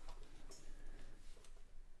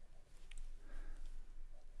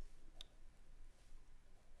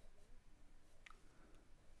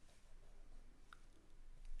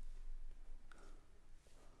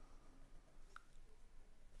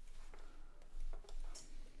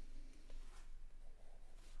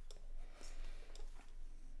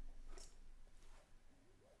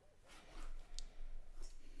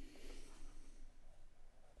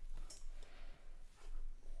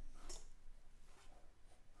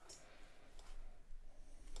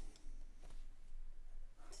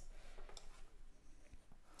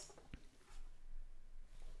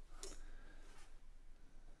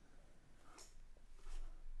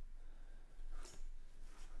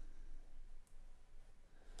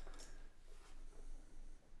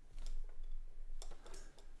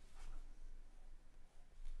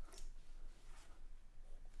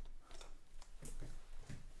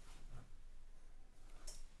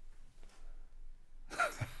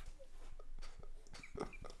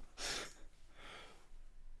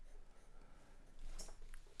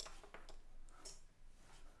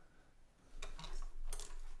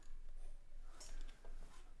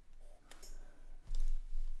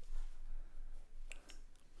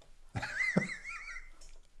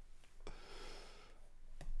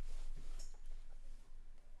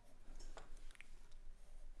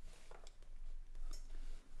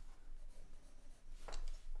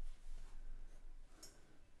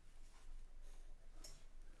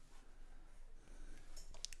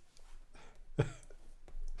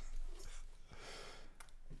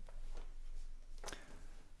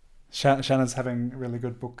 Shannon's having really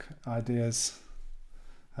good book ideas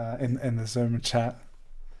in the Zoom chat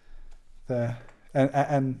there, and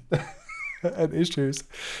and issues.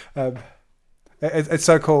 It's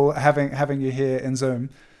so cool having you here in Zoom.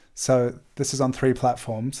 So this is on 3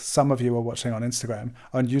 platforms. Some of you are watching on Instagram.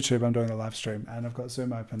 On YouTube, I'm doing a live stream, and I've got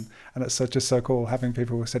Zoom open, and it's just so cool having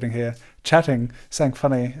people sitting here chatting, saying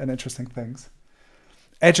funny and interesting things,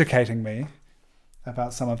 educating me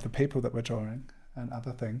about some of the people that we're drawing and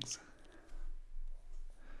other things.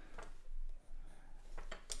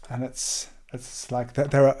 And it's like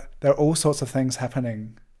that there are all sorts of things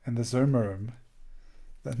happening in the Zoom room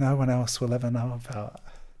that no one else will ever know about,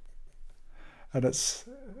 and it's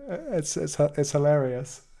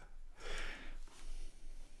hilarious.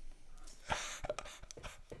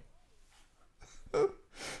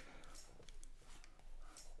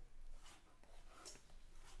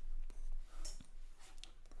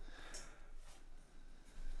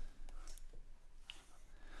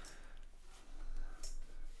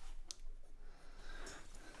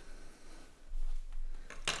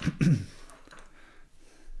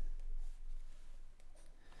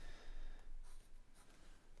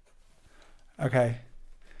 Okay,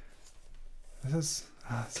 this is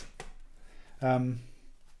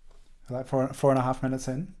like 4.5 minutes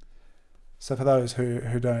in. So for those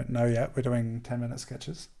who don't know yet, we're doing 10-minute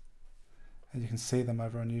sketches, and you can see them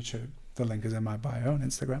over on YouTube. The link is in my bio on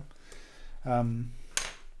Instagram. And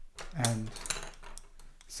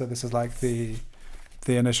so this is like the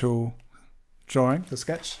initial drawing, the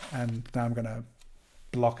sketch, and now I'm gonna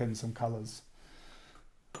block in some colors.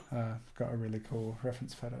 Got a really cool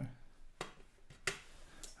reference photo.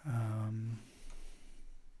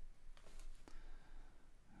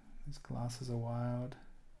 These glasses are wild.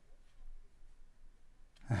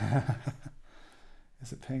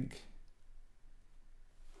 Is it pink?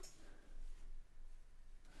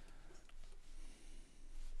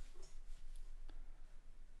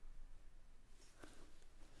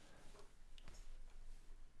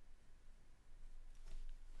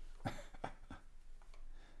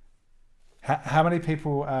 How many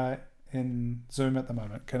people are in Zoom at the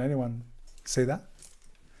moment? Can anyone see that?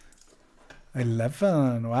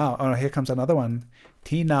 11. Wow. Oh, here comes another one.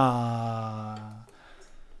 Tina.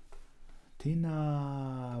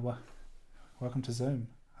 Welcome to Zoom.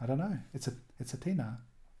 I don't know. It's a Tina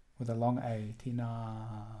with a long A.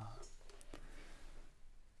 Tina.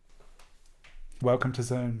 Welcome to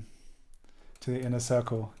Zoom, to the inner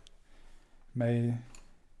circle.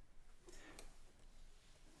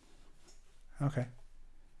 Okay.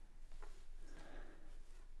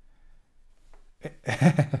 It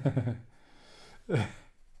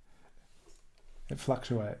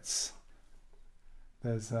fluctuates.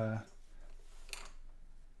 There's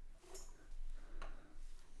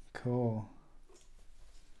cool.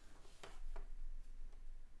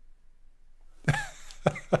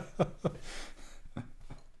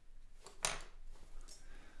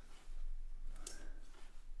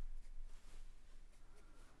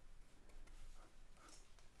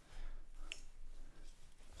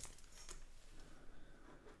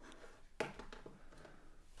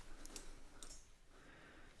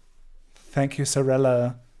 Thank you,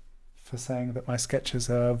 Sarella, for saying that my sketches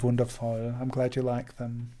are wundervoll. I'm glad you like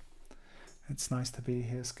them. It's nice to be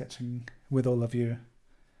here sketching with all of you,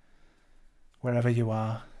 wherever you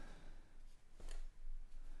are.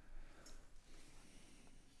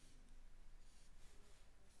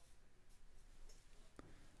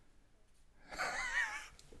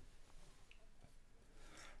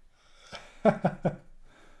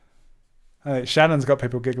 Shannon's got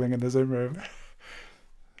people giggling in the Zoom room.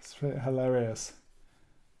 It's hilarious.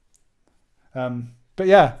 But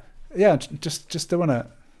yeah, just doing it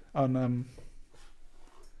on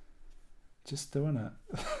just doing it.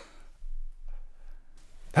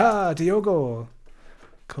 Diogo,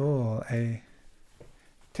 cool, a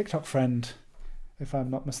TikTok friend, if I'm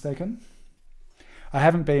not mistaken. I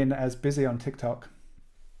haven't been as busy on TikTok,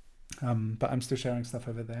 but I'm still sharing stuff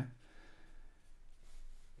over there.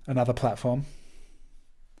 Another platform.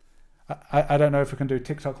 I don't know if we can do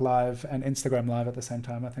TikTok live and Instagram live at the same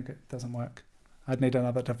time. I think it doesn't work. I'd need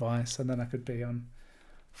another device, and then I could be on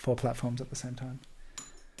 4 platforms at the same time.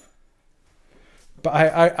 But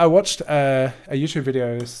I watched a YouTube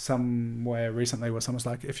video somewhere recently where someone's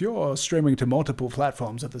like, if you're streaming to multiple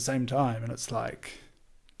platforms at the same time, and it's like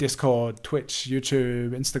Discord, Twitch, YouTube,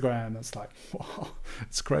 Instagram, it's like, wow,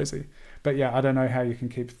 it's crazy. But yeah, I don't know how you can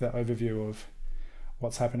keep the overview of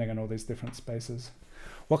what's happening in all these different spaces.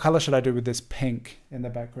 What color should I do with this pink in the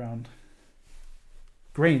background?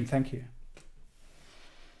 Green, thank you.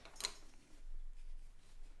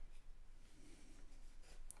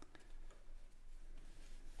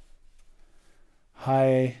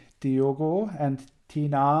 Hi, Diogo and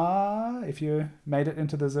Tina, if you made it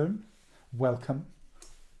into the Zoom, welcome.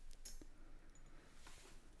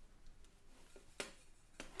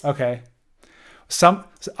 Okay.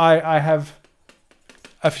 I have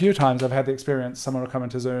a few times I've had the experience someone will come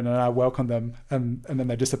into Zoom and I welcome them and then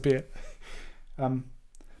they disappear.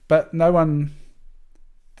 But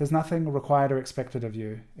there's nothing required or expected of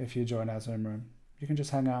you if you join our Zoom room. You can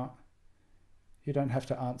just hang out. You don't have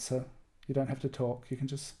to answer. You don't have to talk. You can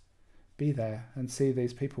just be there and see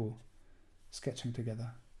these people sketching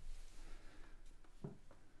together.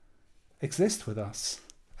 Exist with us.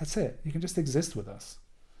 That's it. You can just exist with us.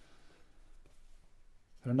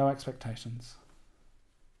 There are no expectations.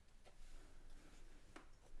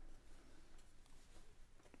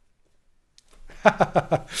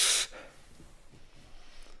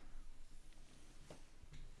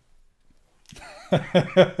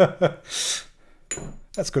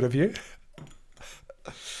 That's good of you.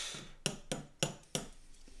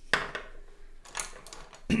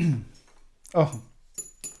 Oh,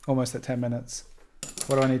 almost at 10 minutes.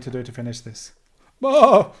 What do I need to do to finish this?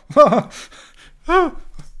 Oh! Not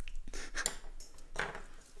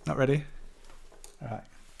ready? All right,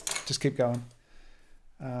 just keep going.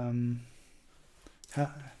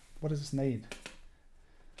 What does this need?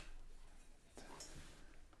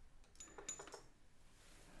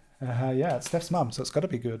 Yeah, it's Steff's mum, so it's got to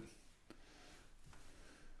be good.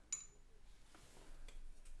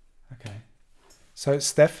 Okay. So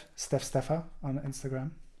Steffer on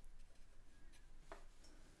Instagram.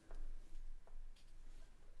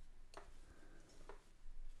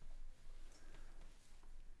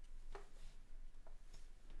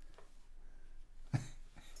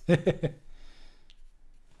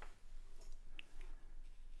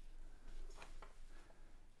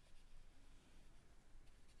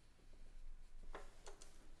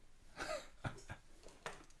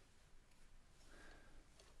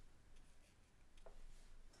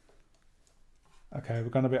 Okay, we're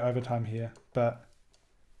going to be overtime here, but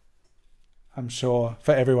I'm sure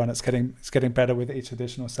for everyone it's getting better with each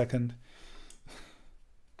additional second.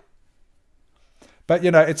 But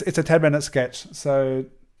you know, it's a 10-minute sketch, so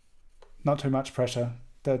not too much pressure.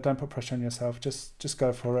 Don't put pressure on yourself. Just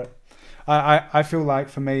go for it. I feel like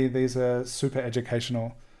for me these are super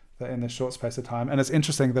educational in this short space of time, and it's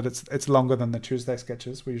interesting that it's longer than the Tuesday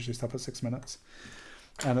sketches. We usually stop at 6 minutes,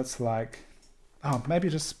 and it's like, oh, maybe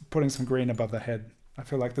just putting some green above the head. I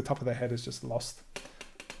feel like the top of the head is just lost.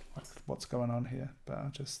 Like, what's going on here? But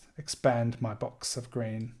I'll just expand my box of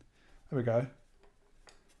green. There we go.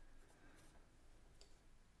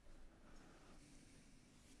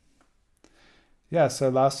 Yeah, so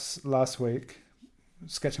last week,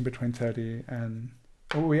 sketching between 30 and...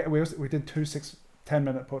 we did 2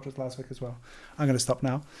 10-minute portraits last week as well. I'm going to stop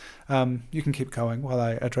now. You can keep going while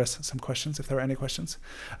I address some questions, if there are any questions.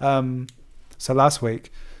 So last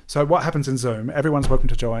week, so what happens in Zoom, everyone's welcome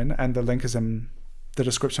to join, and the link is in the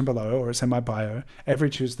description below, or it's in my bio, every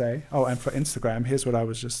Tuesday. Oh, and for Instagram, here's what I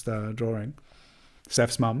was just drawing.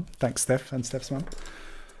 Steff's mum. Thanks, Steff and Steff's mum.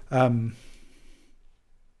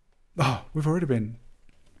 Oh, we've already been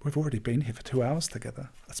here for 2 hours together.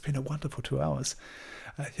 It's been a wonderful 2 hours.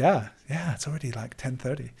 Yeah, it's already like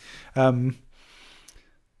 10:30.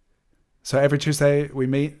 So every Tuesday we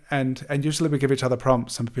meet, and usually we give each other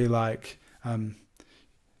prompts and be like,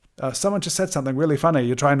 someone just said something really funny.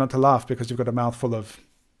 You're trying not to laugh because you've got a mouthful of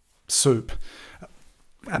soup,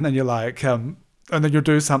 and then you're like, and then you'll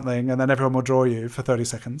do something, and then everyone will draw you for 30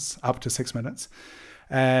 seconds, up to 6 minutes,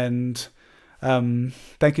 and.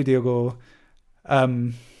 Thank you, Diogo.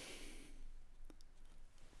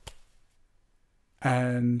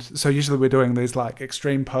 And so usually we're doing these like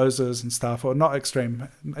extreme poses and stuff, or not extreme.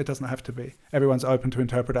 It doesn't have to be. Everyone's open to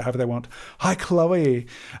interpret it however they want. Hi, Chloe.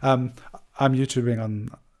 I'm YouTubing on.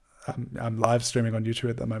 I'm live streaming on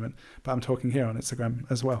YouTube at the moment, but I'm talking here on Instagram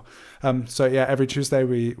as well. So yeah, every Tuesday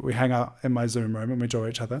we hang out in my Zoom room and we draw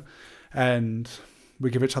each other, and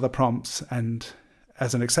we give each other prompts. And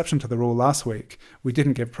as an exception to the rule last week, we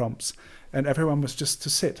didn't give prompts, and everyone was just to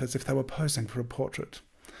sit as if they were posing for a portrait.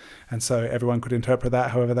 And so everyone could interpret that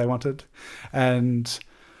however they wanted. And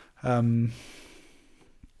it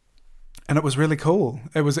was really cool.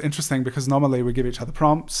 It was interesting because normally we give each other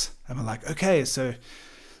prompts and we're like, okay, so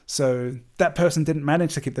that person didn't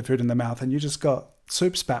manage to keep the food in their mouth and you just got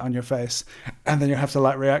soup spat on your face, and then you have to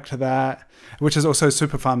like react to that, which is also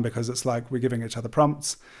super fun because it's like we're giving each other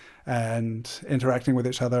prompts and interacting with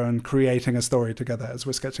each other and creating a story together as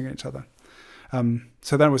we're sketching each other.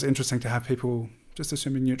 So that was interesting to have people just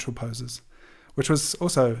assuming neutral poses, which was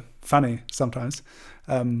also funny sometimes.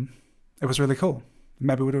 It was really cool.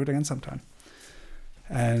 Maybe we'll do it again sometime.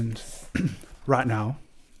 And right now,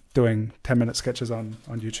 doing 10-minute sketches on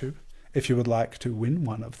YouTube. If you would like to win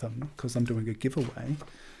one of them, because I'm doing a giveaway,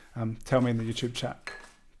 tell me in the YouTube chat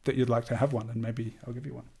that you'd like to have one, and maybe I'll give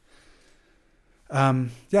you one.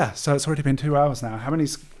 Yeah, so it's already been 2 hours now. How many?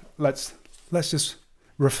 Let's just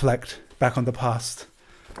reflect back on the past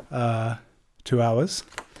 2 hours.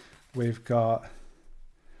 We've got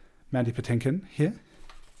Mandy Patinkin here,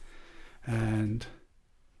 and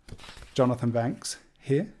Jonathan Banks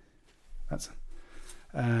here.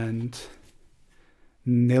 And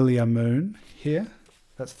Nilya Moon here.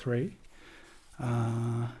 That's 3.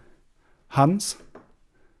 Hans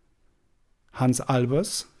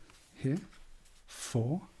Albers here.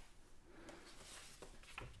 4.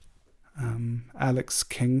 Alex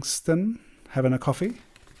Kingston having a coffee.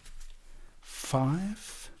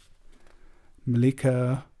 5.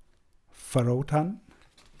 Malika Farotan.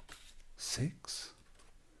 6.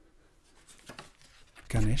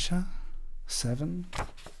 Genesha. 7.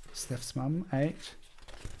 Steff's mum. 8.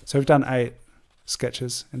 So we've done 8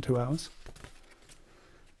 sketches in 2 hours.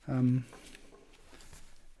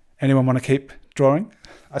 Anyone want to keep drawing?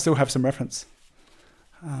 I still have some reference.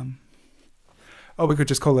 Or we could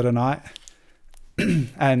just call it a night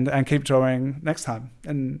and keep drawing next time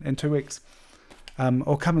in 2 weeks.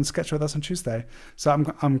 Or come and sketch with us on Tuesday. So I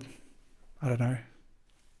don't know.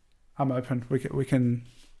 I'm open. We could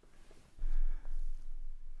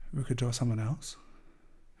draw someone else.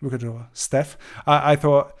 We could draw Steff. I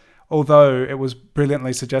thought, although it was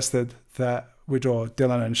brilliantly suggested that we draw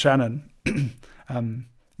Dylan and Shannon, you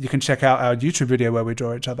can check out our YouTube video where we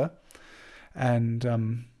draw each other.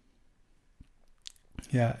 And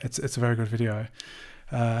yeah, it's a very good video.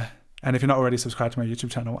 And if you're not already subscribed to my YouTube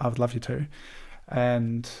channel, I would love you to.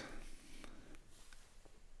 And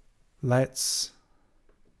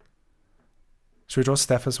should we draw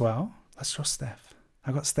Steff as well? Let's draw Steff.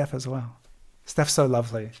 I got Steff as well. Steff's so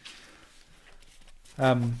lovely.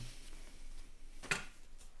 So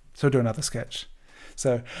do another sketch.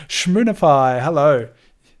 So, Schmoonify, hello.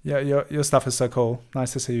 Yeah, your stuff is so cool.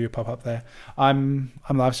 Nice to see you pop up there. I'm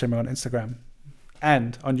live streaming on Instagram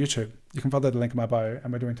and on YouTube. You can follow the link in my bio,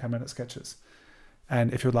 and we're doing 10-minute sketches.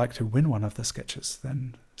 And if you'd like to win one of the sketches,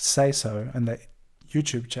 then say so in the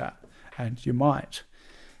YouTube chat, and you might.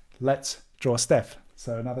 Let's draw Steff.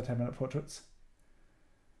 So another 10-minute portraits.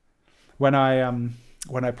 When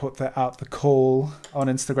I put out the call on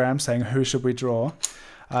Instagram saying who should we draw,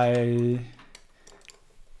 it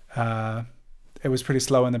was pretty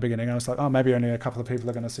slow in the beginning. I was like, oh, maybe only a couple of people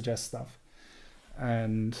are going to suggest stuff,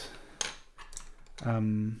 and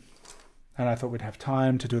I thought we'd have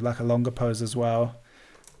time to do like a longer pose as well.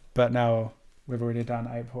 But now we've already done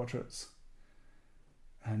 8 portraits,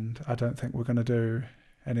 and I don't think we're going to do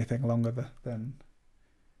anything longer than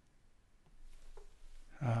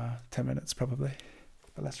 10 minutes probably.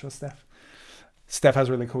 But let's draw Steff. Steff has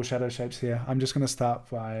really cool shadow shapes here. I'm just going to start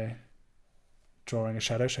by drawing a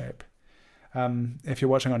shadow shape. If you're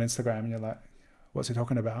watching on Instagram and you're like, what's he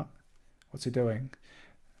talking about? What's he doing?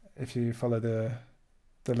 If you follow the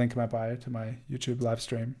link in my bio to my YouTube live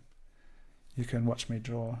stream, you can watch me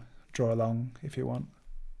draw along if you want.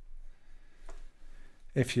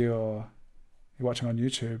 If you're watching on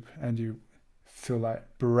YouTube and you feel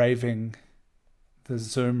like braving the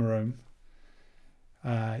Zoom room,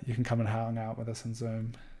 you can come and hang out with us in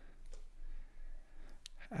Zoom,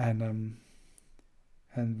 and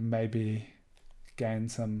maybe gain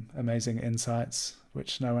some amazing insights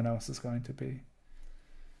which no one else is going to be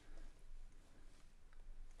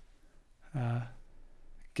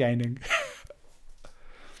gaining.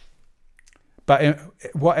 But in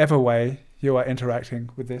whatever way you are interacting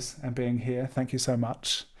with this and being here, thank you so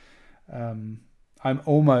much. I'm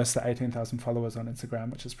almost at 18,000 followers on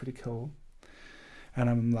Instagram, which is pretty cool. And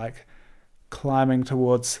I'm like climbing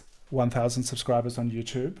towards 1,000 subscribers on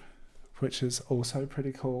YouTube, which is also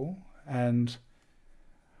pretty cool. And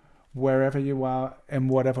wherever you are, in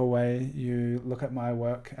whatever way you look at my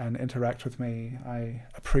work and interact with me, I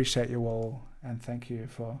appreciate you all and thank you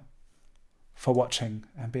for watching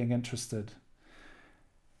and being interested.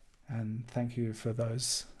 And thank you for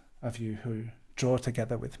those of you who draw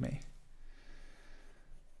together with me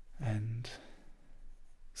and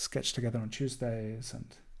sketch together on Tuesdays,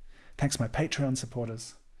 and thanks my Patreon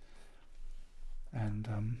supporters, and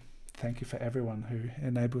thank you for everyone who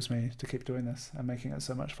enables me to keep doing this and making it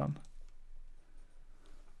so much fun.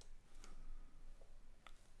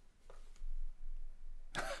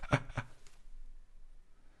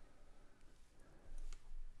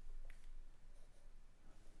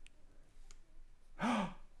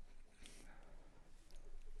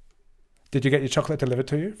 Did you get your chocolate delivered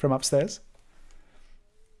to you from upstairs?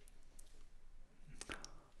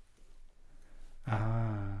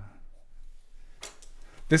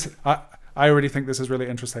 I already think this is really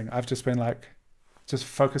interesting. I've just been like just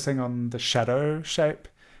focusing on the shadow shape,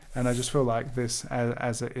 and I just feel like this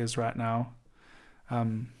as it is right now.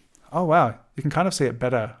 Oh wow, you can kind of see it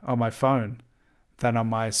better on my phone than on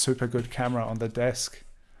my super good camera on the desk.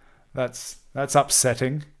 That's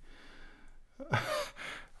upsetting.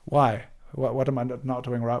 Why? What am I not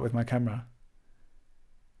doing right with my camera?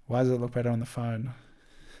 Why does it look better on the phone?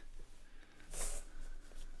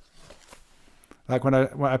 Like when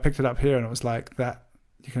I picked it up here and it was like that,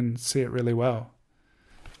 you can see it really well.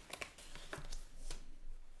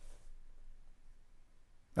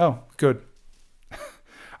 Oh, good.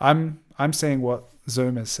 I'm seeing what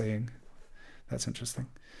Zoom is seeing. That's interesting.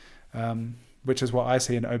 Which is what I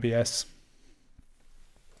see in OBS,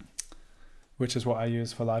 which is what I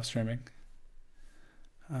use for live streaming.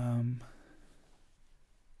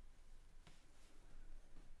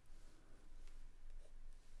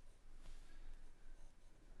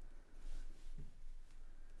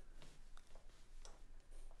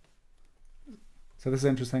 So this is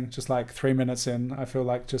interesting. Just like 3 minutes in, I feel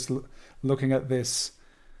like just looking at this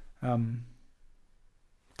kind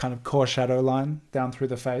of core shadow line down through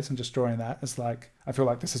the face and just drawing that, it's like, I feel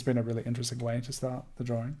like this has been a really interesting way to start the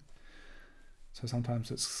drawing. So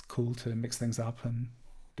sometimes it's cool to mix things up and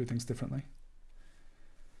do things differently.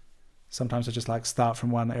 Sometimes I just like start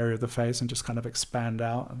from one area of the face and just kind of expand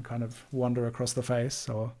out and kind of wander across the face,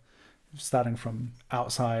 or starting from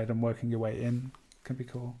outside and working your way in can be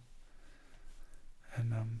cool.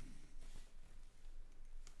 And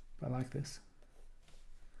I like this.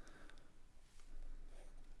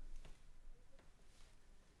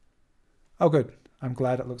 Oh good, I'm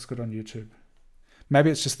glad it looks good on YouTube. Maybe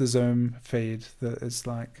it's just the Zoom feed that is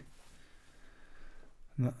like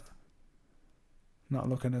not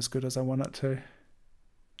looking as good as I want it to.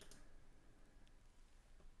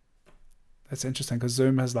 it's interesting because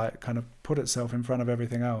Zoom has like kind of put itself in front of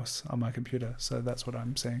everything else on my computer. So that's what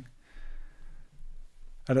I'm seeing.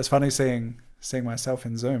 And it's funny seeing myself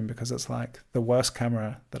in Zoom because it's like the worst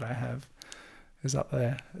camera that I have is up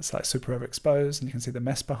there. It's like super overexposed and you can see the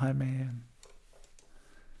mess behind me. And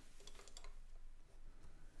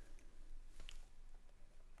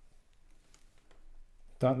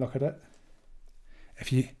don't look at it.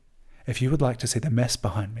 If you would like to see the mess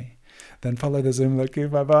behind me, then follow the Zoom link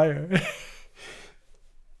in my bio.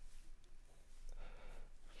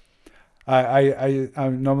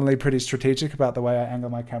 I'm normally pretty strategic about the way I angle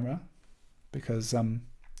my camera because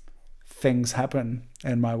things happen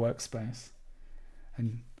in my workspace,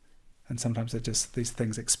 and sometimes these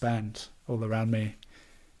things expand all around me,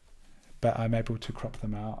 but I'm able to crop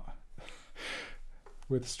them out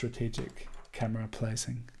with strategic camera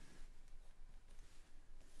placing.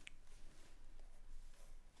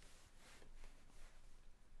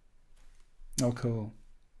 Oh, cool.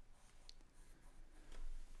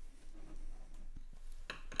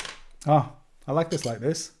 Oh, I like this like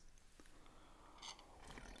this.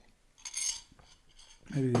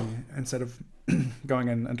 Maybe instead of going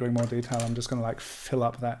in and doing more detail, I'm just going to like fill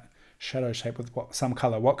up that shadow shape with some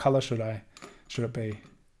color. What color should it be?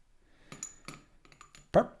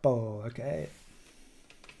 Purple, okay.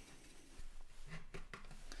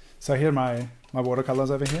 So here are my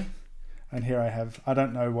watercolors over here. And here I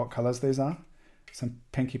don't know what colors these are. Some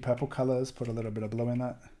pinky purple colors, put a little bit of blue in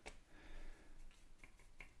that.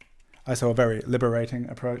 I saw a very liberating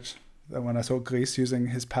approach when I saw Gries using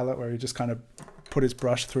his palette where he just kind of put his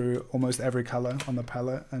brush through almost every color on the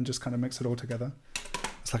palette and just kind of mix it all together.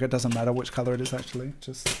 It's like it doesn't matter which color it is actually,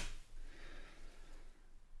 just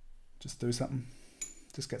do something.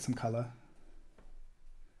 Just get some color.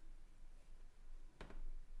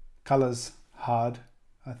 Color's hard,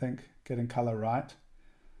 I think, getting color right.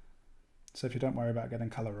 So if you don't worry about getting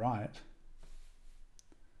color right,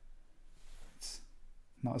 it's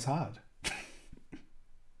not as hard.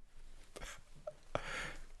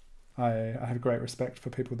 I have great respect for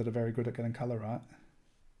people that are very good at getting color right.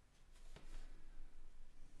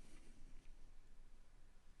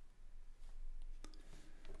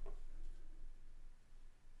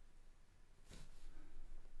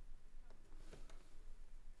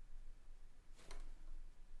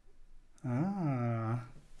 Ah,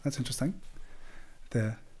 that's interesting.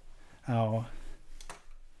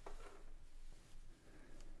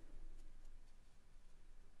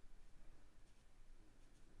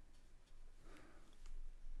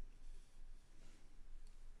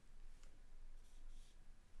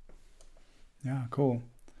 Yeah, cool.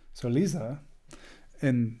 So Lisa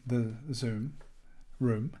in the Zoom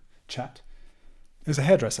room chat is a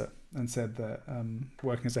hairdresser and said that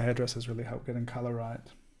working as a hairdresser has really helped getting color right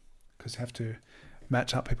because you have to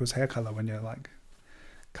match up people's hair color when you're like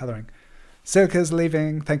coloring. Silke's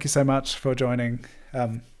leaving. Thank you so much for joining.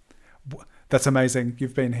 That's amazing.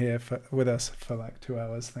 You've been here with us for like 2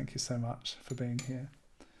 hours. Thank you so much for being here.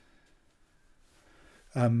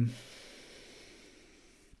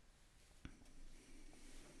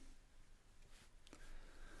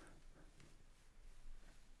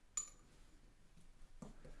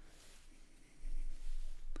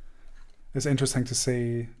 It's interesting to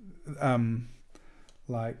see,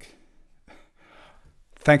 like,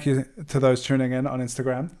 thank you to those tuning in on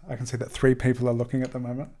Instagram. I can see that 3 people are looking at the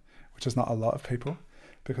moment, which is not a lot of people,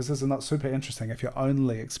 because this is not super interesting if you're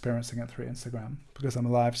only experiencing it through Instagram, because I'm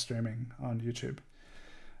live streaming on YouTube.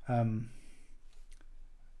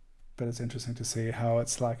 But it's interesting to see how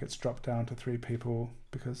it's dropped down to 3 people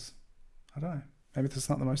because, I don't know, maybe this is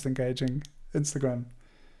not the most engaging Instagram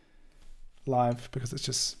live because it's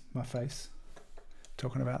just my face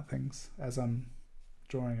talking about things as I'm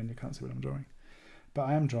drawing and you can't see what I'm drawing. But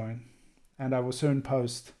I am drawing and I will soon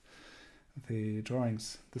post the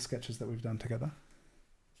drawings, the sketches that we've done together.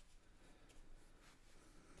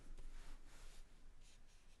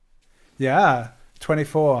 Yeah,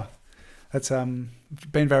 24. That's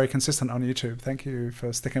been very consistent on YouTube. Thank you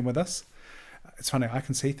for sticking with us. It's funny, I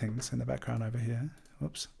can see things in the background over here.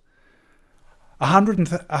 Whoops.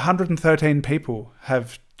 113 people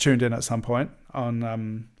have tuned in at some point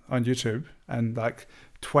on YouTube, and like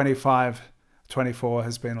 24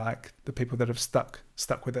 has been like the people that have stuck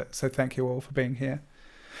with it. So thank you all for being here.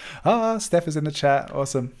 Ah, Steff is in the chat.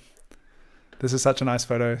 Awesome. This is such a nice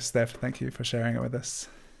photo, Steff. Thank you for sharing it with us.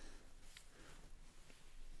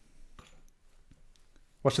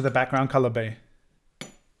 What should the background color be?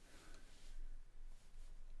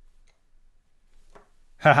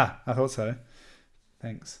 Haha, I thought so.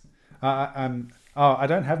 Thanks. I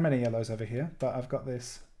don't have many yellows over here, but I've got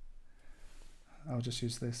this. I'll just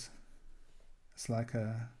use this. It's like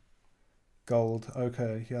a gold,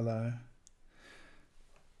 ochre, yellow.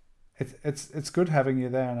 It's good having you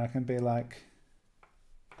there, and I can be like,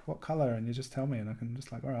 what color? And you just tell me, and I can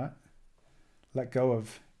just like, all right, let go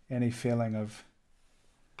of any feeling of,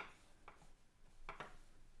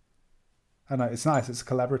 I know, it's nice, it's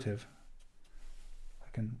collaborative. I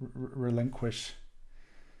can relinquish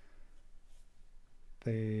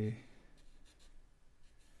the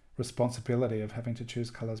responsibility of having to choose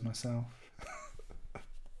colors myself.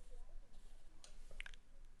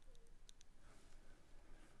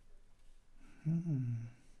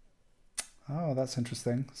 Oh, that's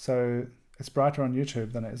interesting. So it's brighter on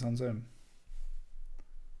YouTube than it is on Zoom.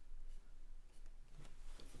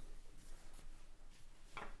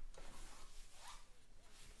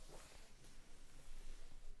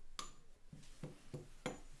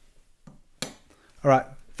 All right,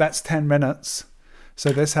 that's 10 minutes.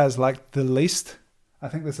 So this has like the least, I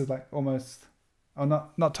think this is like almost, oh,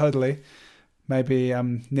 not totally. Maybe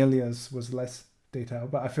Nilya's was less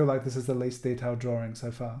detailed, but I feel like this is the least detailed drawing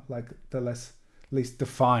so far, like the least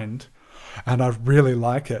defined, and I really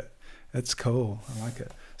like it. It's cool. I like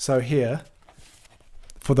it. So here,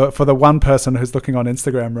 for the one person who's looking on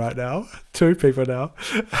Instagram right now, 2 people now,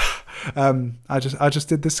 I just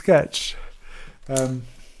did the sketch. Oh,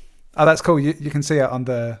 that's cool. You can see it on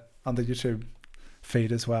the YouTube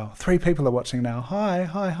feed as well. 3 people are watching now. Hi.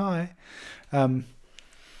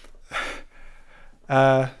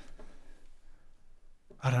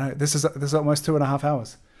 I don't know. This is almost 2.5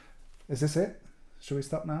 hours. Is this it? Should we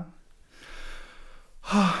stop now?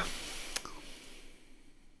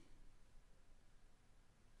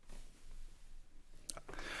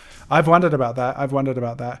 I've wondered about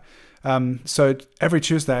that. So every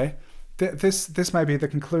Tuesday, this may be the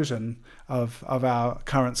conclusion of our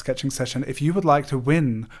current sketching session. If you would like to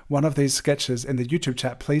win one of these sketches in the YouTube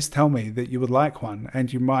chat, please tell me that you would like one,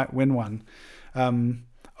 and you might win one.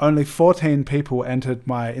 Only 14 people entered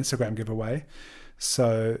my Instagram giveaway,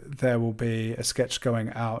 so there will be a sketch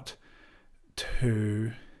going out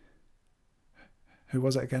to, who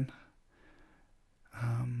was it again?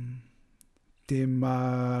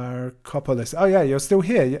 Dimarkopoulos. Oh yeah, you're still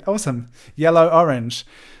here. Awesome. Yellow, orange.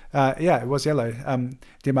 Yeah, it was yellow.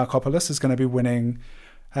 Dimarkopoulos is going to be winning,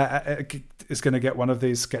 is going to get one of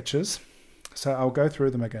these sketches. So I'll go through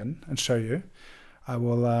them again and show you. I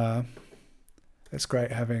will, it's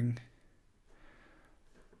great having,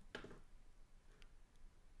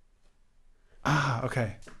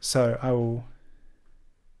 okay. So I'll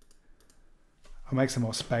make some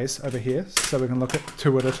more space over here so we can look at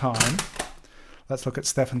 2 at a time. Let's look at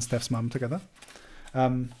Steff and Steff's mum together.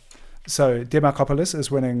 So Dimarkopoulos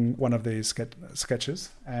is winning one of these sketches,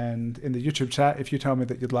 and in the YouTube chat, if you tell me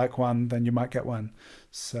that you'd like one, then you might get one.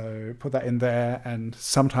 So put that in there, and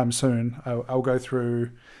sometime soon I'll go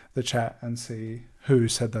through the chat and see who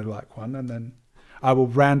said they'd like one, and then I will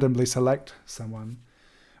randomly select someone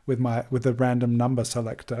with the random number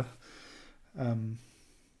selector.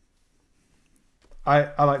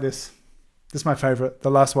 I like this. This is my favorite. The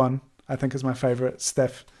last one I think is my favorite.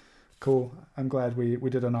 Steff. Cool. I'm glad we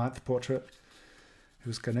did a 9th portrait. It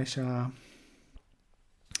was Ganesha,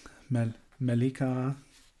 Melika,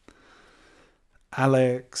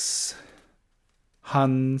 Alex,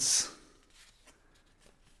 Hans,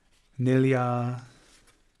 Nilya,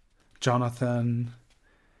 Jonathan,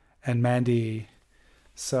 and Mandy.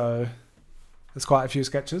 So there's quite a few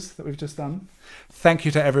sketches that we've just done. Thank you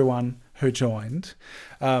to everyone who joined.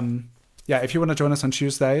 Yeah, if you want to join us on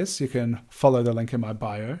Tuesdays, you can follow the link in my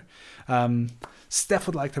bio. Steff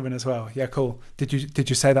would like to win as well. Yeah, cool. Did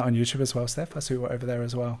you say that on YouTube as well, Steff? I see you were over there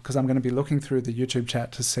as well, because I'm going to be looking through the YouTube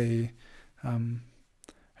chat to see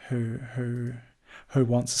who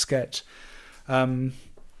wants a sketch.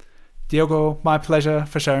 Diogo, my pleasure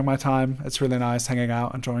for sharing my time. It's really nice hanging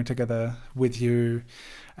out and drawing together with you.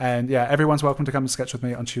 And yeah, everyone's welcome to come and sketch with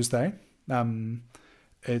me on Tuesday. And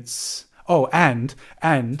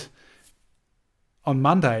on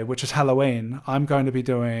Monday, which is Halloween, I'm going to be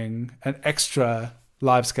doing an extra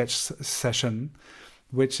live sketch session,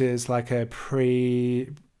 which is like it's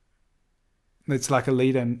like a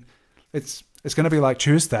lead-in. It's going to be like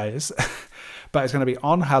Tuesdays, but it's going to be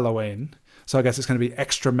on Halloween. So I guess it's going to be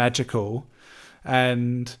extra magical.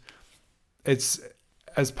 And it's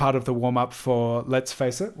as part of the warm-up for Let's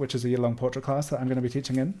Face It, which is a year-long portrait class that I'm going to be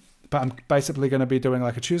teaching in. But I'm basically going to be doing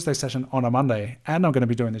like a Tuesday session on a Monday, and I'm going to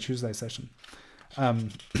be doing the Tuesday session.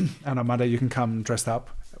 And on Monday you can come dressed up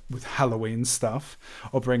with Halloween stuff,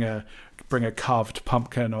 or bring a carved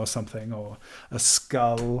pumpkin or something, or a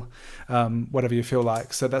skull, whatever you feel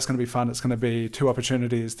like. So that's going to be fun. It's going to be 2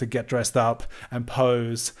 opportunities to get dressed up and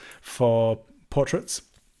pose for portraits.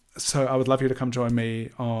 So I would love you to come join me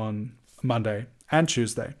on Monday and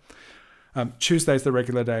Tuesday. Tuesday's the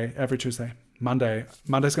regular day, every Tuesday. Monday's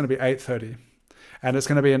going to be 8:30. And it's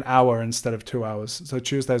going to be an hour instead of 2 hours. So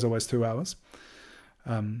Tuesday's always 2 hours.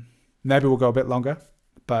 Maybe we'll go a bit longer,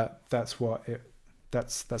 but that's like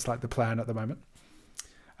the plan at the moment.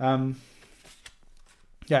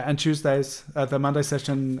 Yeah, and Tuesdays, the Monday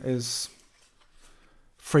session is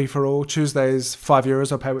free for all. Tuesdays,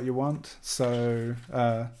 €5, I'll pay what you want. So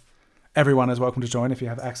everyone is welcome to join. If you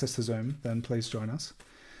have access to Zoom, then please join us.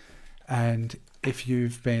 And if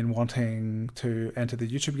you've been wanting to enter the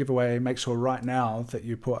YouTube giveaway, make sure right now that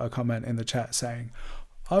you put a comment in the chat saying,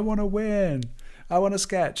 I want to win, I want a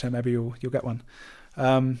sketch, and maybe you'll get one.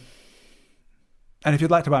 And if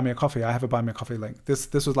you'd like to buy me a coffee, I have a buy me a coffee link.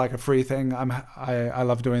 This was like a free thing. I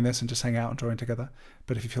love doing this and just hang out and drawing together.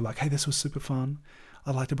 But if you feel like, hey, this was super fun,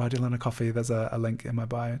 I'd like to buy Dylan a coffee, there's a link in my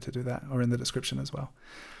bio to do that, or in the description as well.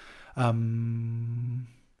 And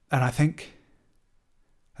I think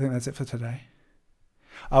that's it for today.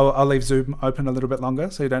 I'll leave Zoom open a little bit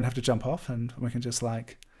longer so you don't have to jump off, and we can just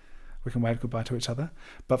we can wave goodbye to each other.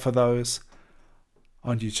 But for those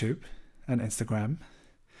on YouTube and Instagram,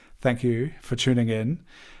 thank you for tuning in,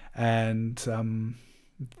 and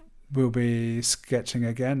we'll be sketching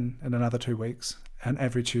again in another 2 weeks, and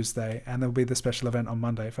every Tuesday, and there'll be the special event on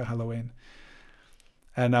Monday for Halloween.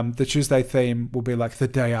 And the Tuesday theme will be like the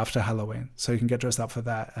day after Halloween, so you can get dressed up for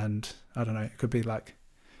that. And I don't know, it could be like,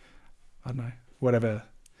 I don't know, whatever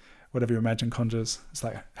you imagine conjures. It's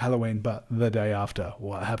like Halloween, but the day after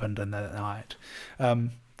what happened in the night.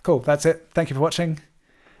 Cool, that's it. Thank you for watching,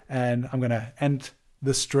 and I'm going to end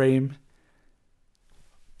the stream.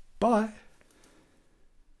 Bye.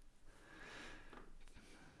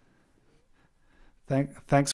 Thanks.